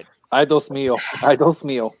repeated? I dos mío. I dos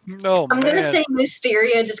mío. No, I'm going to say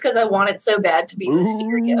Mysteria just because I want it so bad to be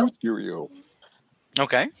Mysterio. Mysterio.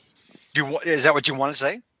 Okay. Is that what you want to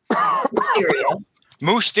say? Mysterio.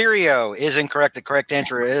 Mysterio is incorrect. The correct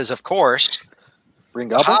answer is, of course,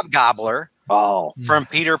 Ring up. Hobgobbler Oh. from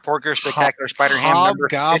Peter Porker Spectacular Spider-Ham number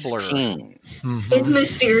Hobgobbler. 15. Is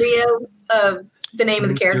Mysterio the name of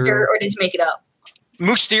the character, or did you make it up?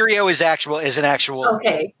 Mysterio is an actual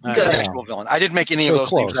Okay, good. actual villain. I didn't make any of So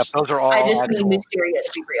those names up. close. Those are all I just need actual. Mysterio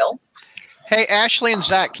to be real. Hey, Ashley and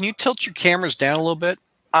Zach, can you tilt your cameras down a little bit?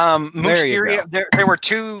 Mysterio. you go. There were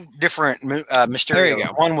two different Mysterio. There you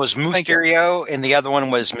go. One was Thank you. Mysterio, and the other one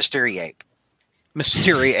was Mysteriape.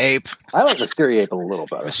 Mysteriape. I like Mysterioape a little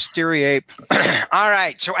better. Mysteriape. All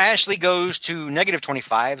right, so Ashley goes to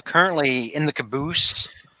 -25. Currently in the caboose.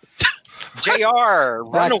 JR,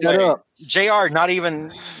 Back that runaway. up. JR, not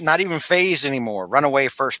even phased anymore. Runaway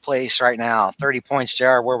first place right now. 30 points.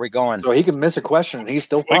 JR, where are we going? So he can miss a question and he's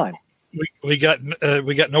still fine. We got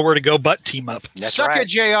nowhere to go but team up. That's Suck right. it,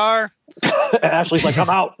 JR. Ashley's like, I'm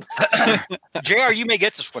out. JR, you may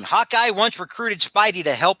get this one. Hawkeye once recruited Spidey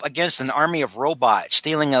to help against an army of robots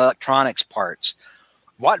stealing electronics parts.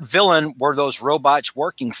 What villain were those robots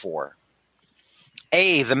working for?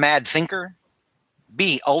 A, the Mad Thinker.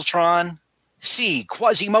 B, Ultron. C,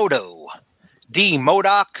 Quasimodo. D,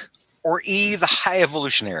 MODOK. Or E, the High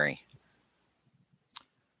Evolutionary.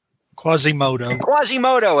 Quasimodo.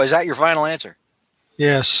 Quasimodo, is that your final answer?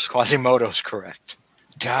 Yes. Quasimodo's correct.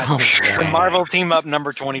 God, The Marvel team up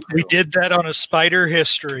number 22. We did that on a Spider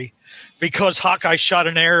History because Hawkeye shot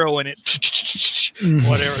an arrow in it.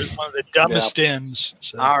 Whatever. It's one of the dumbest ends.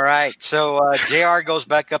 So. All right. So JR goes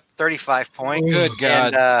back up 35 points. Good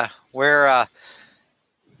God. And we're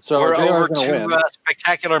So JR 's over gonna to win.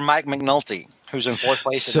 spectacular Mike McNulty, who's in fourth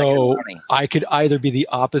place. at So -20. I could either be the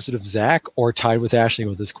opposite of Zach or tied with Ashley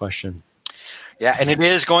with this question. Yeah, and it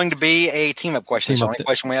is going to be a team-up question. It's the Team-up only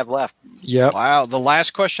question we have left. Yep. Wow, the last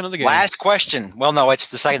question of the game. Last question. Well, no, it's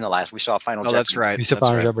the second to last. We saw Final Oh, that's Jeopardy. right. We said That's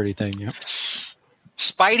Final right. Jeopardy thing. Yep.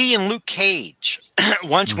 Spidey and Luke Cage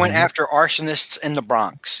once went after arsonists in the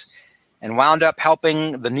Bronx and wound up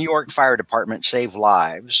helping the New York Fire Department save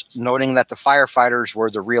lives, noting that the firefighters were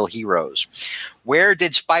the real heroes. Where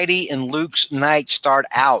did Spidey and Luke's night start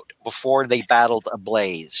out before they battled a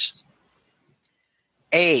blaze?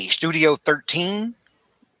 A, Studio 13.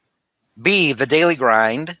 B, The Daily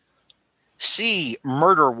Grind. C,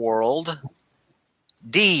 Murder World.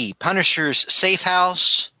 D, Punisher's Safe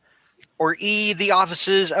House. Or E, the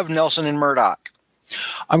offices of Nelson and Murdoch.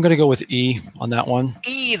 I'm going to go with E on that one.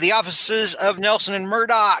 E, the offices of Nelson and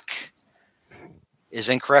Murdoch is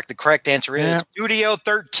incorrect. The correct answer is Yeah. Studio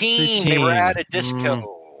 13. They were at a disco.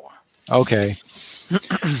 Okay.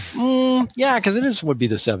 Yeah, because it would be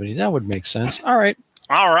the 70s. That would make sense. All right.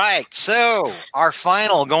 All right. So our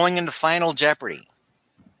final going into Final Jeopardy.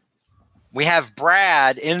 We have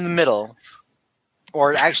Brad in the middle.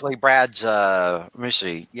 Or actually, Brad's, let me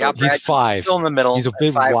see. Yeah, He's Brad's 5. still in the middle. He's a at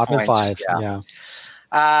big 5 whopping points. 5.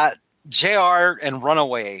 Yeah. JR and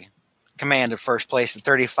Runaway command at first place at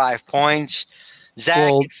 35 points.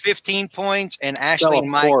 Zach Well- at 15 points, and Ashley and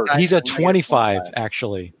Mike. Teleport. He's at at 25,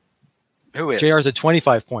 actually. Who is? JR's at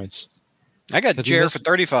 25 points. I got Did you JR miss- for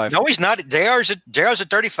 35. No, he's not. JR's at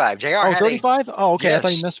 35. JR Oh, had 35? Oh, okay. I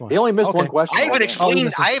thought Yes. you missed one. He only missed Okay. one question. I even right?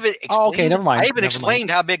 explained. I even explained. Oh, okay, never mind. I even Never explained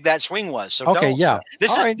how big that swing was. So Okay, don't. yeah.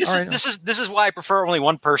 This All is right, this all is right. this is why I prefer only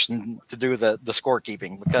one person to do the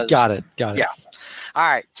scorekeeping because Got it. Got it. Yeah. All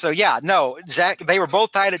right. So yeah, no, Zach. They were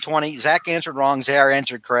both tied at 20. Zach answered wrong. JR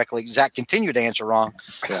answered correctly. Zach continued to answer wrong.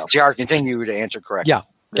 Yeah. JR continued to answer correctly. Yeah.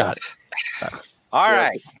 Got it. All Yeah,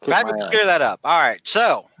 right. kick Glad my we ass. clear that up. All right.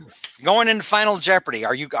 So going into Final Jeopardy,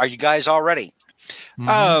 are you guys all ready?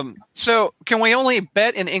 So can we only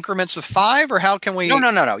bet in increments of 5, or how can we?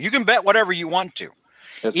 No. You can bet whatever you want to.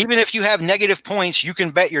 Yes. Even if you have negative points, you can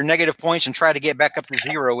bet your negative points and try to get back up to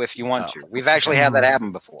 0 if you want to. We've actually had that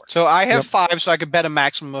happen before. So I have 5, so I could bet a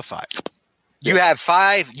maximum of 5. You have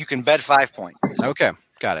 5, you can bet 5 points. Okay,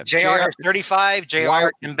 got it. JR has 35. JR Why-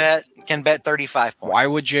 can bet 35 points. Why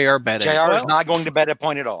would JR bet it? JR is not going to bet a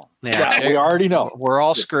point at all. Yeah, Yeah, we already know. we're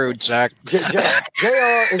all screwed, Zach. JR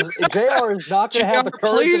is not going to have the JR,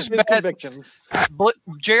 courage please of his bet. convictions.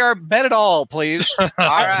 JR, bet it all, please. All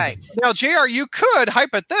right. Now, JR, you could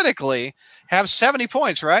hypothetically have 70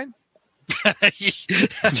 points, right?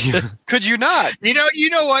 Could you not? You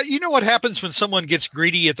know what happens when someone gets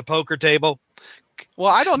greedy at the poker table? Well,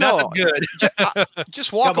 I don't know. Nothing good.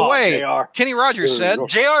 Just walk Come on, away. JR. Kenny Rogers said.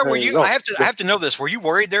 JR, were There you you? go. I have to know this. Were you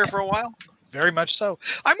worried there for a while? Very much so.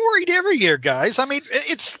 I'm worried every year, guys. I mean,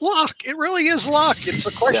 it's luck. It really is luck. It's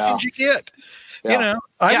the questions you get. Yeah. You know,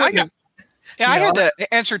 I had to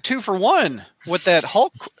answer 2 for 1 with that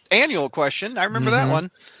Hulk annual question. I remember that one.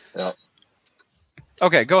 Yeah.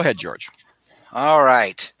 Okay, go ahead, George. All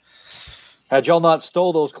right. Had y'all not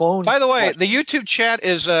stole those clones? By the way, the YouTube chat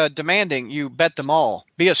is demanding you bet them all.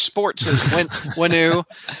 Be a sport, says Winu.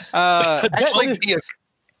 Actually,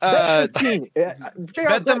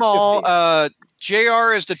 bet them all.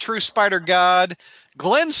 JR is the true spider god.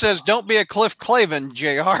 Glenn says, don't be a Cliff Clavin,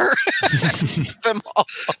 JR. Them all.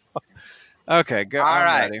 Okay, go. All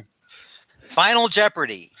right. Ready. Final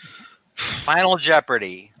Jeopardy. Final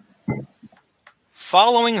Jeopardy.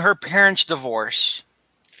 Following her parents' divorce,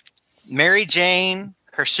 Mary Jane,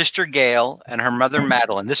 her sister Gail, and her mother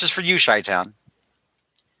Madeline. This is for you, Chi-Town.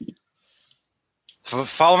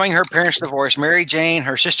 Following her parents' divorce, Mary Jane,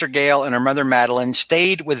 her sister Gail, and her mother Madeline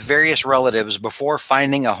stayed with various relatives before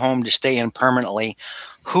finding a home to stay in permanently.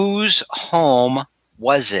 Whose home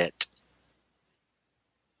was it?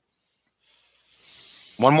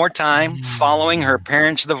 One more time. Following her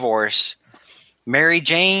parents' divorce, Mary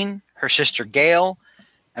Jane, her sister Gail,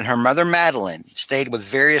 and her mother Madeline stayed with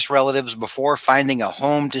various relatives before finding a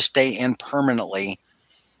home to stay in permanently.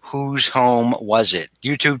 Whose home was it?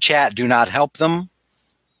 YouTube chat, do not help them.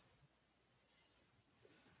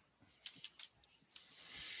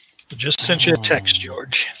 Just sent you a text,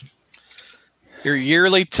 George. Your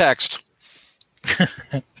yearly text.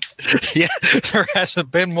 Yeah, there hasn't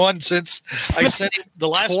been one since I sent it the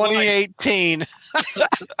last 2018.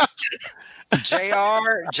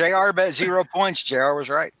 JR bet 0 points. JR was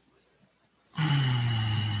right.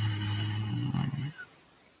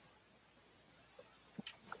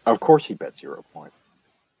 Of course he bet 0 points.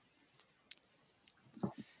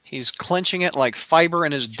 He's clenching it like fiber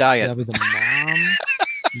in his diet. That'd be the mom,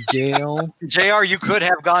 Gail. JR, you could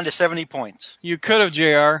have gone to 70 points. You could have,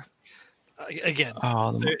 JR. Again,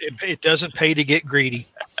 it doesn't pay to get greedy.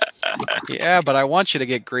 Yeah, but I want you to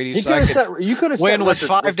get greedy so I could win with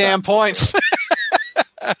 5 damn points.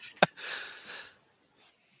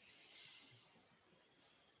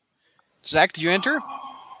 Zach, did you enter?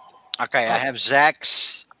 Okay, I have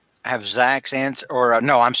Zach's answer, or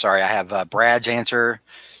no, I'm sorry, I have Brad's answer.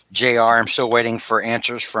 JR, I'm still waiting for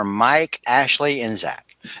answers from Mike, Ashley, and Zach.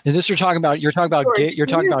 And this you're talking about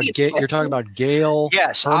Gail,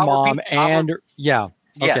 yes, her mom, and yeah.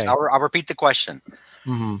 Yes, okay. I'll repeat the question.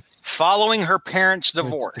 Mm-hmm. Following her parents'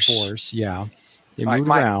 divorce. Yeah. They Mike,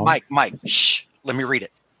 moved around. Mike, shh. Let me read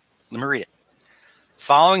it.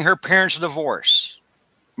 Following her parents' divorce,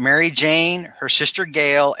 Mary Jane, her sister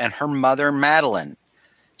Gail, and her mother Madeline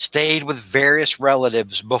stayed with various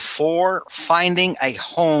relatives before finding a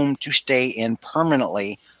home to stay in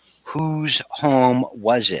permanently. Whose home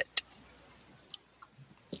was it?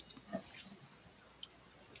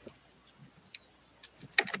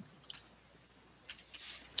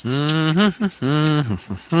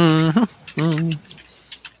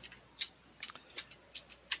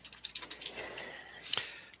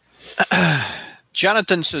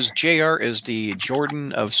 Jonathan says JR is the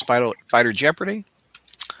Jordan of Spider Jeopardy.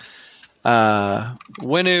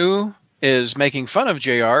 Winu is making fun of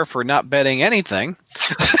JR for not betting anything.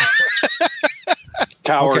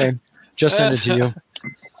 Coward. Okay, just send it to you.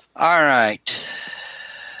 All right.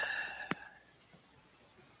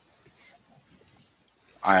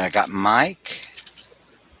 All right, I got Mike.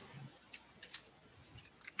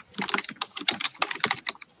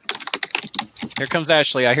 Here comes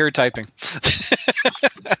Ashley. I hear her typing.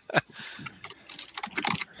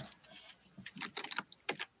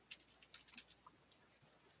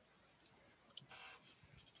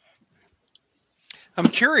 I'm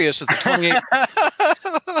curious at the 28.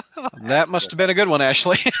 That must have been a good one,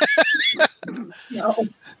 Ashley. No.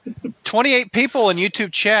 28 people in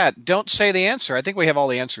YouTube chat. Don't say the answer. I think we have all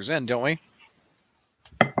the answers in, don't we?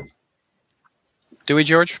 Do we,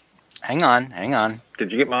 George? Hang on.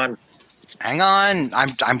 Did you get mine? Hang on.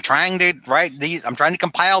 I'm trying to write these. I'm trying to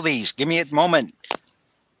compile these. Give me a moment.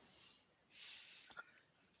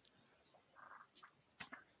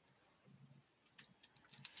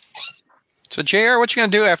 So, JR, what you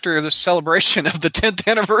going to do after this celebration of the 10th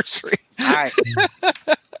anniversary? All right.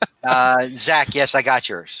 Zach, yes, I got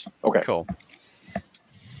yours. Okay. Cool.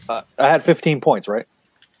 I had 15 points, right?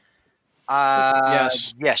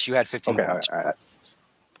 Yes. Yes, you had 15 points. All right.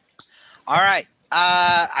 All right.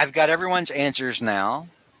 I've got everyone's answers now.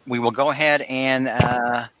 We will go ahead and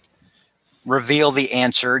reveal the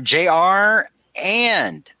answer. JR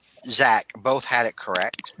and Zach both had it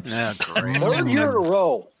correct. Yeah, great. Third year in a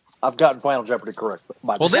row, I've gotten Final Jeopardy correct.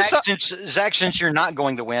 Well, Zach, since you're not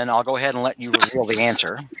going to win, I'll go ahead and let you reveal the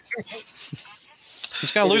answer.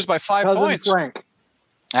 He's going to lose by 5 points. Frank.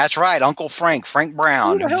 That's right, Uncle Frank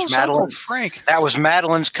Brown. Who the It was hell's Madeline. Uncle Frank? That was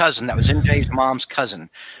Madeline's cousin. That was MJ's mom's cousin,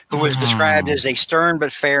 who was described as a stern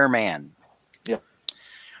but fair man. Yeah.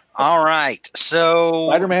 All right. So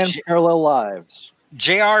Spider-Man Parallel Lives.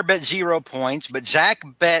 JR bet 0 points, but Zach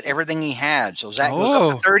bet everything he had. So Zach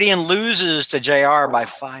goes up to 30 and loses to JR by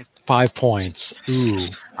 5. 5 points. Ooh.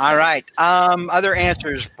 All right. Other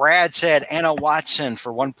answers. Brad said Anna Watson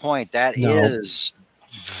for 1 point. That is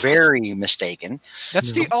very mistaken.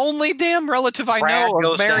 That's the only damn relative I Brad know of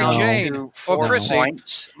goes Mary down Jane to or 4 Chrissy.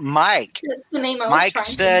 points. Mike. That's the name I was Mike trying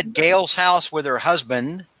to said remember. Gail's house with her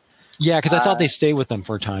husband. Yeah, because I thought they stayed with them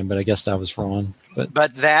for a time, but I guess that was wrong.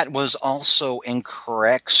 But that was also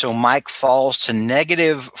incorrect. So Mike falls to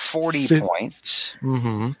negative 40 points.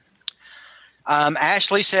 Mm-hmm.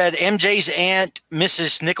 Ashley said MJ's aunt,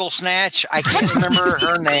 Mrs. Nicklesnatch. I can't remember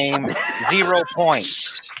her name. 0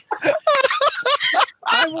 points.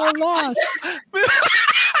 I won lost.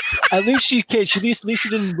 At least she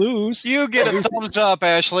didn't lose. You get a thumbs up,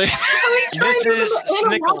 Ashley. Mrs.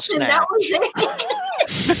 Snicklesnatch. That was it.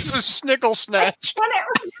 This is Snickle Snatch.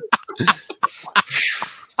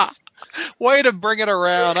 Way to bring it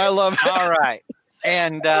around. I love it. All right.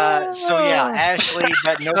 And so, yeah, Ashley,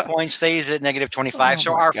 but no point, stays at negative 25. Oh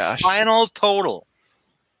so my our gosh. final total,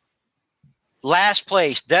 last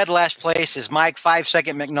place, dead last place is Mike 5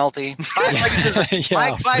 Second McNulty.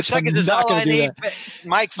 Mike 5 seconds is all I need.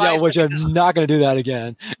 Mike 5 which I'm seconds. not going to do that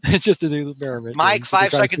again. Just to do the experiment. Mike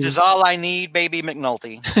 5 seconds is all I need, baby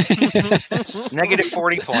McNulty. Negative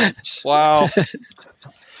 40 points. Wow.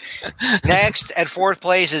 Next, at 4th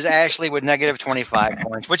place is Ashley with negative 25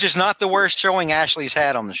 points, which is not the worst showing Ashley's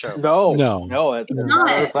had on the show. No, it's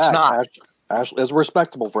not. It's not. Ashley is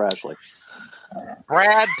respectable for Ashley.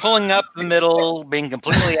 Brad pulling up the middle, being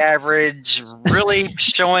completely average, really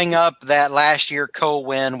showing up that last year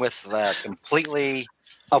co-win with completely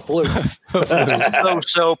a fluke,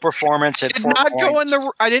 so performance at Did 4 not points. go in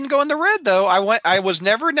the. I didn't go in the red though. I was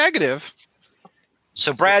never negative.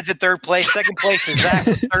 So Brad's at 3rd place. 2nd place is Zach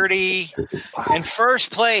with 30. In 1st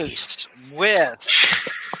place with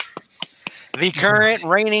the current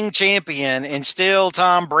reigning champion and still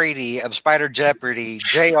Tom Brady of Spider Jeopardy,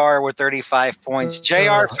 JR with 35 points.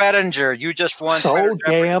 JR Fettinger, you just won. So Spider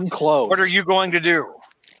Jeopardy. damn close. What are you going to do?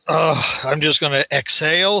 I'm just going to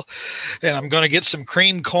exhale, and I'm going to get some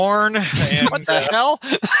cream corn. And, What the hell?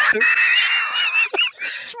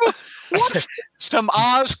 What? Some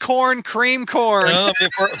Oz corn, cream corn.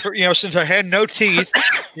 Since I had no teeth,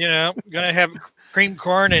 I'm going to have cream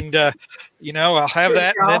corn, and I'll have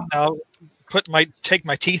that, and then I'll take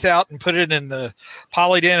my teeth out and put it in the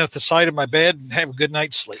Polydent at the side of my bed and have a good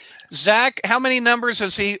night's sleep. Zach, how many numbers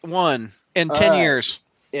has he won in 10 years?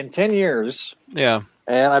 In 10 years, Yeah.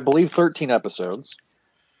 and I believe 13 episodes,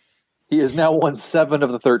 he has now won 7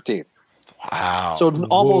 of the 13. Wow. So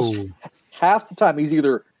almost half the time he's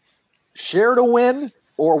either shared a win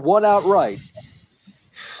or won outright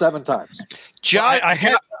 7 times. I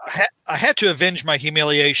had to avenge my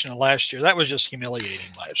humiliation last year. That was just humiliating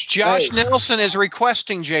last year. Josh Nelson is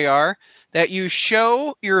requesting, JR, that you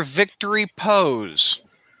show your victory pose.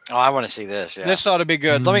 Oh, I want to see this. Yeah. This ought to be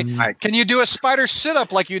good. Let me. Can you do a spider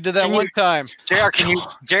sit-up like you did that one time? JR,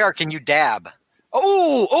 can you dab?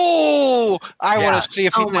 Oh! I want to see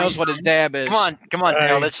if he knows what his dab is. Come on,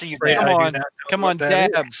 JR, let's see you dab. Come on,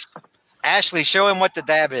 dab. Ashley, show him what the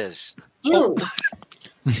dab is. Ew.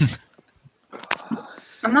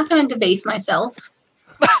 I'm not going to debase myself.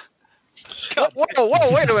 Whoa,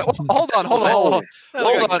 wait a minute. Hold on. Hold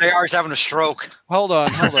on. JR's having a stroke. Hold on.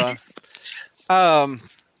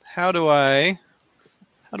 How do I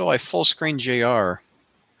full screen JR?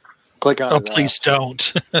 Click on Oh, please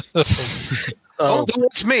don't. Oh,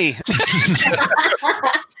 it's me.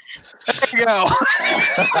 There you go.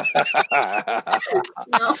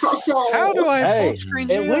 How do I full screen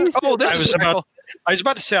JR? Oh, this is cool. I was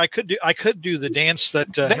about to say I could do the dance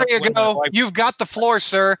that. There you go. You've got the floor,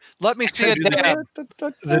 sir. Let me see a dab.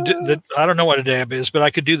 I don't know what a dab is, but I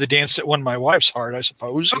could do the dance that won my wife's heart, I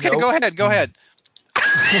suppose. Okay, go ahead.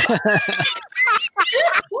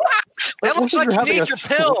 That looks like you need your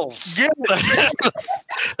pills.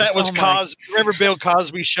 That was Cosby. Remember Bill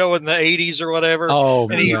Cosby show in the 80s or whatever? Oh,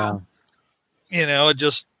 and it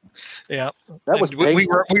just. Yeah, that was we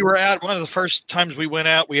were out. One of the first times we went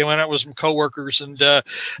out with some coworkers, and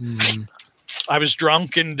I was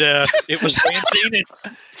drunk, and it was dancing.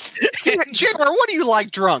 JR, what do you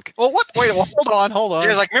like drunk? Well, what? Wait, hold on. He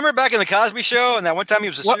was like, remember back in the Cosby Show, and that one time he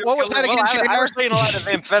was a serial what was that killer? again, Well, I JR? was taking a lot of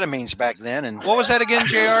amphetamines back then, and What was that again,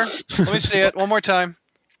 JR? Let me see it one more time.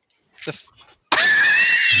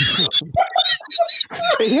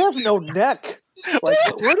 He has no neck. Like,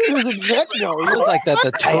 where did his neck go? He It's was like that.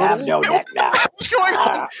 The I have turtle. no neck now. What's going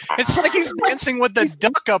on? It's like he's dancing with the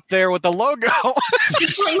duck up there with the logo.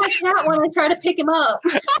 It's like my cat when I try to pick him up.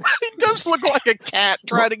 He does look like a cat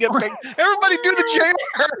trying to get picked. Everybody do the JR.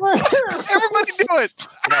 Everybody do it.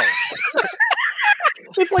 No.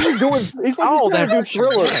 It's like he's doing. He's like Oh, he's that gonna do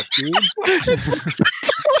Thriller.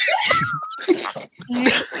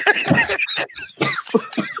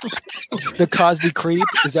 The Cosby Creep.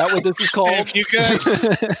 Is that what this is called? If you guys,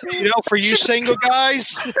 for you single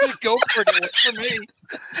guys, go for it. It's for me.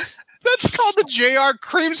 That's called the JR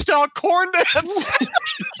Cream Style Corn Dance.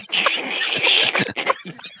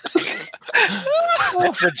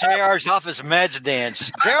 It's the JR's office meds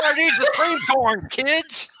dance. JR needs the cream corn,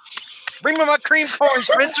 kids. Bring me my cream corn,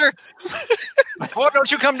 Spencer. Why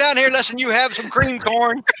don't you come down here unless you have some cream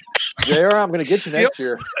corn? JR, I'm going to get you next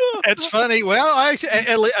year. It's funny. Well,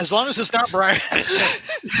 as long as it's not Brad.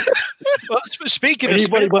 Well, speaking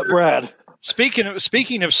Anybody of but Brad. speaking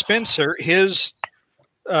of Spencer, his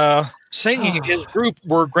singing and his group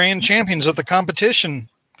were grand champions of the competition.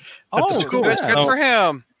 at the Oh, school. Good for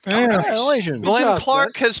him. Yeah. Congratulations. Glenn job,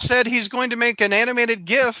 Clark has said he's going to make an animated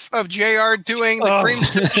GIF of JR doing the cream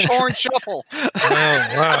stick corn shuffle. Oh,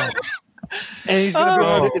 wow. And he's going to be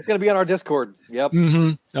on, it's going to be on our Discord. Yep.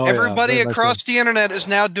 Mm-hmm. Oh, Everybody very much across the internet is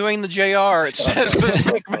now doing the JR. It says Liz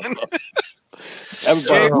Hickman.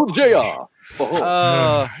 Everybody, move JR.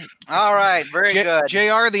 All right, very good.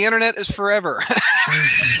 JR, the internet is forever.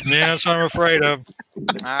 Yeah, that's what I'm afraid of. All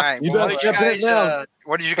right. You Well, better step in it now.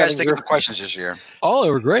 what did you guys think of the questions this year? Oh, they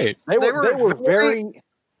were great. They were very.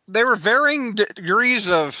 They were varying degrees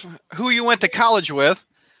of who you went to college with.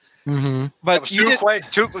 Mm-hmm. But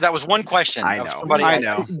That was, that was one question. I of know. somebody I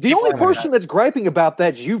else. know. The only person that's griping about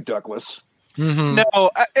that's you, Douglas. Mm-hmm.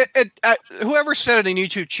 No, whoever said it in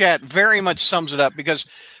YouTube chat very much sums it up because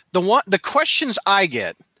the questions I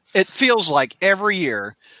get, it feels like every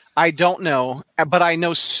year. I don't know, but I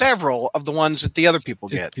know several of the ones that the other people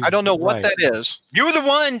get. I don't know what Right. that is. You were the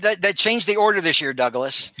one that changed the order this year,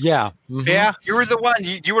 Douglas. Yeah. Mhm. Yeah, You were the one.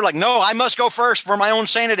 You were like, no, I must go first for my own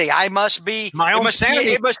sanity. I must be My it own must sanity.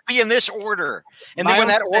 Be, it must be in this order. And My then when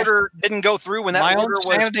own that order didn't go through, when that my own order was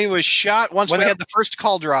sanity was shot once when we that- had the first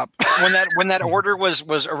call drop. when that order was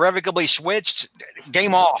irrevocably switched,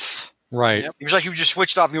 game off. Right. It was like you just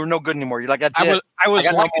switched off. You were no good anymore. You're like, that's it. I was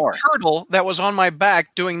got no like more. a turtle that was on my back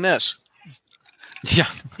doing this. Yeah.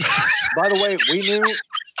 By the way, we knew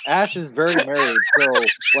Ash is very married. So,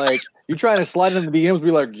 like, you trying to slide into the DMs,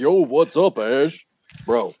 be like, yo, what's up, Ash?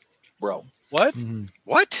 Bro. What? Mhm.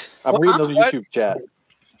 What? I'm reading the What? YouTube chat.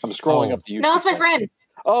 I'm scrolling Oh. up the YouTube No, it's my chat. friend.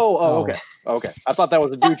 Oh, okay. Okay. I thought that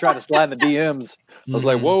was a dude trying to slide in the DMs. I was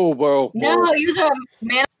like, Mhm. whoa, bro. No, he was a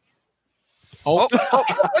man. Oh,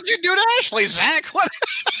 What'd you do to Ashley, Zach? What?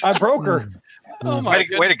 I broke her. Oh my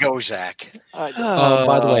Way to go, Zach. I-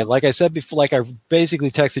 by the way, like I said before, like I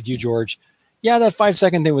basically texted you, George. Yeah, that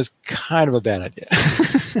 5-second thing was kind of a bad idea.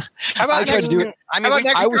 How about I tried next? to do it. I How about we-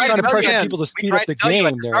 next I was Right, trying to pressure again. people to we speed tried up the to tell you at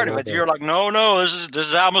game the there. start a of little it. You're bit. like, no, this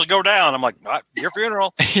is how it must go down. I'm like, what? Your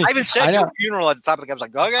funeral. I even said I know. your funeral at the top of the. I was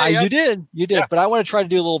like, okay, yeah. You did, Yeah. but I want to try to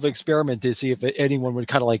do a little bit of experiment to see if anyone would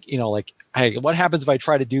kind of like, like, hey, what happens if I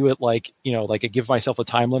try to do it like, like, I give myself a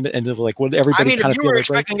time limit and like, would I everybody mean, kind if of you feel were like,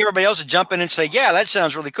 right? expecting everybody else to jump in and say, yeah, that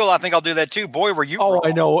sounds really cool. I think I'll do that too. Boy, were you Oh, wrong.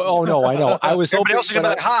 I know. Oh no, I know. I was Everybody hoping. else is going to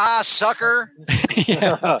be like, ha ha, sucker.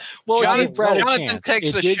 Yeah. Well, it gave Brad a Jonathan chance. takes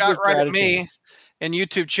It the did shot give right Brad at a me. chance. And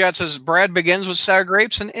YouTube chat says Brad begins with sour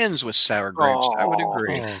grapes and ends with sour grapes. I would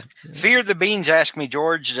agree. Oh. Fear the Beans asked me,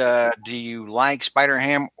 George, do you like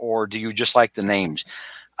Spider-Ham or do you just like the names?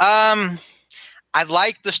 I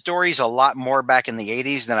like the stories a lot more back in the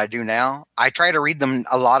 80s than I do now. I try to read them,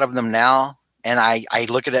 a lot of them now, and I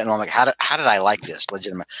look at it and I'm like, how did I like this?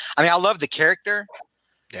 Legitimate. I mean, I love the character,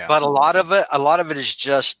 Yeah. but a lot of it is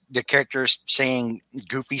just the characters saying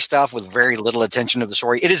goofy stuff with very little attention to the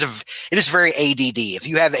story. It is very ADD. If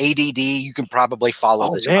you have ADD, you can probably follow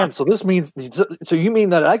Oh this. man, so this means so you mean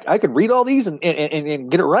that I could read all these and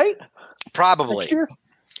get it right Probably. next year?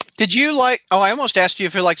 Did you like? Oh, I almost asked you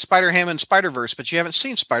if you like Spider-Ham and Spider-Verse, but you haven't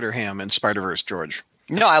seen Spider-Ham and Spider-Verse, George.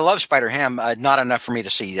 No, I love Spider-Ham. Not enough for me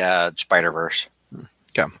to see Spider-Verse.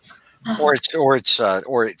 Okay. Or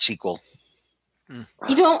its sequel.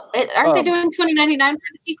 You don't? Aren't they Um, doing $20.99 for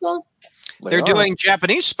the sequel? They They're are. doing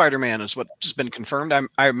Japanese Spider-Man, is what's been confirmed.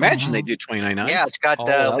 I imagine they do $29.99. Yeah, it's got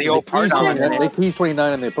Oh, Leo They teased Pardon in 29 it. they teased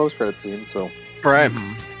 29 in the post-credit scene. So Right.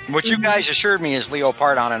 What you guys assured me is Leo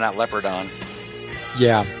Pardon and not Leopardon.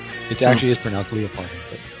 Yeah, it actually is pronounced Leopard.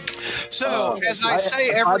 But So, as I I-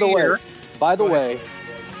 say by every the way- year, by the Go way,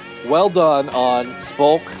 well done on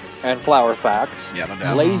Spulk and Flower Facts. yeah, no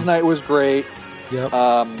doubt. Ladies' Night was great. Yep.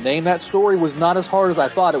 Name That Story was not as hard as I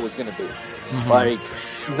thought it was going to be. Mhm. Like,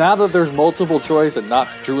 now that there's multiple choice and not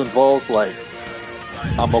true and false, like,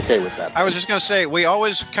 I'm okay with that. I was just going to say, we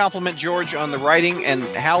always compliment George on the writing and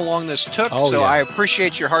how long this took. Oh, so yeah. I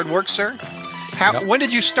appreciate your hard work, sir. Yep. When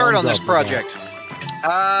did you start on Thumbs this up, brother. project?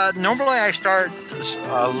 Normally I start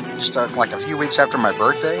like a few weeks after my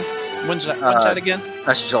birthday. When's that again?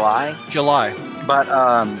 That's July. July. But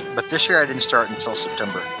this year I didn't start until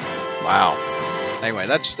September. Wow. Anyway,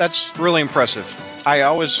 that's really impressive. I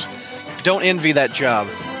always don't envy that job.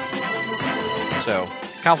 So,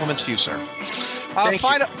 compliments to you, sir. Thank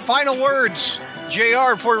you. Final words,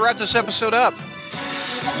 JR, before we wrap this episode up.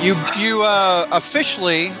 You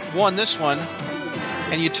officially won this one,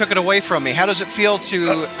 and you took it away from me. How does it feel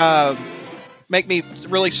to make me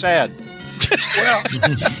really sad?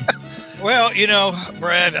 Well, you know,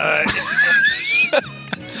 Brad, I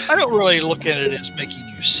don't really look at it as making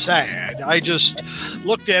you sad. I just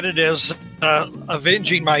looked at it as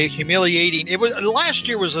avenging my humiliating. It was last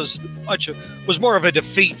year was more of a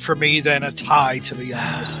defeat for me than a tie, to be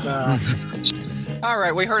honest. All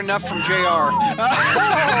right, we heard enough from JR.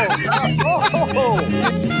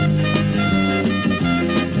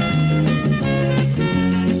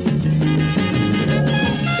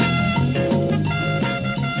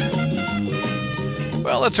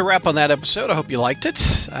 Well, that's a wrap on that episode. I hope you liked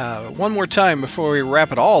it. One more time before we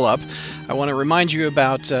wrap it all up, I want to remind you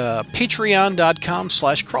about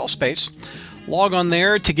patreon.com/crawlspace. Log on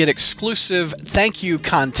there to get exclusive thank you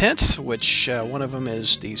content, which one of them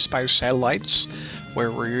is the Spider Satellites,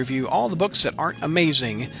 where we review all the books that aren't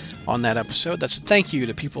amazing on that episode. That's a thank you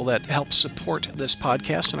to people that help support this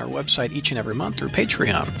podcast and our website each and every month through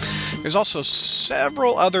Patreon. There's also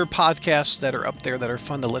several other podcasts that are up there that are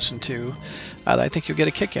fun to listen to that I think you'll get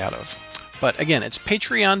a kick out of. But again, it's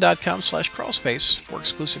patreon.com/crawlspace for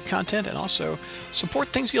exclusive content and also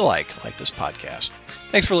support things you like this podcast.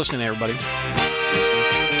 Thanks for listening, everybody.